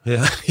har hørt.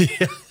 Ja.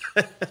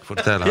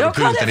 Fortell, har du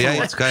pult en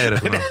geit? Hva det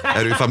for noe?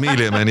 Du I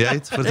familie med en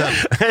geit? Fortell.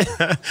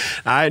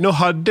 Nei, nå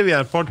hadde vi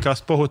en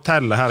podcast på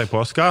hotellet her I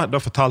påska. Da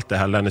fortalte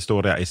jeg hele den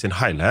historien I sin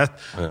helhet.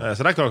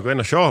 Så det kan dere gå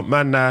inn og se.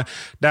 Men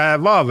det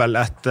var vel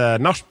et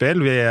nachspiel.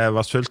 Vi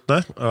var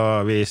sultne,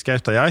 og vi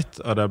skjøt av geit,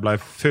 og det ble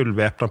full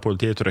væpnet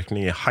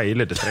politiutrykning I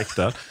hele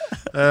distriktet.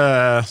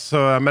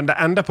 Men det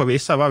enda på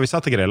visa var vi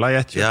satt og grillet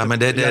geit. Ja,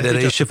 men det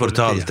dere ikke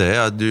fortalte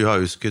at du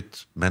har jo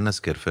skutt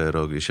mennesker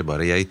før, og ikke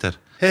bare geiter.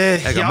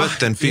 Jeg har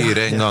møtt en fyr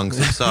en gang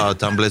som sa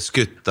at han ble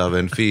skutt av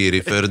en fyr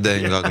I Førde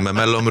en gang med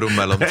mellomrom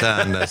mellom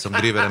tærne som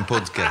driver en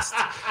podcast.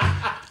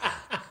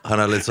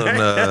 Han litt sånn...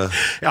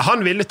 Ja,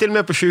 han ville til og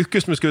med på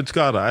sykehus med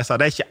skuddskader. Jeg sa,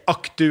 det ikke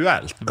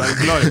aktuelt. Bare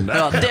gløym det.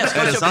 Ja,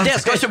 det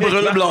skal ikke på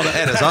rullebladet.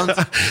 Det sant?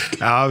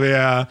 Ja,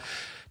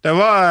 det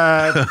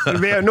var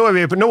nå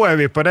er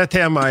vi på det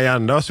temaet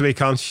igjen da, så vi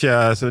kanskje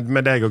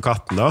med deg og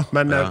katten da,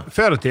 men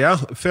før I tida,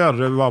 før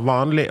det var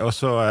vanlig å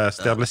så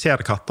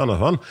sterilisere kattene og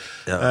sånn,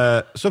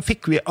 så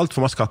fikk vi alt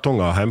for masse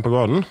kattunger hjemme på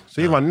gården,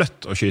 så vi var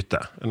nødt å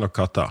skyte noen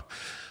katter.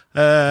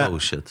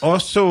 Og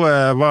så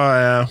var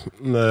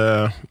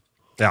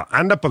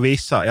enda på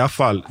visa, I hvert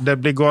fall,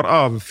 det går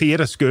av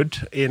 4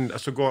 skudd,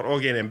 så går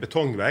også inn I en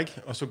betongvegg,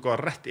 og så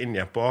går rett inn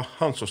igjen på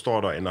han som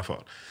står da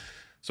innenfor.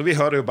 Så vi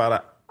hører jo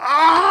bare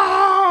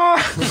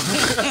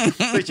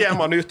så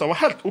kommer han ut, han var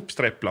helt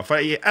oppstripplet for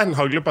I en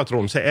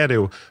haglepatron så det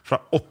jo fra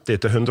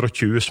 80 til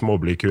 120 små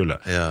blykuler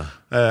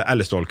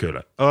eller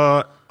stålkuler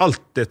og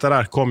alt dette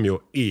der kom jo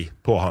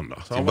på han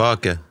da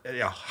tilbake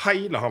ja,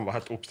 hele han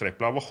var helt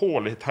oppstripplet han var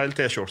hål I hele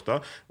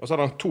t-skjorta og så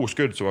hadde han 2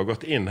 skudd som var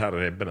gått inn her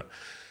I ribbene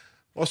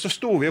og så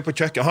stod vi på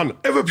kjøkken han,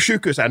 jeg var på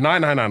sykehuset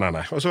nei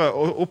og så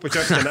opp på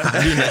kjøkkenet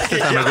du nektet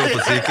med å gå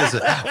på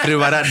sykehuset for du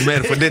var redd mer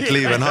for ditt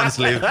liv enn hans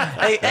liv jeg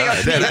har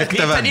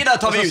kniv, for de der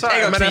tar vi ut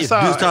jeg har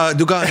kniv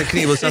du ga en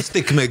kniv og sa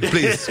stikk meg,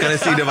 please kan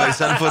jeg si det var I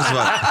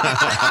selvforsvar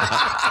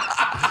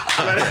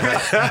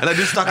eller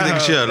du stakk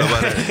deg selv og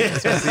bare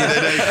skal jeg si det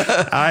deg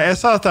nei,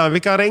 jeg sa til han,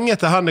 vi kan ringe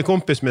til han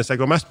kompis min som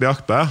jeg går mest på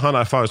jakt på han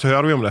farlig, så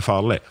hører vi om det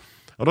farlig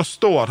og da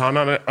står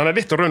han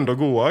litt rund og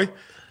god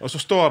også og så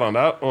står han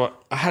der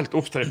og helt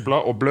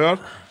oppstripplet og blør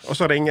og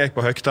så ringer jeg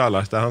på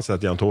høgtaler til han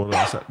sier Jan Tore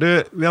og sier,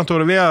 du Jan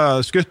Tore vi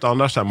har skutt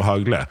Anders med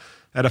hagle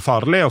det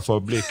farlig å få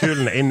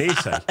blykulene inn I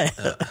seg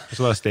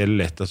så var det stille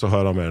litt og så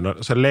hører han meg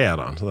og så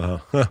ler han så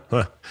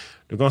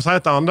du kan si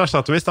til Anders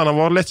at hvis han har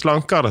vært litt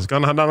slankere så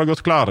kan han ha gått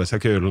klar I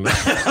seg kulene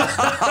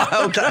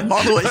ok,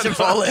 man er ikke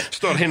farlig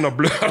står hin og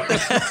blør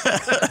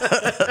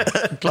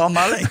klar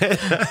melding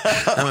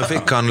men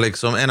fikk han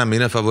liksom en av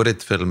mine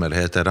favorittfilmer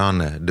heter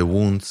The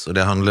Wounds og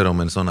det handler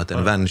om en sånn at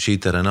en venn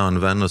skyter en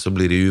annen venn og så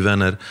blir de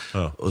uvenner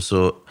og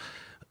så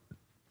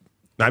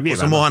og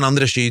så må han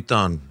andre skyte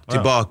han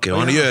tilbake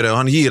og han gjør det, og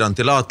han gir han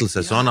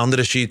tillatelse så han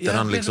andre skyter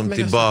han liksom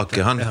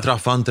tilbake han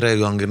traff han 3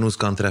 ganger, nå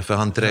skal han treffe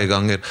han 3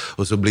 ganger,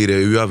 og så blir det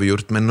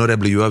uavgjort men når det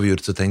blir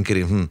uavgjort så tenker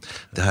de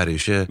det her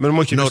ikke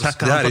norsk,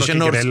 det her ikke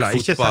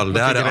norsk fotball,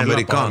 det her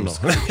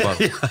amerikansk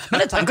fotball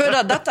men jeg tenker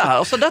jo dette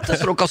her altså dette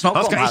som dere snakker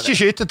om han skal ikke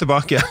skyte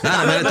tilbake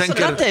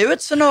dette jo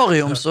et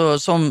scenario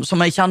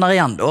som jeg kjenner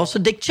igjen da. Så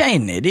Dick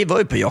Cheney, de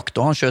var jo på jakt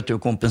og han skjøt jo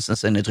kompisen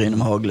sin I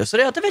trynet med hagle så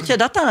jeg vet ikke,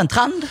 dette en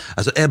trend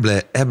altså jeg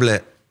ble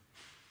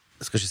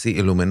jeg skal ikke si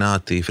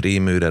Illuminati,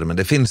 frimurer, men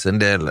det finnes en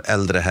del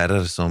eldre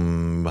herrer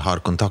som har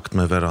kontakt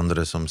med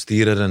hverandre, som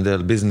styrer en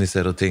del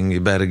businesser og ting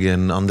I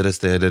Bergen, andre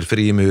steder,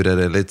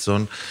 frimurer, litt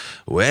sånn.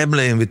 Og jeg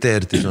ble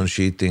invitert til sånn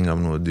skyting av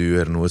noe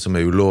duer, noe som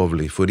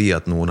ulovlig, fordi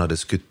at noen hadde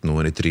skutt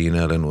noen I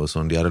trynet eller noe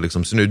sånt. De hadde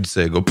liksom snudd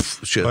seg og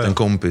skjøt en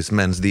kompis,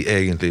 mens de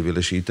egentlig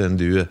ville skyte en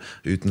due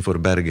utenfor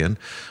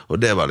Bergen. Og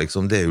det var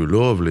liksom, det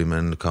ulovlig,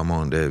 men come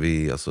on, det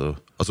vi, altså,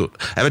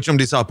 jeg vet ikke om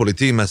de sa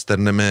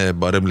politimesterne med,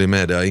 bare bli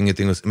med, det har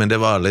ingenting å si, men det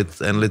var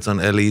en litt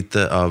sånn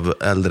elite av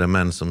eldre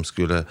menn som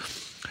skulle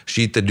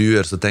skyte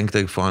duer, så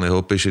tenkte jeg, faen, jeg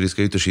håper ikke de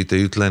skal ut og skyte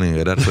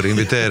utlendinger, derfor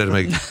inviterer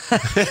meg.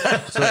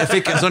 Så jeg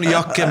fikk en sånn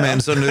jakke med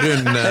en sånn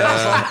rund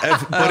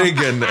på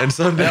ryggen, en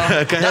sånn, hva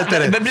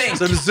heter det?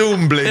 Sånn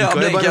zoom-blink,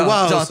 og jeg bare,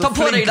 wow, så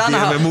flink de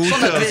med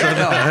motor.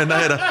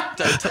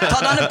 Ta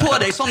denne på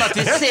deg, sånn at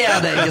vi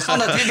ser deg,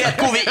 sånn at vi vet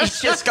hvor vi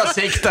ikke skal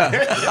sikte.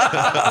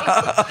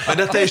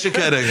 Men dette ikke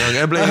hva det engang,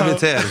 jeg ble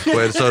invitert på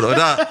en sånn, og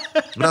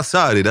da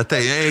sa de,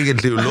 dette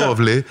egentlig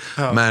ulovlig,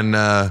 men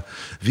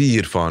vi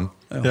gir faen.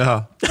 Ja.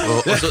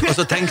 Og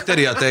så tenkte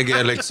de at jeg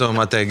liksom,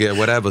 at jeg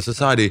whatever, så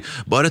sa de,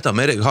 bare ta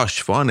med deg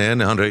hasj, for han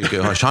ene, han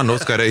røyker hasj, han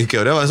også skal røyke,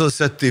 og det var en sånn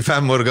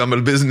 75 år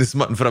gammel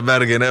businessmann fra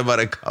Bergen, jeg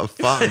bare, hva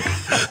faen?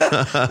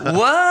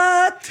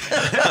 What?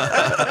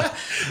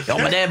 Ja,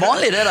 men det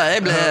vanlig det der.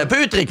 Jeg ble på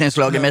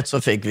utdrikningslaget mitt,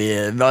 så fikk vi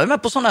var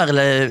med på sånn her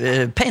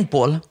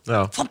paintball.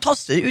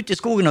 Fantastisk, ut i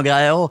skogen og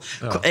greier, og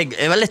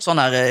jeg var litt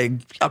sånn her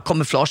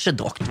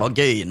kamuflasjedrakt var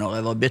gøy når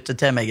jeg var byttet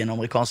til meg en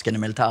amerikansk i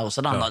militæret,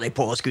 så den hadde jeg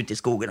på og skutt i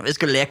skogen, og vi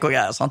skulle leke og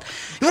greier, sant?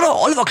 Jo da,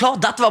 alle var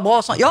klart, dette var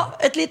bra, sånn. Ja,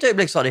 et lite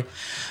øyeblikk, sa de.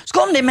 Så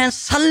kom de med en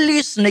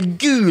selvlysende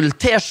gul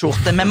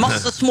t-skjorte med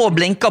masse små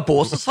blinker på,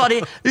 og så sa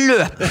de,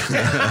 løp.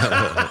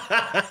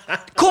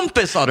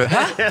 Kompis, sa du,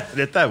 hæ?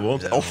 Dette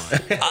vondt.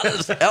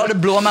 Jeg hadde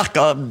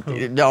blåmerker,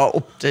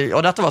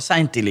 og dette var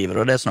sent i livet,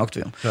 og det snakket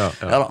vi om.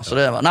 Ja, så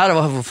det var, nei, det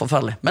var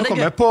forferdelig. Men nå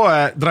kom jeg på,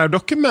 drev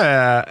dere med,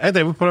 jeg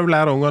driver på å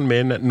lære ungene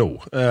mine nå,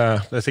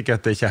 det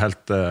sikkert ikke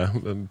helt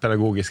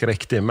pedagogisk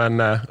riktig, men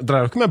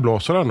drev dere med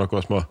blåsere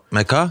noe små?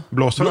 Med hva?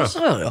 Blåsere,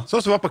 ja.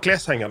 Sånn som var på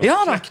kleshengeren. Ja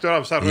da.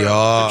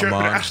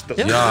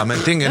 Ja, men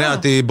tingen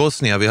at i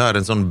Bosnia vi har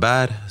en sånn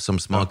bær som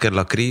smaker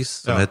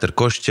lakris, som heter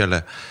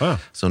korstkjelle,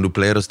 som du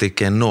pleier å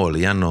stikke en nål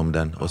gjennom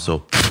den, og så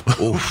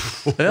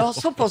Ja,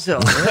 såpass, ja.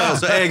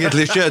 Så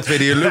egentlig skjøt vi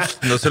de i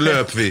luften, og så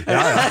løp vi.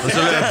 Og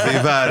så løp vi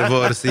hver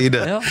vår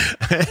side.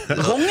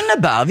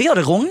 Rognebær, vi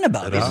hadde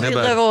rognebær. Vi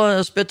drev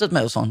og spyttet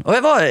med og sånn. Og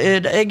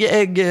jeg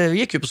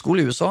gikk jo på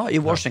skole i USA, i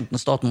Washington,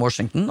 staten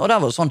Washington, og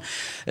der var det sånn,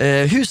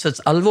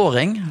 husets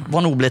 11-åring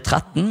var nå blitt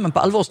 13, men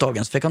på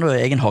 11-årsdagen så fikk han da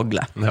egen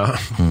hagle.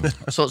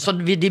 Så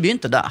de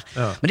begynte der.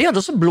 Men de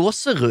hadde også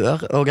blåserør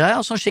og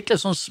greier, sånn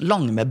skikkelig sånn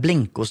lang med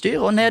blink og styr,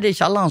 og nede i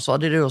kjelleren så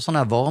hadde de jo sånn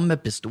her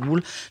varmepistol,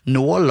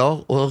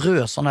 nåler og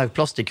rød sånne her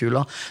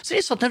plastikkuler. Så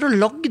de satt ned og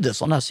lagde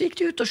sånn her, så gikk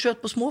de ut og skjøt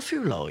på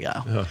småfugler og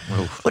greier.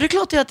 Og det er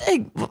klart at jeg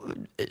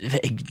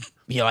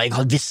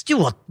visste jo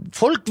at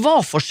folk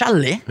var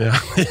forskjellige,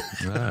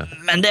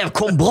 men det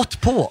kom brått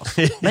på oss.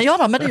 Men ja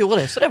da, men det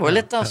gjorde det, så det var jo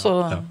litt der så,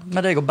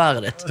 med deg og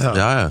bæret ditt.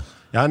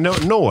 Ja,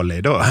 nålig,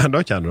 da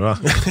kjenner du det.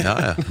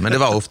 Men det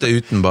var ofte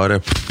uten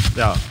bare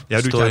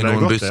stå i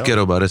noen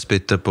busker og bare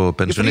spytte på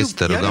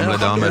pensjonister og gamle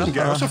damer.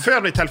 Og så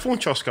før i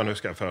telefonkiosken,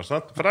 husker jeg før,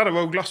 sant? For der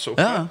var jo glass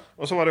oppe,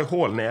 og så var det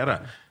hål nede.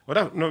 Og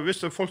der,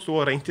 hvis folk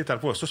stod og ringte i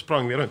telefonen, så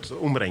sprang vi rundt, så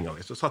omringet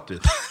vi, så satt vi.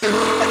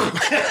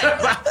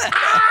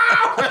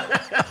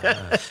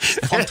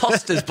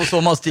 Fantastisk på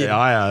sommerstid.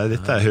 Ja,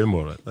 dette er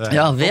humor.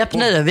 Ja,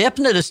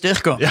 væpnede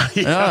styrker.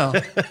 Ja.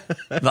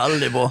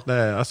 Veldig bra.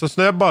 Altså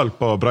snøball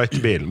på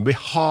brøytebilen. Vi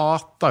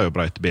hater jo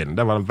brøytebilen.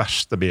 Det var den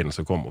verste bilen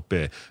som kom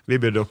oppi. Vi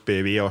bodde oppe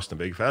i Viåsne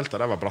byggfelt, og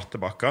det var bratte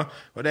bakker,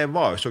 og det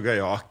var jo så gøy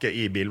å ake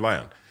i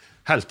bilveien.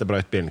 Helt til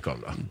brøytebilen kom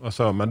da.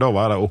 Men da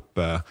var det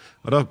oppe,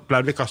 og da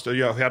ble vi kastet,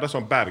 vi hadde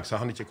sånn berg så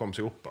han ikke kom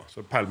seg opp,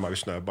 så pælma vi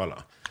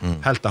snøballer.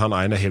 Helt til han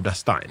ene hivde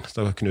stein,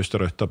 så knuste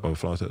røtta på,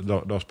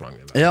 da sprang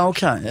vi. Ja,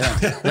 ok.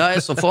 Ja,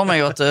 jeg så for meg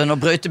at når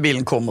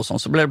brøytebilen kom og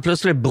sånn, så ble det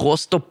plutselig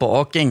bråstopp på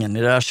akingen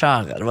i det der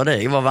skjæret. Det var det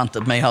jeg var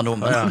ventet meg her nå,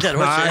 men det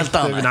var ikke helt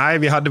der. Nei,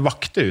 vi hadde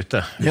vakter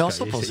ute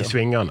i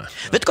svingene.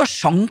 Vet du hva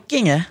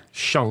sjanking er?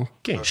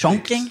 Sjanking? Du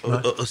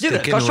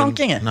vet hva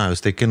sjanking er? Nei, å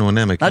stikke noe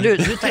ned med kniv. Nei,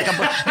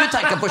 du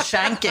tenker på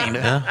sjanking, du.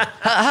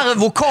 Her er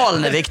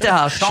vokalene viktige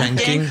her.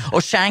 Sjanking og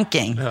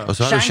sjanking.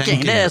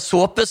 Sjanking, det er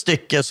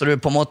såpestykke som du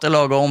på en måte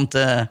lager om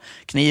til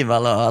kniv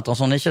eller et eller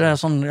sånt. Ikke det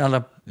sånn,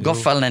 eller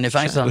gaffelen inn i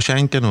fengsel. Og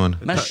skjenke noen.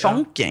 Men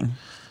sjanking,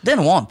 det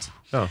er noe annet.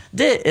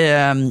 Det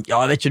er, ja,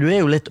 vet ikke, du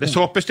er jo litt det er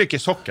såpestykke i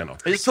sokken da.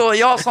 Så,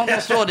 ja, sånn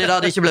står de der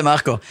det ikke blir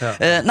merker.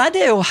 Nei,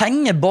 det er jo å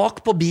henge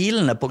bak på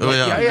bilene på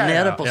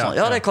nede på sånn.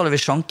 Ja, det kaller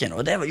vi sjanking,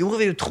 og det gjorde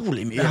vi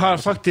utrolig mye. Jeg har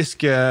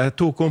faktisk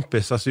 2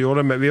 kompiser som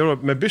gjorde det vi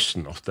gjorde med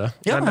bussen ofte.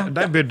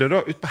 De bodde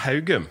da ut på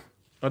Haugum,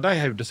 og de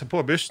hevde seg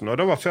på bussen, og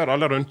det var før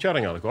alle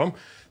rundkjøringene kom.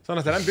 Sånn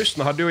at den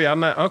bussen hadde jo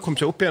gjerne, han kom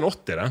seg opp i en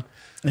 80 den.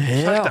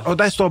 Og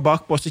de står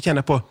bakpå, og så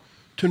kjenner jeg på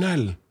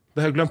tunnelen. De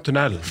har glemt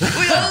tunnelen.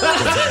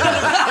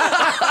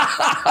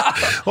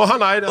 Og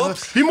han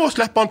vi må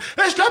slippe han.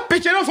 Jeg slipper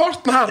ikke den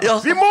farten her.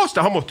 Vi må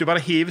slippe. Han måtte jo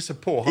bare hive seg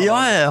på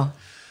han.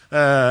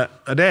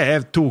 Det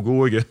er 2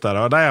 gode gutter,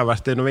 og de har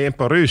vært når vi er inne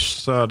på rus,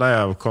 så de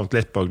har kommet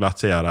litt på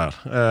glattsida der.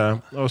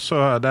 Og så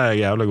det er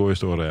en jævlig god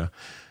historie.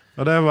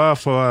 Og det var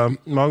for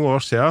mange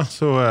år siden,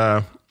 så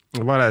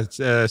var det et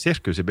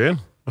sirkus i byen,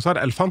 og så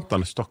hadde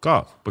elefantene stokket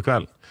av på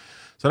kvelden.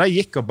 Så de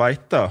gikk og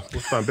beita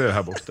bort på en bø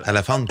her borte.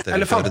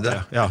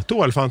 Elefanter? Ja,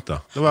 2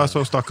 elefanter. Det var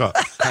så stakket.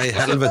 Hva i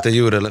helvete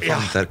gjorde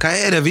elefanter? Hva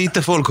er det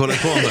hvite folk holder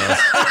på med?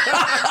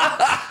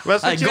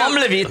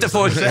 Gamle hvite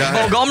folk.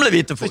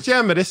 Så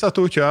kommer disse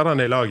 2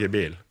 kjørerne i lag i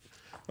bil.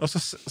 Og så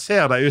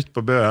ser de ut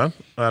på bøen,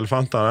 og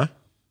elefantene,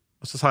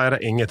 og så sier de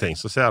ingenting.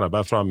 Så ser de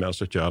bare frem igjen, og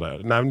så kjører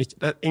de.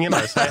 Nevner ingen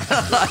av de sier.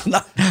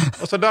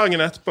 Og så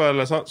dagen etterpå,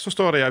 eller sånn, så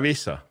står det i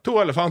avisa. 2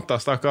 elefanter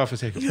stakk av for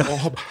sikkert.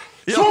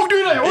 Så du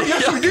det jo? Jeg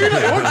så du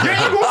det jo? Jeg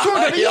så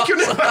det, det gikk jo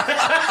ned.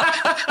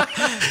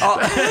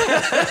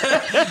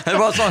 Det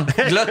var sånn,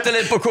 gløtte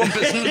litt på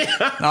kompisen.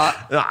 Nei,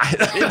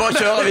 vi bare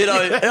kjører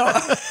videre.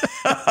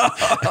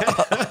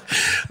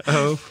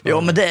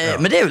 Jo, men det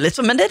er jo litt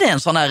sånn, men er det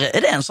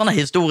en sånn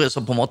historie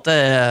som på en måte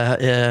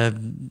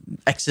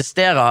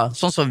eksisterer,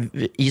 sånn som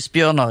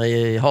isbjørner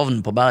I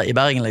havnen I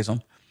Bergen,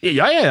 liksom?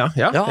 Ja. Ja,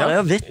 det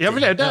er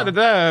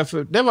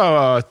vittig. Det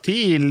var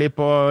tidlig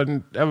på...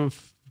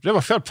 Det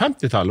var før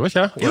 50-tallet, var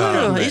ikke det?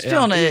 Jo,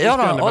 isbjørn, ja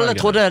da, alle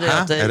trodde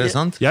det. Er det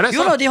sant? Ja, det er sant.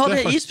 Jo da, de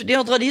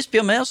hadde dratt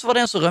isbjørn med, og så var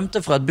det en som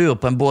rømte fra et bur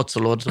på en båt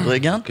som lå til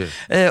ryggen.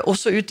 Og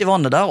så ut I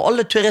vannet der, og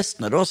alle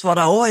turistene da, så var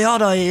det, ja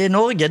da, I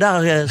Norge,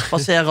 der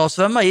spaserer og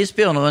svømmer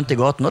isbjørner rundt I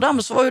gaten, og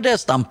dermed så var jo det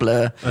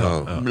stempelet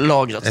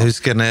lagret. Jeg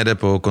husker nede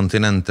på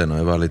kontinentet, når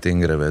jeg var litt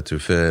yngre, vet du,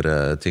 før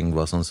ting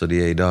var sånn som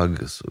de I dag,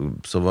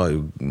 så var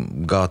jo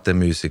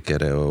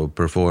gatemusikere og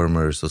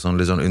performers og sånn,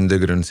 litt sånn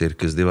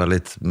undergrunnssirkus, de var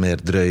litt mer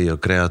drøy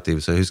og kreativ,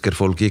 så jeg husker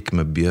folk gikk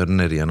med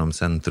bjørner gjennom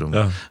sentrum,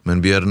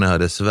 men bjørner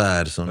hadde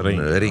svær sånn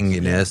ring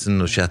I nesen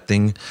og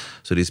kjetting,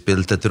 så de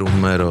spilte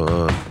trommer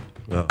og...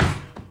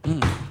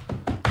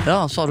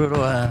 Ja, så har du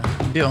da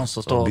bjørn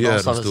som står og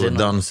danser ved siden.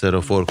 Og danser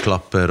og får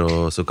klapper,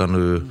 og så kan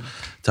du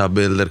ta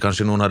bilder,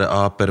 kanskje noen hadde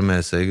aper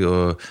med seg,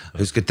 og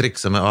jeg husker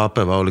trikset med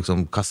aper var å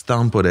liksom kaste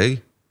han på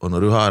deg, og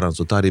når du har han,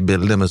 så tar de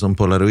bilder med sånn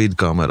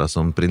polaroidkamera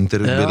som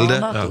printer ut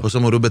bilder, og så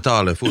må du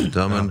betale fort.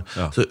 Men,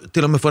 så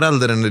til og med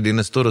foreldrene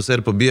dine står og ser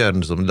på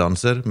bjørn som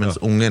danser, mens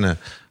ungene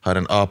har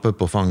en ape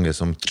på fanget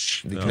som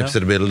de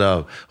knipser bilder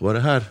av. Og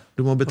bare her,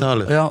 du må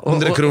betale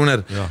 100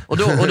 kroner. Og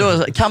da,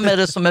 hvem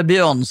det som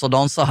bjørn som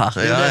danser her?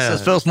 Det er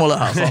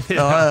spørsmålet her. Sant?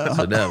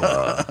 Så det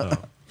var...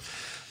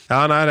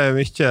 Ja, nei, det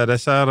mye. Det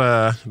ser...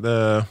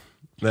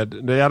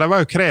 det var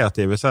jo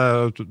kreative, så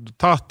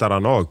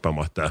taterne også på en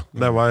måte.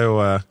 Det var jo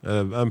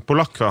en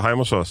polakk fra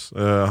hjemme hos oss.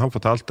 Han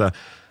fortalte,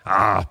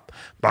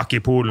 bak I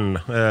Polen,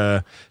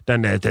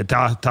 den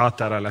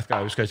tater, eller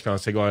jeg husker ikke hva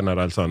han sigøyner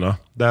eller sånn.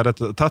 Det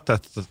hadde tatt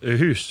et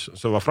hus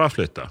som var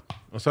fraflyttet,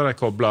 og så hadde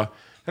jeg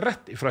koblet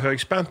rett fra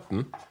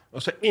høgspenten, og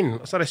så inn,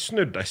 og så hadde jeg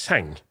snudd en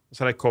seng,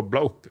 så hadde jeg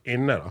koblet opp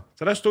inne da.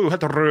 Så den stod jo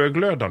helt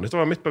rødglødende, det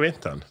var midt på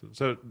vinteren.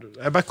 Så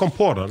jeg bare kom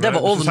på det. Det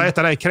var ovnen. Så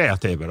heter det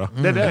kreative da.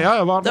 Det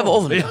var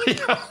ovnen.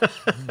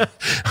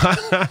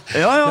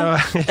 Ja.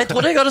 Jeg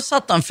trodde jeg hadde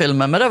sett den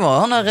filmen, men det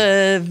var han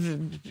der,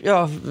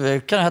 hva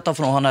det heter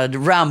for noe, han der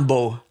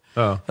Rambo.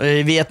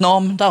 I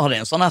Vietnam, der hadde de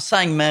en sånn her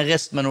seng med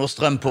rist med noe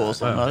strøm på og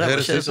sånn. Det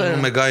høres ut som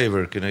noe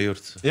MacGyver kunne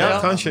gjort. Ja,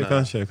 kanskje.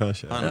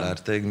 Han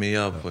lærte jeg mye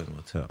av på en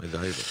måte,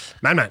 MacGyver.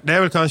 Men det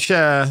er vel kanskje,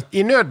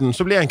 I nøden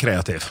så blir en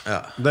kreativ.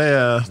 Det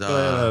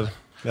er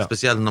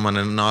spesielt når man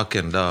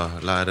naken, da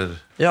lærer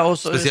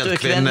spesielt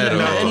kvinner.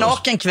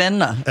 Naken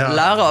kvinne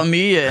lærer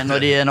mye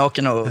når de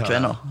naken og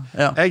kvinner.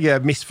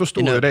 Jeg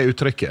misforstod jo det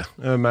uttrykket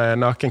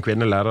med naken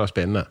kvinne lærer å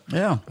spinne.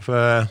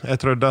 For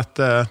jeg trodde at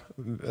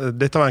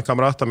dette var en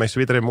kamerat av meg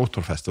som videre I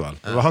motorfestival.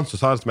 Det var han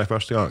som sa det til meg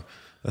første gang.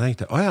 Jeg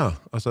tenkte,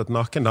 altså et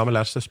naken dame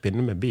lærer seg å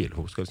spinne med bil.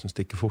 Hun skal liksom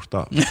stikke fort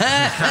av.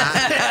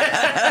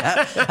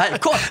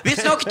 Vi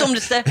snakket om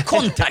det sted.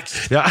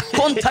 Kontekst.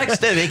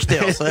 Kontekst er viktig,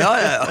 altså.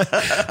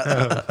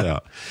 Ja.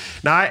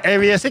 Nei,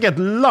 vi er sikkert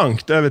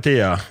langt over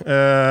tida.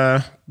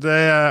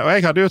 Og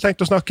jeg hadde jo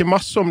tenkt å snakke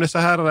masse om disse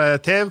her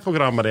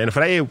TV-programmene dine,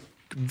 for det jo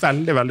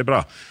veldig, veldig bra.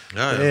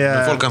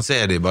 Men folk kan se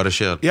de bare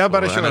selv. Ja,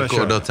 bare selv.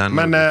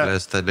 Men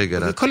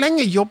hvor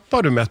lenge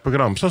jobber du med et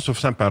program, sånn som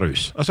for eksempel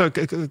Rus? Altså,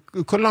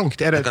 hvor langt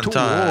det 2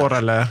 år,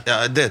 eller?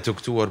 Ja, det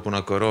tok 2 år på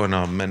noen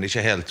korona, men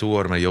ikke helt 2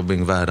 år med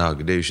jobbing hver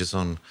dag. Det jo ikke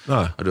sånn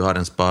at du har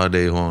en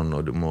spade I hånd,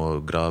 og du må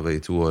grave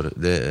I 2 år.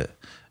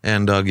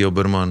 En dag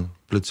jobber man,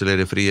 plutselig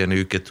det fri en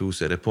uke, 2,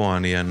 så det på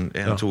han igjen,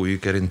 1-2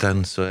 uker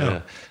intens.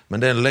 Men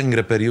det en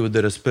lengre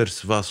periode, det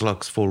spørs hva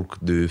slags folk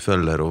du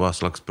følger, og hva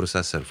slags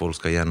prosesser folk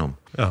skal gjennom.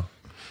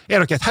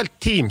 Dere et helt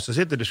team som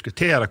sitter og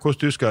diskuterer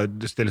hvordan du skal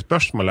stille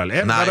spørsmål,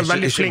 eller? Nei,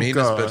 ikke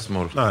mine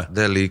spørsmål.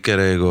 Det liker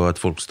jeg, og at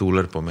folk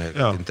stoler på meg.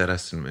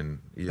 Interessen min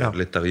gjør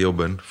litt av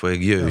jobben, for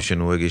jeg gjør ikke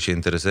noe jeg ikke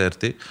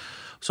interessert I.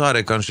 Så har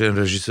jeg kanskje en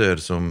regissør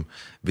som,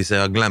 hvis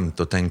jeg har glemt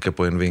å tenke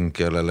på en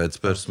vinkel eller et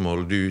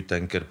spørsmål du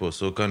tenker på,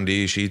 så kan de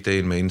skyte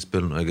inn med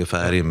innspill når jeg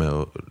ferdig med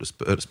å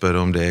spørre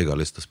om det jeg har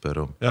lyst til å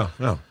spørre om.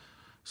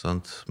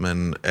 Sant?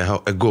 Men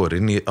jeg går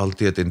inn I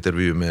alltid et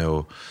intervju med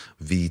å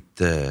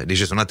vite, det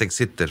ikke sånn at jeg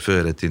sitter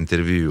før et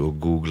intervju og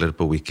googler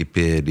på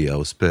Wikipedia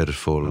og spør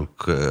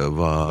folk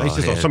hva det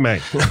ikke sånn som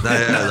meg. Nei,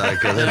 det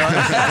ikke det.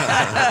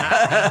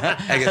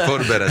 Jeg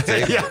forberedt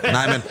jeg.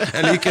 Nei, men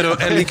jeg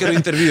liker å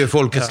intervjue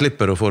folk jeg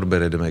slipper å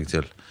forberede meg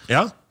til.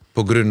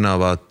 På grunn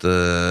av at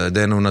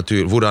det noe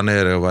naturlig. Hvordan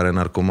det å være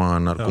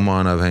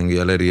narkomanavhengig,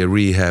 eller I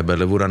rehab,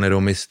 eller hvordan det å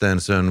miste en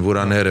sønn,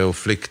 hvordan det å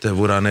flykte,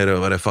 hvordan det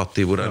å være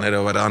fattig,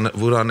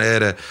 hvordan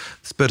det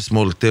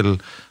spørsmål til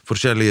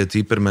forskjellige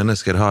typer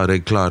mennesker har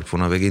jeg klart for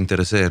når jeg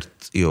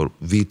interessert I å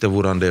vite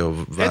hvordan det å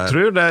være. Jeg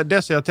tror det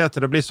sier til at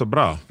det blir så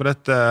bra, for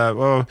dette,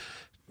 og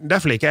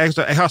derfor liker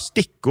jeg har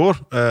stikkord,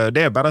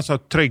 det bare en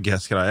sånn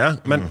trygghetsgreie,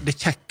 men det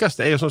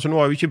kjekkeste jo sånn som nå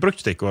har vi ikke brukt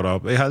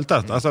stikkord I hele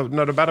tatt, altså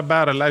når det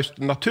bare løst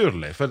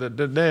naturlig, for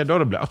det da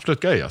det blir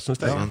absolutt gøy,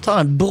 synes jeg. Ta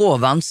en brå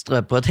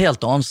venstre på et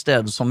helt annet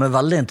sted som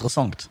veldig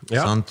interessant.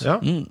 Sant?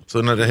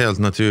 Sånn det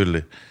helt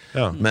naturlig.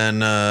 Men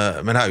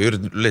jeg har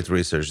gjort litt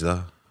research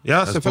da,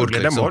 Ja,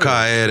 selvfølgelig, det må du.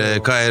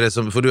 Hva er det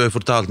som, for du har jo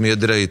fortalt mye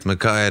drøyt, men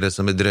hva er det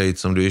som er drøyt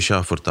som du ikke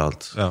har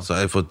fortalt? Så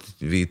jeg har fått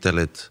vite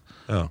litt.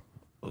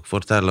 Og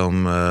fortelle om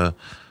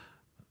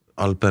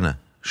Alpene.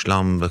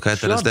 Hva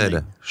heter det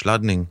stedet?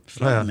 Sladning.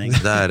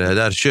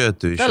 Der skjøt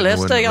du ikke Der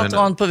leste jeg et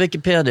eller annet på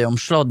Wikipedia om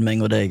sladming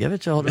og deg. Jeg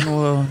vet ikke, har du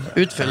noe å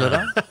utfylle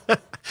der?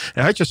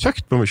 Jeg har ikke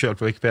søkt på meg selv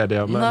på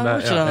Wikipedia, men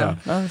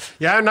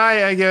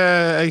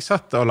jeg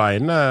satt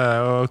alene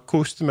og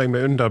koste meg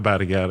med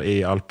Underberger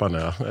i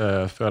Alpene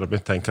før jeg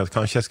begynte å tenke at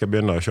kanskje jeg skal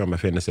begynne å se om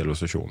jeg finner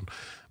sivilisasjon.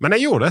 Men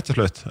jeg gjorde det til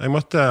slutt. Jeg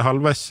måtte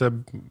halvveis,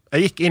 jeg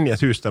gikk inn i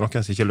et hus der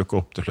noen som ikke lukket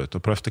opp til slutt,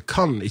 og prøvde,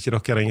 kan ikke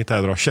dere ringe til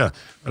en drosje?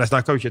 Men jeg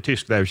snakker jo ikke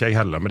tysk, det er jo ikke jeg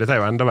heller, men dette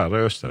er jo enda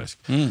verre østerriksk.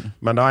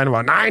 Men da en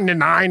var,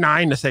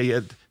 nei, jeg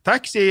sier,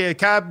 taxi,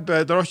 cab,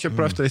 drosje,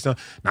 prøvde liksom,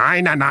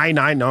 nei,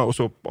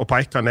 og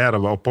peker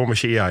nedover og på med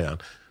skia igjen.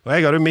 Og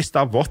jeg hadde jo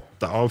mistet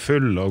votter av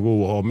full og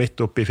god, og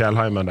midt oppe i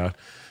fjellheimen der.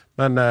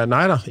 Men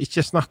nei da,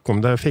 ikke snakk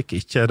om det, jeg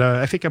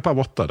fikk et par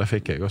votter, det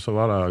fikk jeg, og så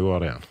var det å gå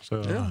igjen. Så,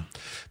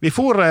 vi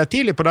for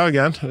tidlig på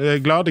dagen,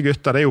 glade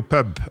gutter, det er jo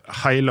pub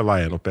hele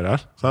veien oppi der,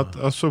 sant?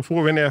 Og så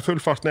for vi ned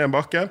full fart ned en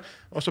bakken,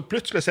 og så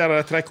plutselig ser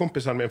jeg 3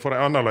 kompisene mine for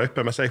en annen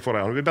løype, mens jeg får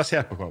en, og vi bare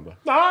ser på hverandre.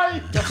 Nei!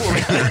 Der for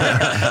vi!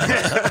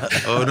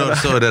 Og når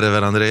så dere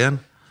hverandre igjen?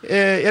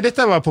 Ja,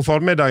 dette var på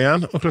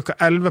formiddagen, og klokka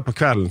 11 på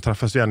kvelden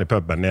treffes vi igjen i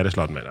puben nede i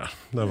Sladming der.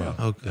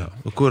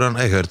 Og hvordan,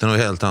 jeg hørte noe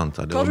helt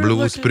annet. Det var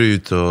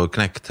blodsprut og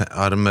knekt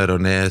armer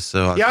og nese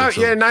og alt.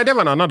 Nei, det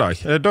var en annen dag.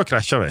 Da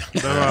krasjer vi.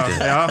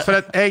 For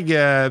at jeg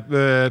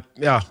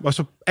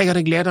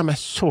hadde gledet meg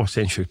så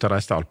sinnssykt til å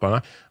reise til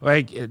Alpene, og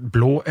jeg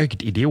blåøgd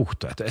idiot,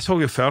 vet du. Jeg så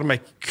jo for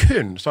meg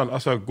kun sånn,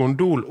 altså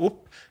gondol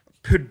opp,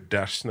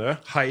 puddersnø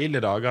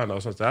hele dagene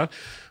og sånt der.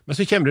 Men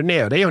så kommer du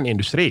ned, og det er jo en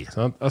industri.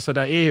 Sant? Altså,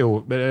 det er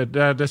jo,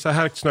 disse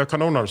her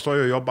snøkanonene står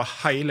jo og jobber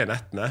hele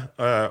nettene,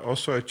 og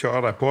så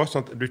kjører de på.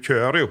 Sånn, du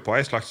kjører jo på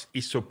en slags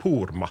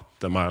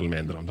isopormatte, mer eller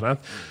mindre.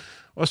 Omtrent.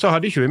 Og så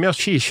hadde ikke vi med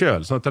oss ski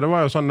selv. Sånn, det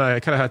var jo sånn, hva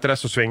det heter det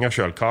som svinger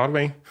selv?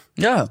 Karving?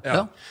 Ja.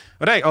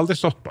 Og det har jeg aldri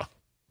stått på.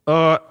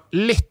 Og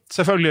litt,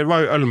 selvfølgelig, det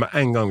var jo øl med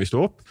en gang vi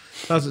stod opp.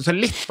 Så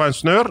litt på en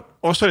snør,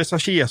 og så disse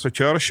skia som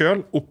kjører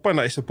selv, oppå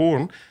den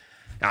isoporen.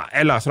 Ja,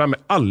 jeg la frem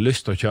med all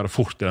lyst til å kjøre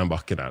fort i den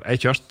bakken der.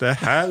 Jeg kjørte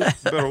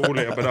helt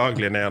rolig og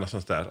bedagelig ned og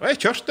sånt der. Og jeg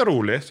kjørte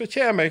rolig, så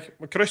kommer jeg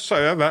og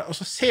krysser over, og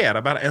så ser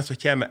jeg bare en som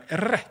kommer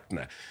rett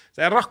ned.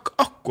 Så jeg rakk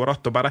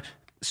akkurat å bare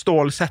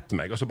stålsette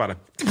meg, og så bare...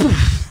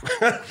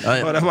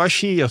 Og det var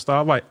ski og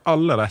staver i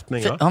alle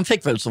retninger. Han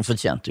fikk vel som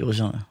fortjent, gjorde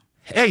ikke han det?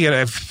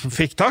 Jeg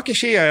fikk tak i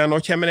skia igjen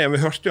og kommer ned, og vi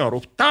hørte jo han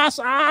ropt Das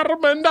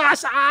armen,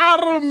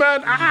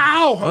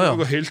 au! Han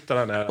og hylte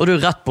den nede. Og du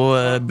rett på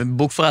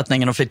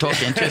bokforretningen og fikk tak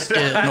i en tysk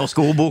norsk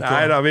ordbok?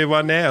 Neida, vi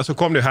var ned, og så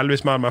kom det jo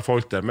heldigvis mer med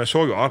folk der, men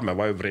så jo armen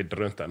var jo vridd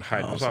rundt den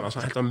helt, og så hadde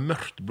han helt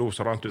mørkt blod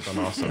som rant ut av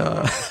nasen. Det er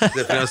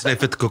fordi han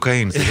sniffet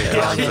kokain.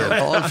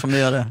 Alt for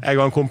mye av det. Jeg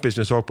og en kompis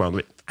vi så på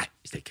han,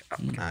 stikk.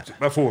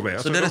 Bare får vi.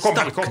 Så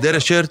dere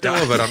kjørte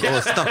over han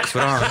og stakk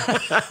fra han?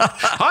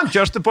 Han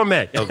kjørte på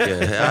meg.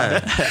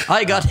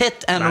 I got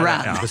hit and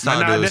ran. Sa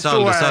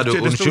du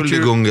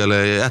unnskyldning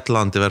eller et eller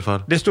annet i hvert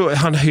fall?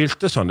 Han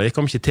hylte sånn, det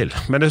kom ikke til.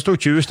 Men det stod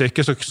 20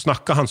 stykker, så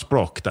snakket han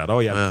språk der, og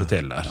hjelpte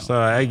til der. Så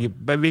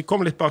vi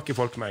kom litt bak i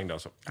folkemengden.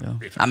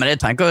 Nei, men jeg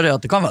tenker jo det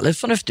at det kan være litt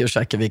fornuftig å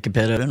sjekke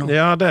Wikipedia nå.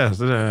 Ja, det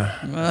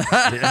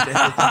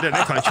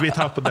kan ikke vi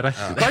ta på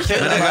direkte.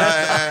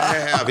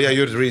 Vi har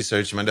gjort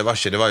research, men det var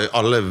jo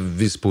alle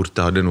vi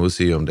spurte hadde noe å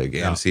si om deg.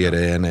 En sier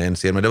det ene, en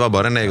sier, men det var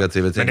bare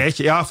negative ting. Men det er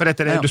ikke, for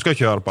du skal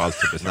ikke høre på alt.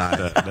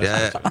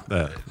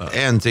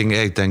 En ting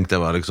jeg tenkte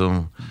var liksom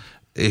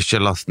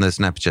ikke last ned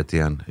Snapchat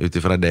igjen,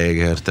 utifra det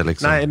jeg hørte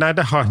liksom. Nei,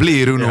 det har ikke.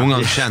 Blir du noen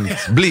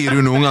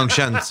gang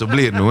kjent, så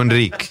blir noen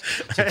rik.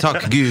 Så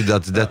takk Gud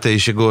at dette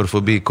ikke går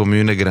forbi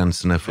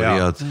kommunegrensene, fordi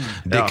at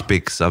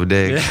dickpics av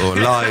deg og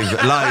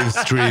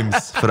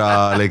livestreams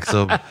fra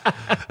liksom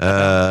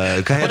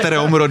hva heter det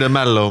området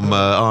mellom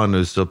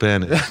anus og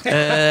penis?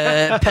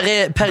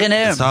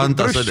 Perineum. Sant,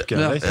 altså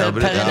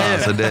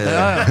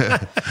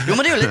Jo,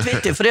 men det er jo litt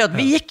viktig, fordi at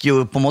vi gikk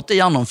jo på en måte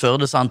gjennom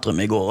Førde sentrum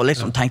i går, og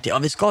liksom tenkte,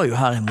 vi skal jo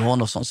her i morgen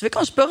og sånn, så vi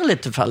kan spørre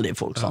litt tilfeldige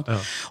folk, sant?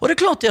 Og det er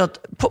klart at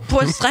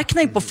på en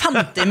strekning på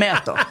 50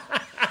 meter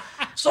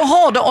så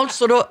har det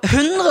altså da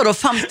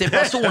 150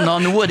 personer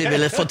noe de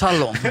ville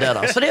fortelle om det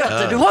der. Så det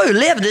at du har jo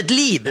levd et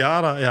liv. Ja.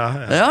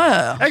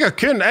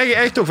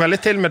 Jeg tok veldig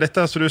til med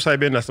dette, som du sa i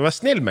begynnelsen, var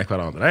snill med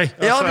hverandre.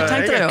 Jeg har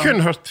kun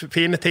hørt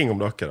fine ting om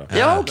dere.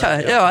 Ja, ok.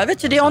 Ja, jeg vet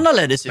ikke, de er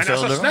annerledes i Førde.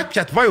 Men altså,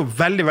 Snapchat var jo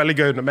veldig, veldig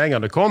gøy når en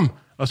gang det kom.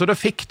 Altså, da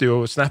fikk du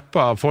jo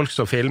snappa av folk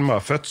som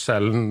filmet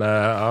fødselen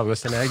av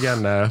sin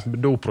egen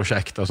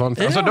doprosjekt og sånt.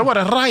 Altså, da var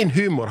det ren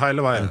humor hele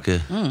veien.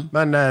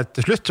 Men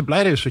til slutt så ble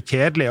det jo så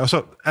kjedelig. Og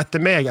så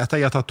etter jeg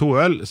har tatt 2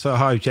 øl, så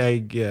har jo ikke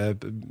jeg...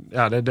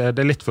 det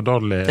er litt for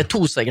dårlig. Det er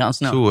 2 som er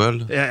grensen, 2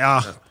 øl?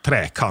 Ja,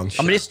 3 kanskje.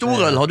 Ja, men de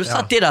store øl, har du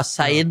sett de der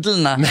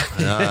seidlene?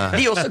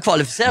 De også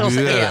kvalifiserer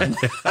seg igjen.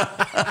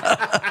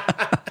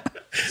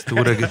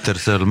 Store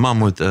gutter-søl,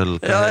 mammutøl.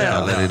 Ja,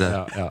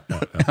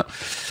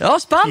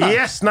 spennende.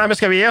 Yes, nei, men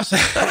skal vi gi oss?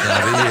 Ja,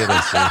 vi gir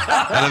oss.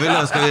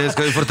 Eller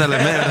skal vi fortelle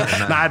mer?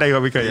 Nei, det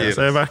går vi kan gi oss.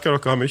 Jeg merker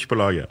dere har mye på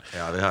lager.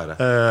 Ja, vi har det.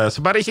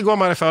 Så bare ikke gå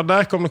mer i Førde.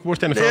 Kom dere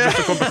bort igjen i Førde,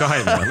 så kommer dere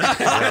hjem.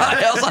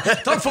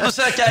 Takk for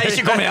besøket,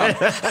 ikke kom igjen.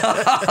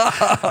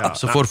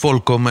 Så får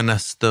folk komme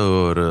neste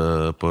år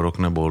på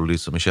Rockneball, de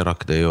som ikke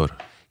rakk det i år.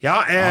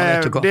 Ja,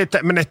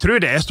 men jeg tror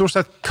det stort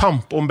sett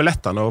kamp om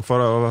billettene for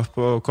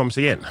å komme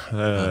seg inn.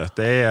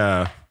 Det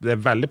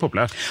er veldig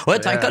populært. Og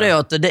jeg tenker det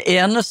at det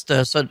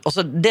eneste,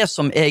 altså det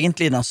som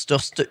egentlig er den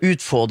største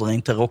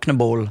utfordringen til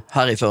Rockneball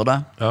her i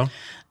Førde,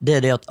 det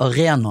er det at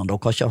arenaen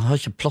dere har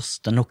ikke plass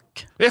til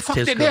nok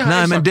tilskuere.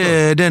 Nei, men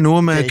det er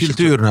noe med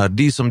kulturen her.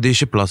 De som det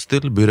ikke er plass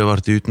til, burde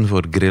vært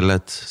utenfor,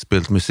 grillet,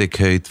 spilt musikk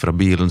høyt fra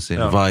bilen sin,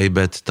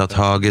 vibet, tatt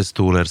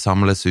hagestoler,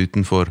 samles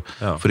utenfor,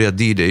 fordi at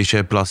de det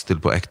ikke er plass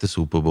til på ekte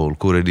Superbowl.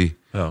 Hvor er de?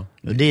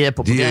 De er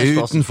på De er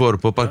utenfor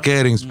på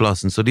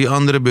parkeringsplassen, så de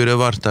andre burde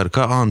vært der.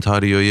 Hva annet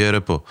har de å gjøre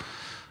på?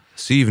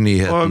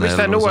 7-nyhetene. Og hvis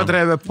jeg nå har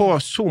drevet på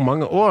så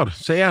mange år,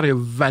 så er det jo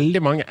veldig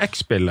mange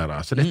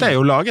X-spillere. Så dette er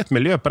jo laget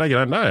miljø på det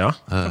greiene der,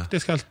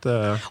 Faktisk helt...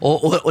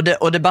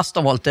 Og det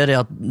beste av alt er det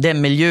at det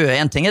miljøet,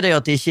 en ting er det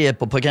at de ikke er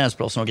på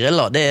parkeringsplassen og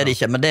griller, det er de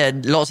ikke, men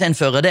la oss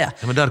innføre det.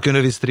 Ja, men der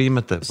kunne de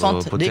streamet det på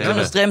TV. De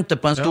kunne streamet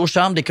det på en stor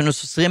skjerm, de kunne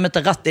streamet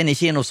det rett inn i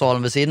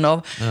kinosalen ved siden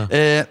av,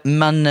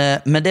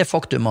 men det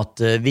faktum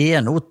at vi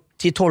er nå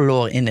 10-12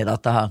 år inn i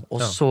dette her,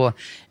 og så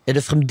er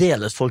det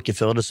fremdeles folk i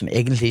Førde som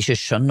egentlig ikke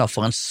skjønner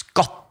for en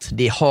skatt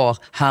de har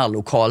her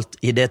lokalt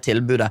i det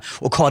tilbudet,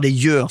 og hva det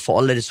gjør for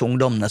alle disse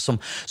ungdommene som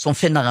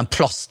finner en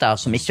plass der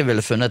som ikke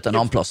ville funnet en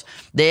annen plass.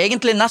 Det er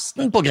egentlig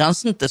nesten på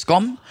grensen til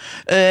skam,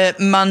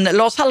 men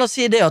la oss heller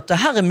si det at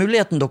her er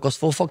muligheten deres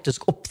for å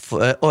faktisk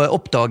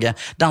oppdage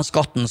den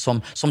skatten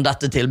som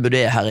dette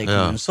tilbudet er her i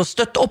kommunen. Så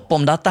støtt opp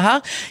om dette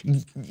her,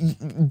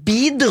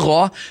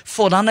 bidra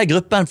for denne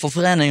gruppen for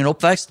Foreningen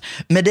Oppvekst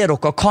med det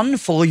dere kan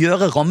for å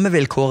gjøre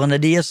rammevilkårene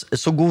deres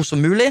så god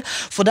som mulig,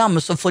 for dermed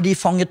så får de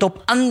fanget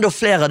opp enda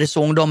flere av disse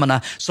ungdommene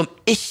som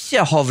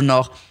ikke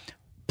havner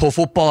på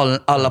fotballen,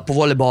 eller på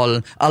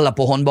volleyballen, eller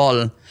på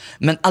håndballen,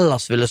 men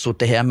ellers ville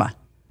sittet hjemme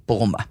på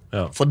rommet.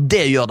 For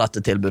det gjør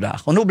dette tilbudet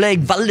her. Og nå ble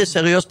jeg veldig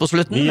seriøs på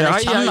slutten, men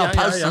jeg kjenner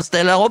pelsen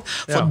stiller opp,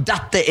 for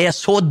dette er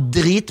så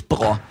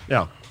dritbra.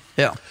 Ja.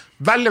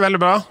 Veldig,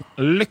 veldig bra.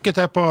 Lykke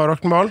til på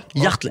Rockneball.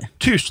 Hjertelig.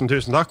 Tusen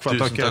takk for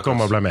at dere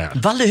kom og ble med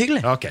her. Veldig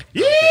hyggelig. Ok.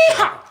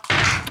 Yeah!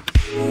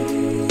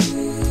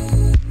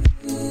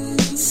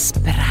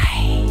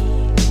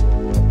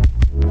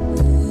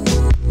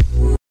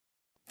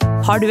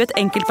 Har du et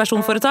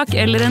enkeltpersonforetak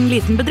eller en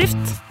liten bedrift?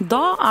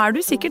 Da er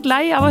du sikkert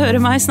lei av å høre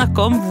meg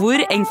snakke om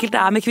hvor enkelt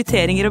det er med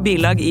kvitteringer og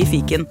bilag i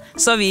fiken.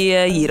 Så vi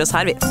gir oss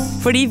her, vi.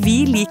 Fordi vi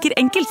liker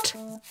enkelt.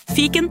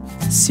 Fiken,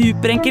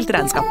 superenkelt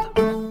regnskap.